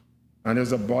legislature and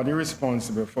as a body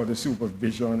responsible for the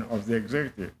supervision of the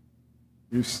executive.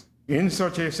 If In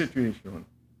such a situation,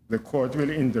 the court will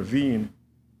intervene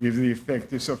if the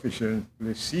effect is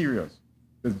sufficiently serious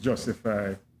to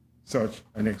justify such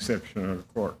an exceptional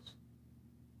course.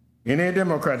 In a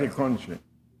democratic country,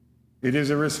 it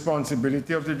is a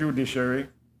responsibility of the judiciary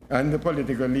and the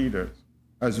political leaders,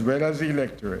 as well as the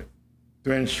electorate,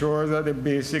 to ensure that the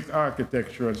basic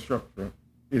architectural structure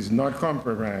is not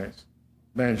compromised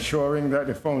by ensuring that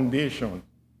the foundation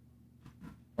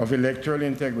of electoral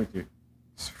integrity,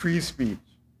 free speech,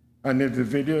 and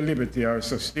individual liberty are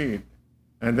sustained,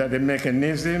 and that the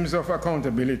mechanisms of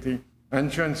accountability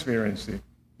and transparency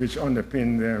which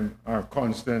underpin them are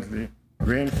constantly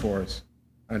reinforced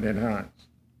and enhanced.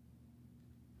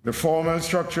 The formal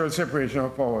structural separation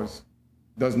of powers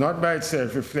does not by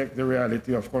itself reflect the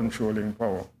reality of controlling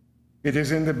power. It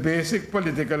is in the basic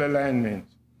political alignment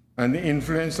and the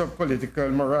influence of political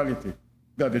morality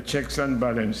that the checks and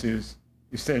balances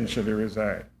essentially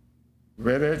reside.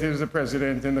 Whether it is the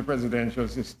president in the presidential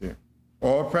system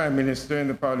or prime minister in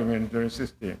the parliamentary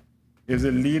system, if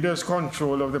the leader's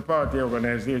control of the party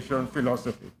organization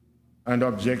philosophy and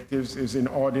objectives is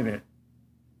inordinate,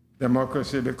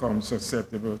 democracy becomes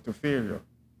susceptible to failure,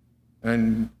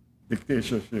 and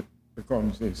dictatorship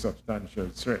becomes a substantial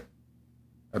threat.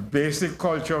 A basic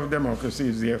culture of democracy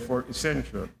is therefore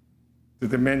essential to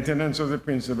the maintenance of the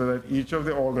principle that each of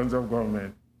the organs of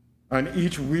government and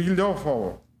each wielder of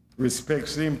power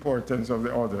respects the importance of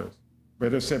the others,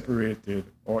 whether separated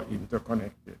or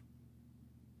interconnected.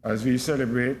 As we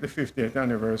celebrate the 50th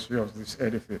anniversary of this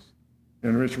edifice,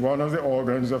 in which one of the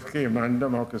organs of Cayman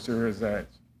democracy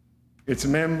resides, its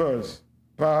members,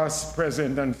 past,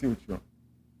 present, and future,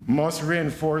 must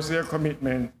reinforce their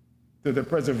commitment to the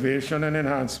preservation and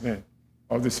enhancement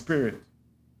of the spirit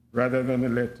rather than the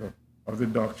letter of the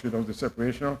doctrine of the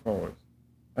separation of powers,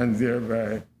 and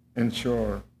thereby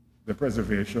ensure the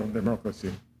preservation of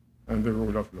democracy and the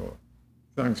rule of law.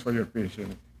 Thanks for your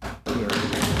patience.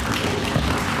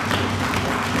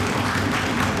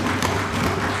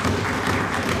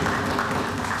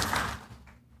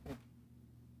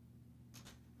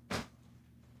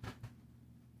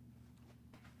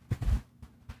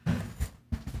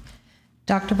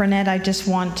 Dr. Barnett, I just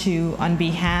want to, on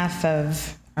behalf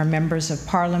of our members of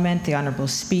Parliament, the Honorable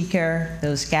Speaker,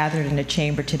 those gathered in the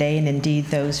chamber today, and indeed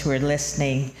those who are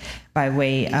listening by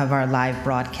way of our live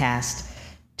broadcast,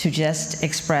 to just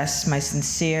express my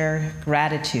sincere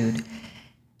gratitude.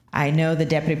 I know the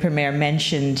Deputy Premier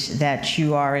mentioned that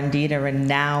you are indeed a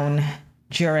renowned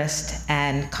jurist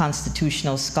and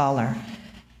constitutional scholar,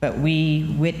 but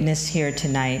we witness here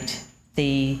tonight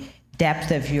the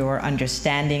depth of your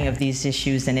understanding of these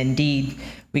issues, and indeed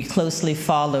we closely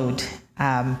followed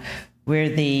where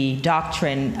the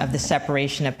doctrine of the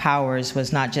separation of powers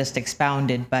was not just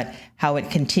expounded, but how it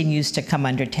continues to come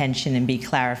under tension and be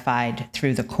clarified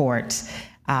through the courts.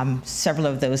 Several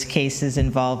of those cases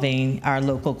involving our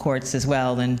local courts as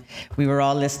well, and we were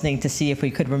all listening to see if we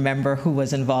could remember who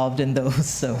was involved in those,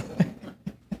 so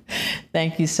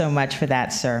thank you so much for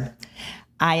that, sir.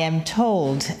 I am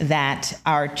told that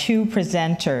our two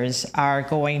presenters are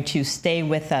going to stay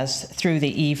with us through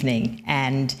the evening,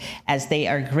 and as they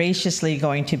are graciously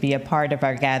going to be a part of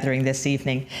our gathering this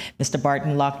evening, Mr.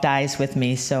 Barton locked eyes with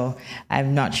me, so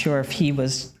I'm not sure if he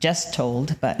was just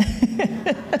told, but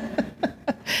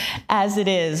as it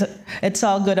is, it's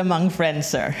all good among friends,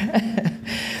 sir.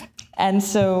 And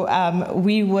so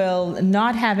we will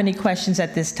not have any questions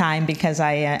at this time, because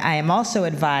I am also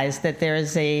advised that there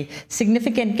is a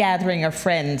significant gathering of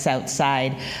friends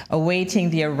outside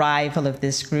awaiting the arrival of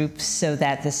this group, so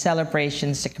that the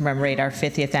celebrations to commemorate our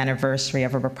 50th anniversary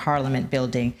of our Parliament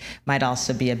building might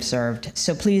also be observed.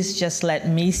 So please just let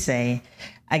me say,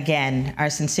 again, our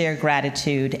sincere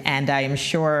gratitude, and I am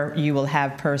sure you will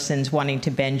have persons wanting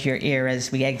to bend your ear as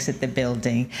we exit the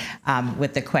building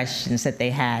with the questions that they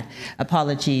had.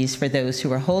 Apologies for those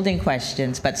who are holding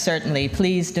questions, but certainly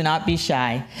please do not be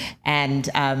shy, and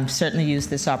certainly use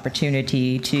this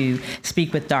opportunity to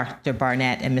speak with Dr.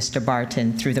 Barnett and Mr.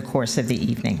 Barton through the course of the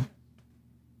evening.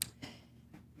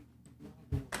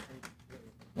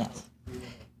 Yes.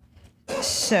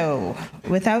 So,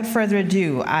 without further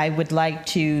ado, I would like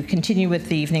to continue with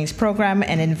the evening's program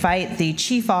and invite the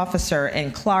Chief Officer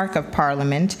and Clerk of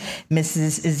Parliament,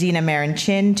 Mrs. Zina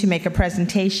Marin-Chin, to make a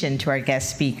presentation to our guest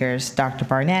speakers, Dr.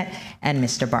 Barnett and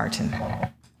Mr. Barton.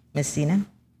 Ms. Zina.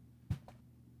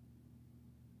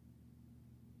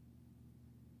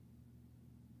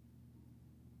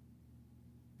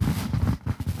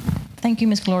 Thank you,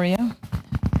 Ms. Gloria.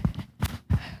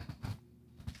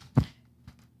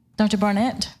 Dr.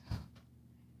 Barnett,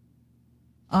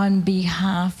 on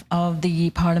behalf of the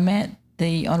Parliament,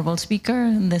 the Honorable Speaker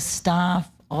and the staff,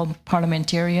 all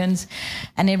parliamentarians,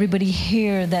 and everybody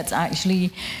here that's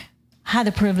actually had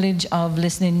the privilege of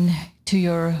listening to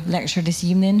your lecture this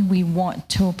evening. We want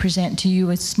to present to you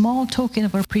a small token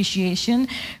of appreciation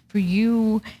for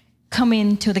you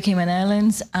coming to the Cayman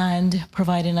Islands and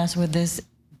providing us with this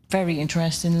very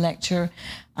interesting lecture.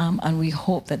 And we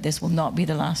hope that this will not be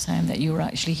the last time that you're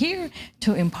actually here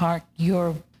to impart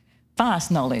your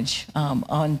vast knowledge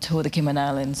onto the Cayman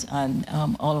Islands and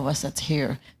all of us that's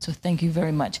here. So thank you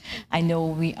very much. I know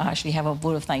we actually have a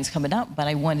vote of thanks coming up, but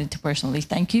I wanted to personally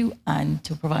thank you and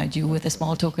to provide you with a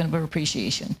small token of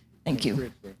appreciation. Thank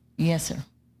you. Yes, sir.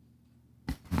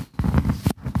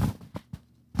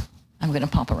 I'm going to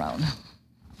pop around.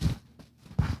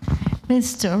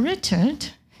 Mr. Richard,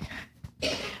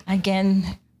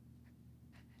 again,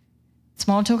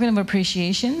 small token of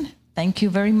appreciation. Thank you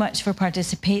very much for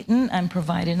participating and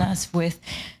providing us with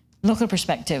local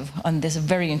perspective on this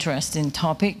very interesting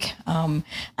topic. And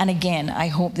again, I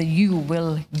hope that you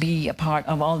will be a part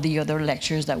of all the other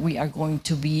lectures that we are going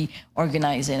to be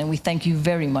organizing. And we thank you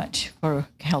very much for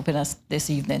helping us this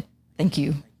evening. Thank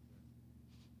you.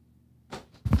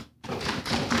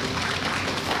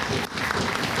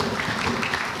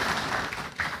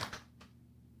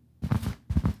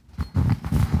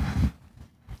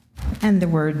 And the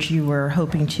words you were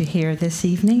hoping to hear this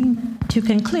evening. To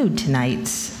conclude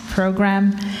tonight's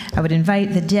program, I would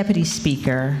invite the Deputy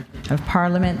Speaker of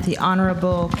Parliament, the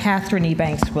Honorable Catherine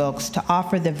Ebanks Wilkes, to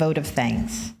offer the vote of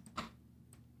thanks.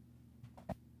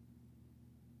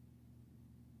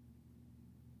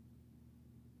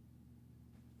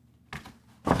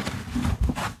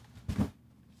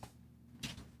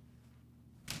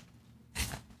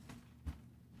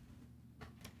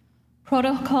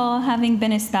 Protocol having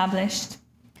been established,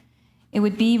 it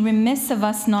would be remiss of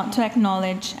us not to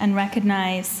acknowledge and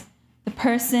recognize the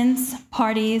persons,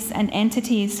 parties, and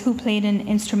entities who played an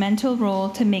instrumental role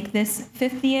to make this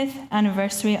 50th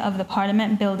anniversary of the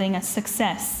Parliament building a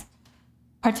success,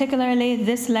 particularly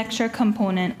this lecture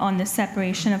component on the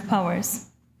separation of powers.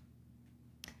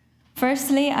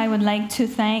 Firstly, I would like to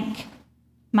thank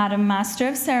Madam Master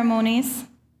of Ceremonies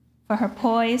for her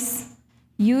poise,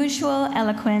 usual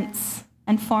eloquence,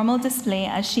 and formal display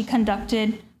as she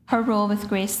conducted her role with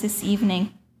grace this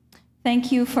evening.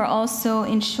 Thank you for also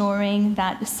ensuring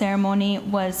that the ceremony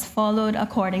was followed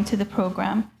according to the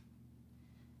program.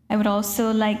 I would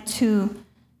also like to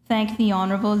thank the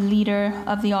Honourable Leader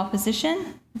of the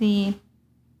Opposition, the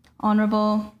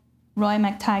Honourable Roy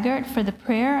McTaggart, for the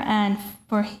prayer and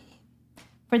for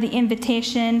the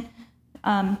invitation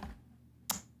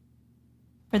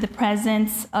for the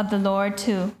presence of the Lord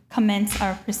to commence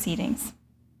our proceedings.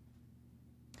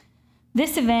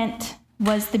 This event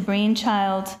was the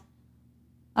brainchild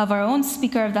of our own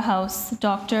Speaker of the House,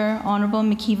 Dr. Honorable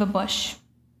McKeeva Bush.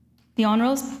 The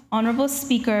Honorable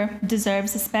Speaker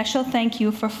deserves a special thank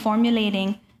you for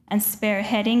formulating and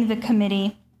spearheading the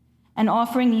committee and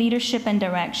offering leadership and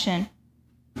direction.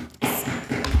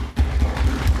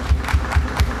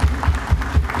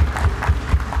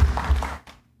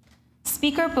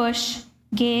 Speaker Bush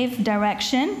gave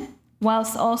direction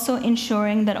whilst also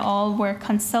ensuring that all were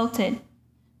consulted.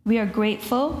 We are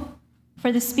grateful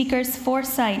for the Speaker's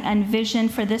foresight and vision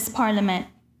for this Parliament,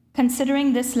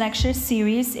 considering this lecture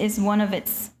series is one of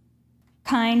its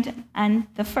kind and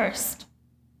the first.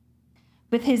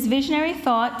 With his visionary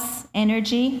thoughts,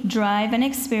 energy, drive, and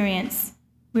experience,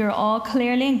 we are all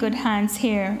clearly in good hands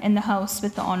here in the House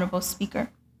with the Honourable Speaker.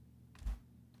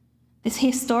 This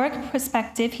historic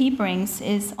perspective he brings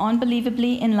is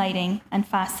unbelievably enlightening and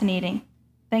fascinating.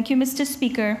 Thank you, Mr.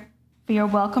 Speaker, for your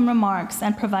welcome remarks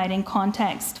and providing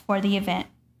context for the event.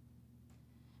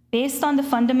 Based on the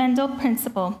fundamental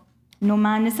principle, no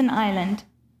man is an island,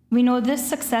 we know this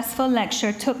successful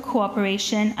lecture took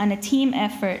cooperation and a team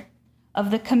effort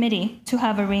of the committee to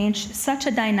have arranged such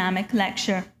a dynamic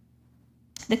lecture.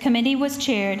 The committee was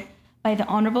chaired by the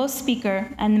Honourable Speaker,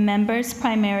 and the members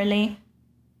primarily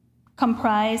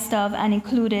comprised of and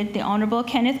included the Honourable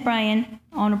Kenneth Bryan,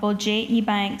 Honourable J. E.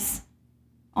 Banks,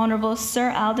 Honourable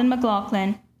Sir Alden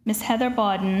McLaughlin, Ms. Heather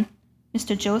Bodden,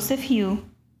 Mr. Joseph Hugh,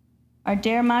 our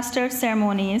dear Master of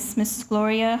Ceremonies, Ms.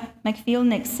 Gloria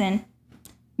McField-Nixon,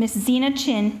 Ms.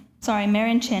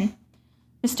 Marion Chin,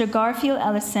 Mr. Garfield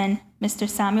Ellison, Mr.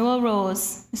 Samuel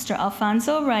Rose, Mr.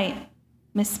 Alfonso Wright,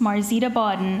 Ms. Marzita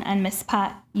Bodden, and Ms.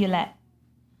 Pat Ulett.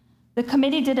 The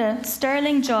committee did a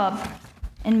sterling job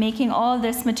in making all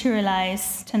this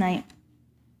materialize tonight.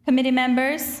 Committee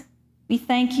members, we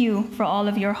thank you for all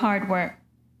of your hard work.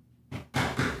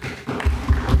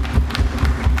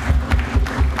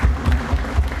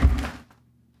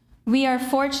 We are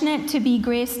fortunate to be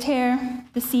graced here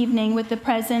this evening with the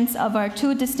presence of our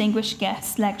two distinguished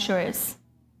guest lecturers.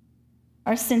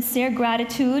 Our sincere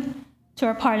gratitude to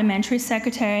our Parliamentary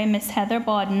Secretary, Ms. Heather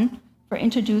Bodden, for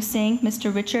introducing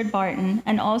Mr. Richard Barton,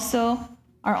 and also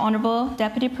our Honorable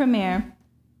Deputy Premier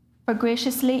for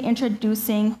graciously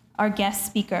introducing our guest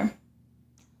speaker.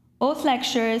 Both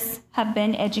lectures have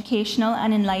been educational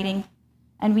and enlightening,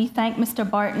 and we thank Mr.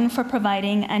 Barton for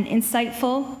providing an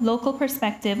insightful local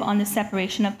perspective on the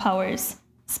separation of powers,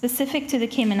 specific to the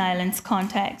Cayman Islands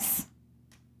context.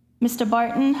 Mr.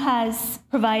 Barton has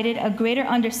provided a greater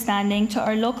understanding to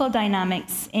our local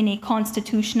dynamics in a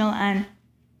constitutional and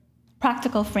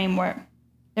practical framework.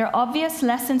 There are obvious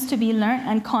lessons to be learned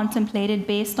and contemplated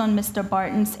based on Mr.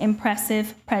 Barton's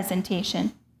impressive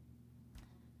presentation.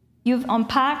 You've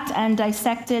unpacked and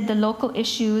dissected the local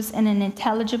issues in an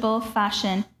intelligible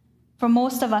fashion for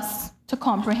most of us to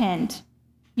comprehend.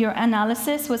 Your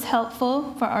analysis was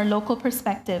helpful for our local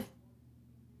perspective.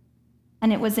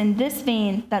 And it was in this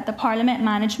vein that the Parliament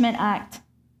Management Act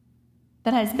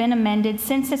that has been amended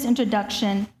since its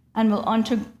introduction and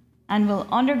will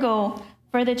undergo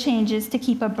further changes to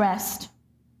keep abreast,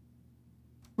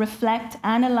 reflect,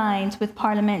 and align with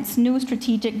Parliament's new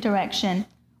strategic direction,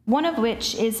 one of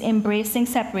which is embracing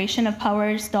separation of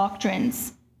powers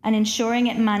doctrines and ensuring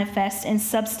it manifests in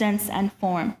substance and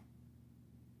form.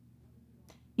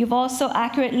 You've also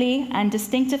accurately and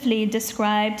distinctively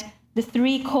described the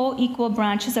three co-equal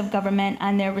branches of government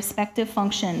and their respective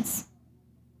functions.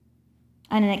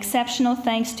 And an exceptional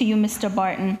thanks to you, Mr.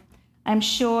 Barton. I'm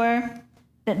sure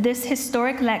that this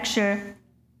historic lecture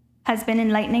has been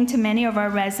enlightening to many of our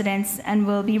residents and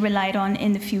will be relied on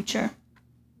in the future.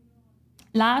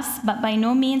 Last, but by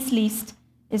no means least,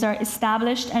 is our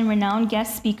established and renowned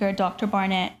guest speaker, Dr.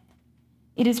 Barnett.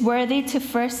 It is worthy to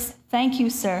first thank you,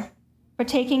 sir, for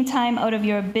taking time out of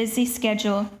your busy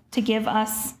schedule to give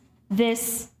us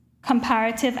this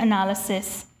comparative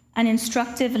analysis and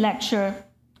instructive lecture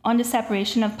on the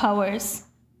separation of powers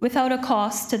without a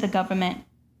cost to the government.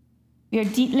 We are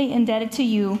deeply indebted to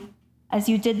you as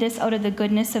you did this out of the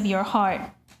goodness of your heart.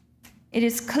 It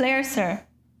is clear, sir,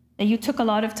 that you took a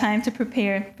lot of time to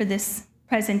prepare for this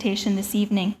presentation this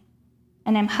evening,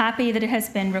 and I'm happy that it has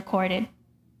been recorded.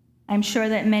 I'm sure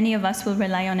that many of us will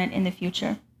rely on it in the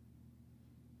future.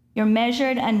 Your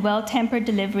measured and well-tempered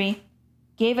delivery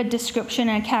gave a description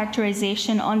and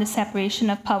characterization on the separation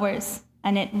of powers,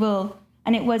 and it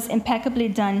was impeccably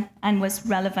done and was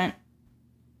relevant.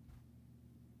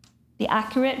 The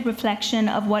accurate reflection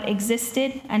of what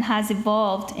existed and has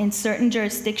evolved in certain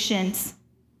jurisdictions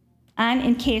and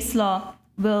in case law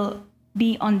will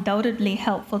be undoubtedly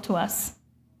helpful to us.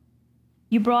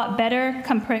 You brought better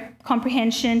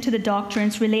comprehension to the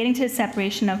doctrines relating to the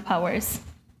separation of powers.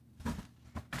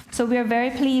 So we are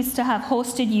very pleased to have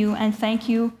hosted you and thank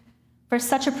you for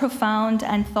such a profound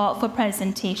and thoughtful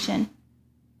presentation.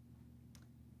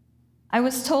 I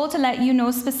was told to let you know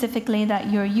specifically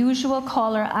that your usual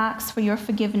caller asks for your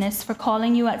forgiveness for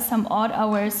calling you at some odd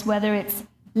hours, whether it's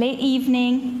late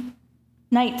evening,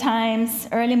 night times,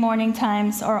 early morning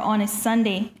times, or on a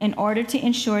Sunday, in order to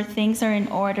ensure things are in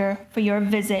order for your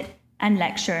visit and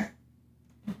lecture.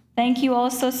 Thank you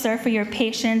also, sir, for your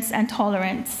patience and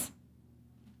tolerance.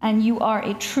 And you are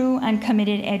a true and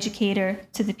committed educator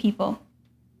to the people.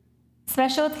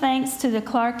 Special thanks to the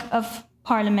Clerk of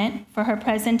Parliament for her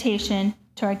presentation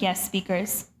to our guest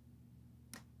speakers.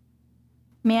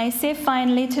 May I say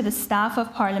finally to the staff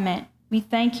of Parliament, we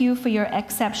thank you for your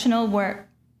exceptional work.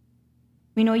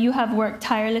 We know you have worked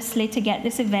tirelessly to get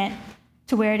this event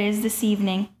to where it is this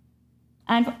evening,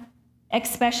 and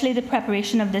especially the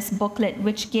preparation of this booklet,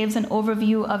 which gives an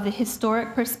overview of the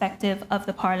historic perspective of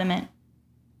the Parliament.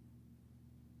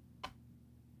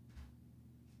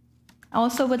 I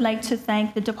also would like to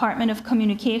thank the Department of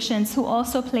Communications, who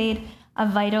also played a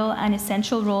vital and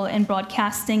essential role in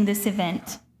broadcasting this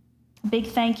event. A big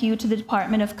thank you to the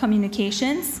Department of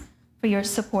Communications for your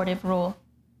supportive role.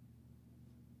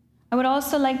 I would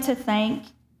also like to thank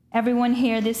everyone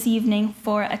here this evening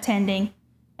for attending,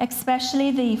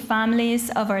 especially the families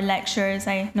of our lecturers.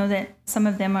 I know that some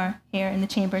of them are here in the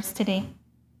chambers today.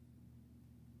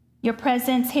 Your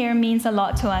presence here means a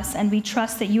lot to us, and we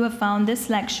trust that you have found this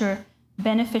lecture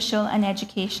beneficial and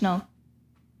educational.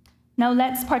 Now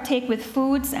let's partake with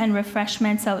foods and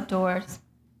refreshments outdoors.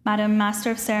 Madam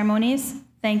Master of Ceremonies,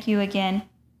 thank you again.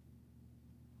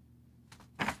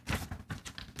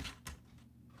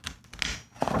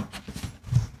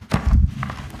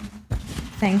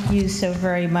 Thank you so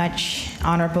very much,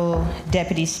 Honorable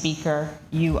Deputy Speaker.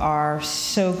 You are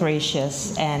so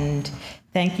gracious, and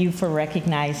Thank you for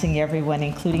recognizing everyone,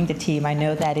 including the team. I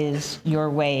know that is your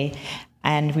way,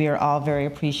 and we are all very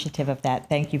appreciative of that.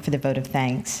 Thank you for the vote of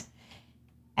thanks.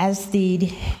 As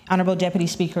the Honorable Deputy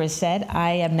Speaker has said,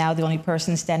 I am now the only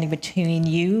person standing between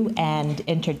you and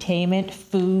entertainment,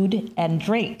 food, and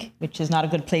drink, which is not a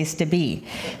good place to be.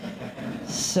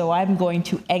 So I'm going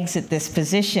to exit this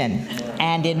position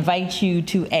and invite you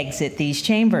to exit these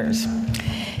chambers.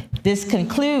 This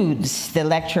concludes the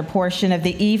lecture portion of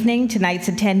the evening. Tonight's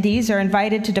attendees are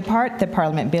invited to depart the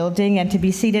Parliament building and to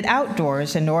be seated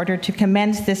outdoors in order to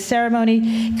commence this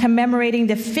ceremony commemorating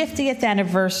the 50th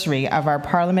anniversary of our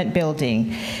Parliament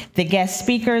building. The guest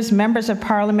speakers, members of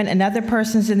Parliament, and other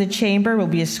persons in the chamber will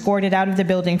be escorted out of the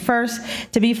building first,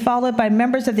 to be followed by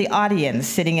members of the audience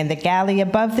sitting in the gallery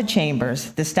above the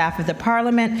chambers. The staff of the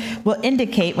Parliament will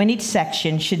indicate when each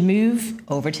section should move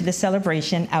over to the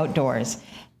celebration outdoors.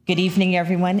 Good evening,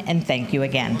 everyone, and thank you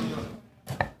again.